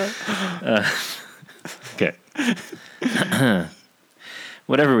 Okay.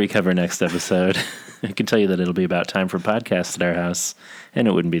 Whatever we cover next episode, I can tell you that it'll be about time for podcasts at our house, and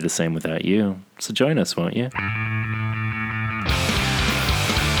it wouldn't be the same without you. So join us, won't you?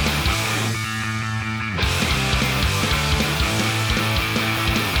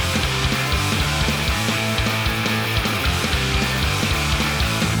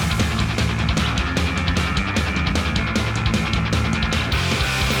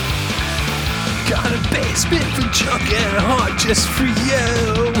 Got a basement for junk and a heart just for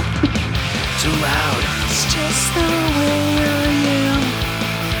you. Too loud. It's just the way I am.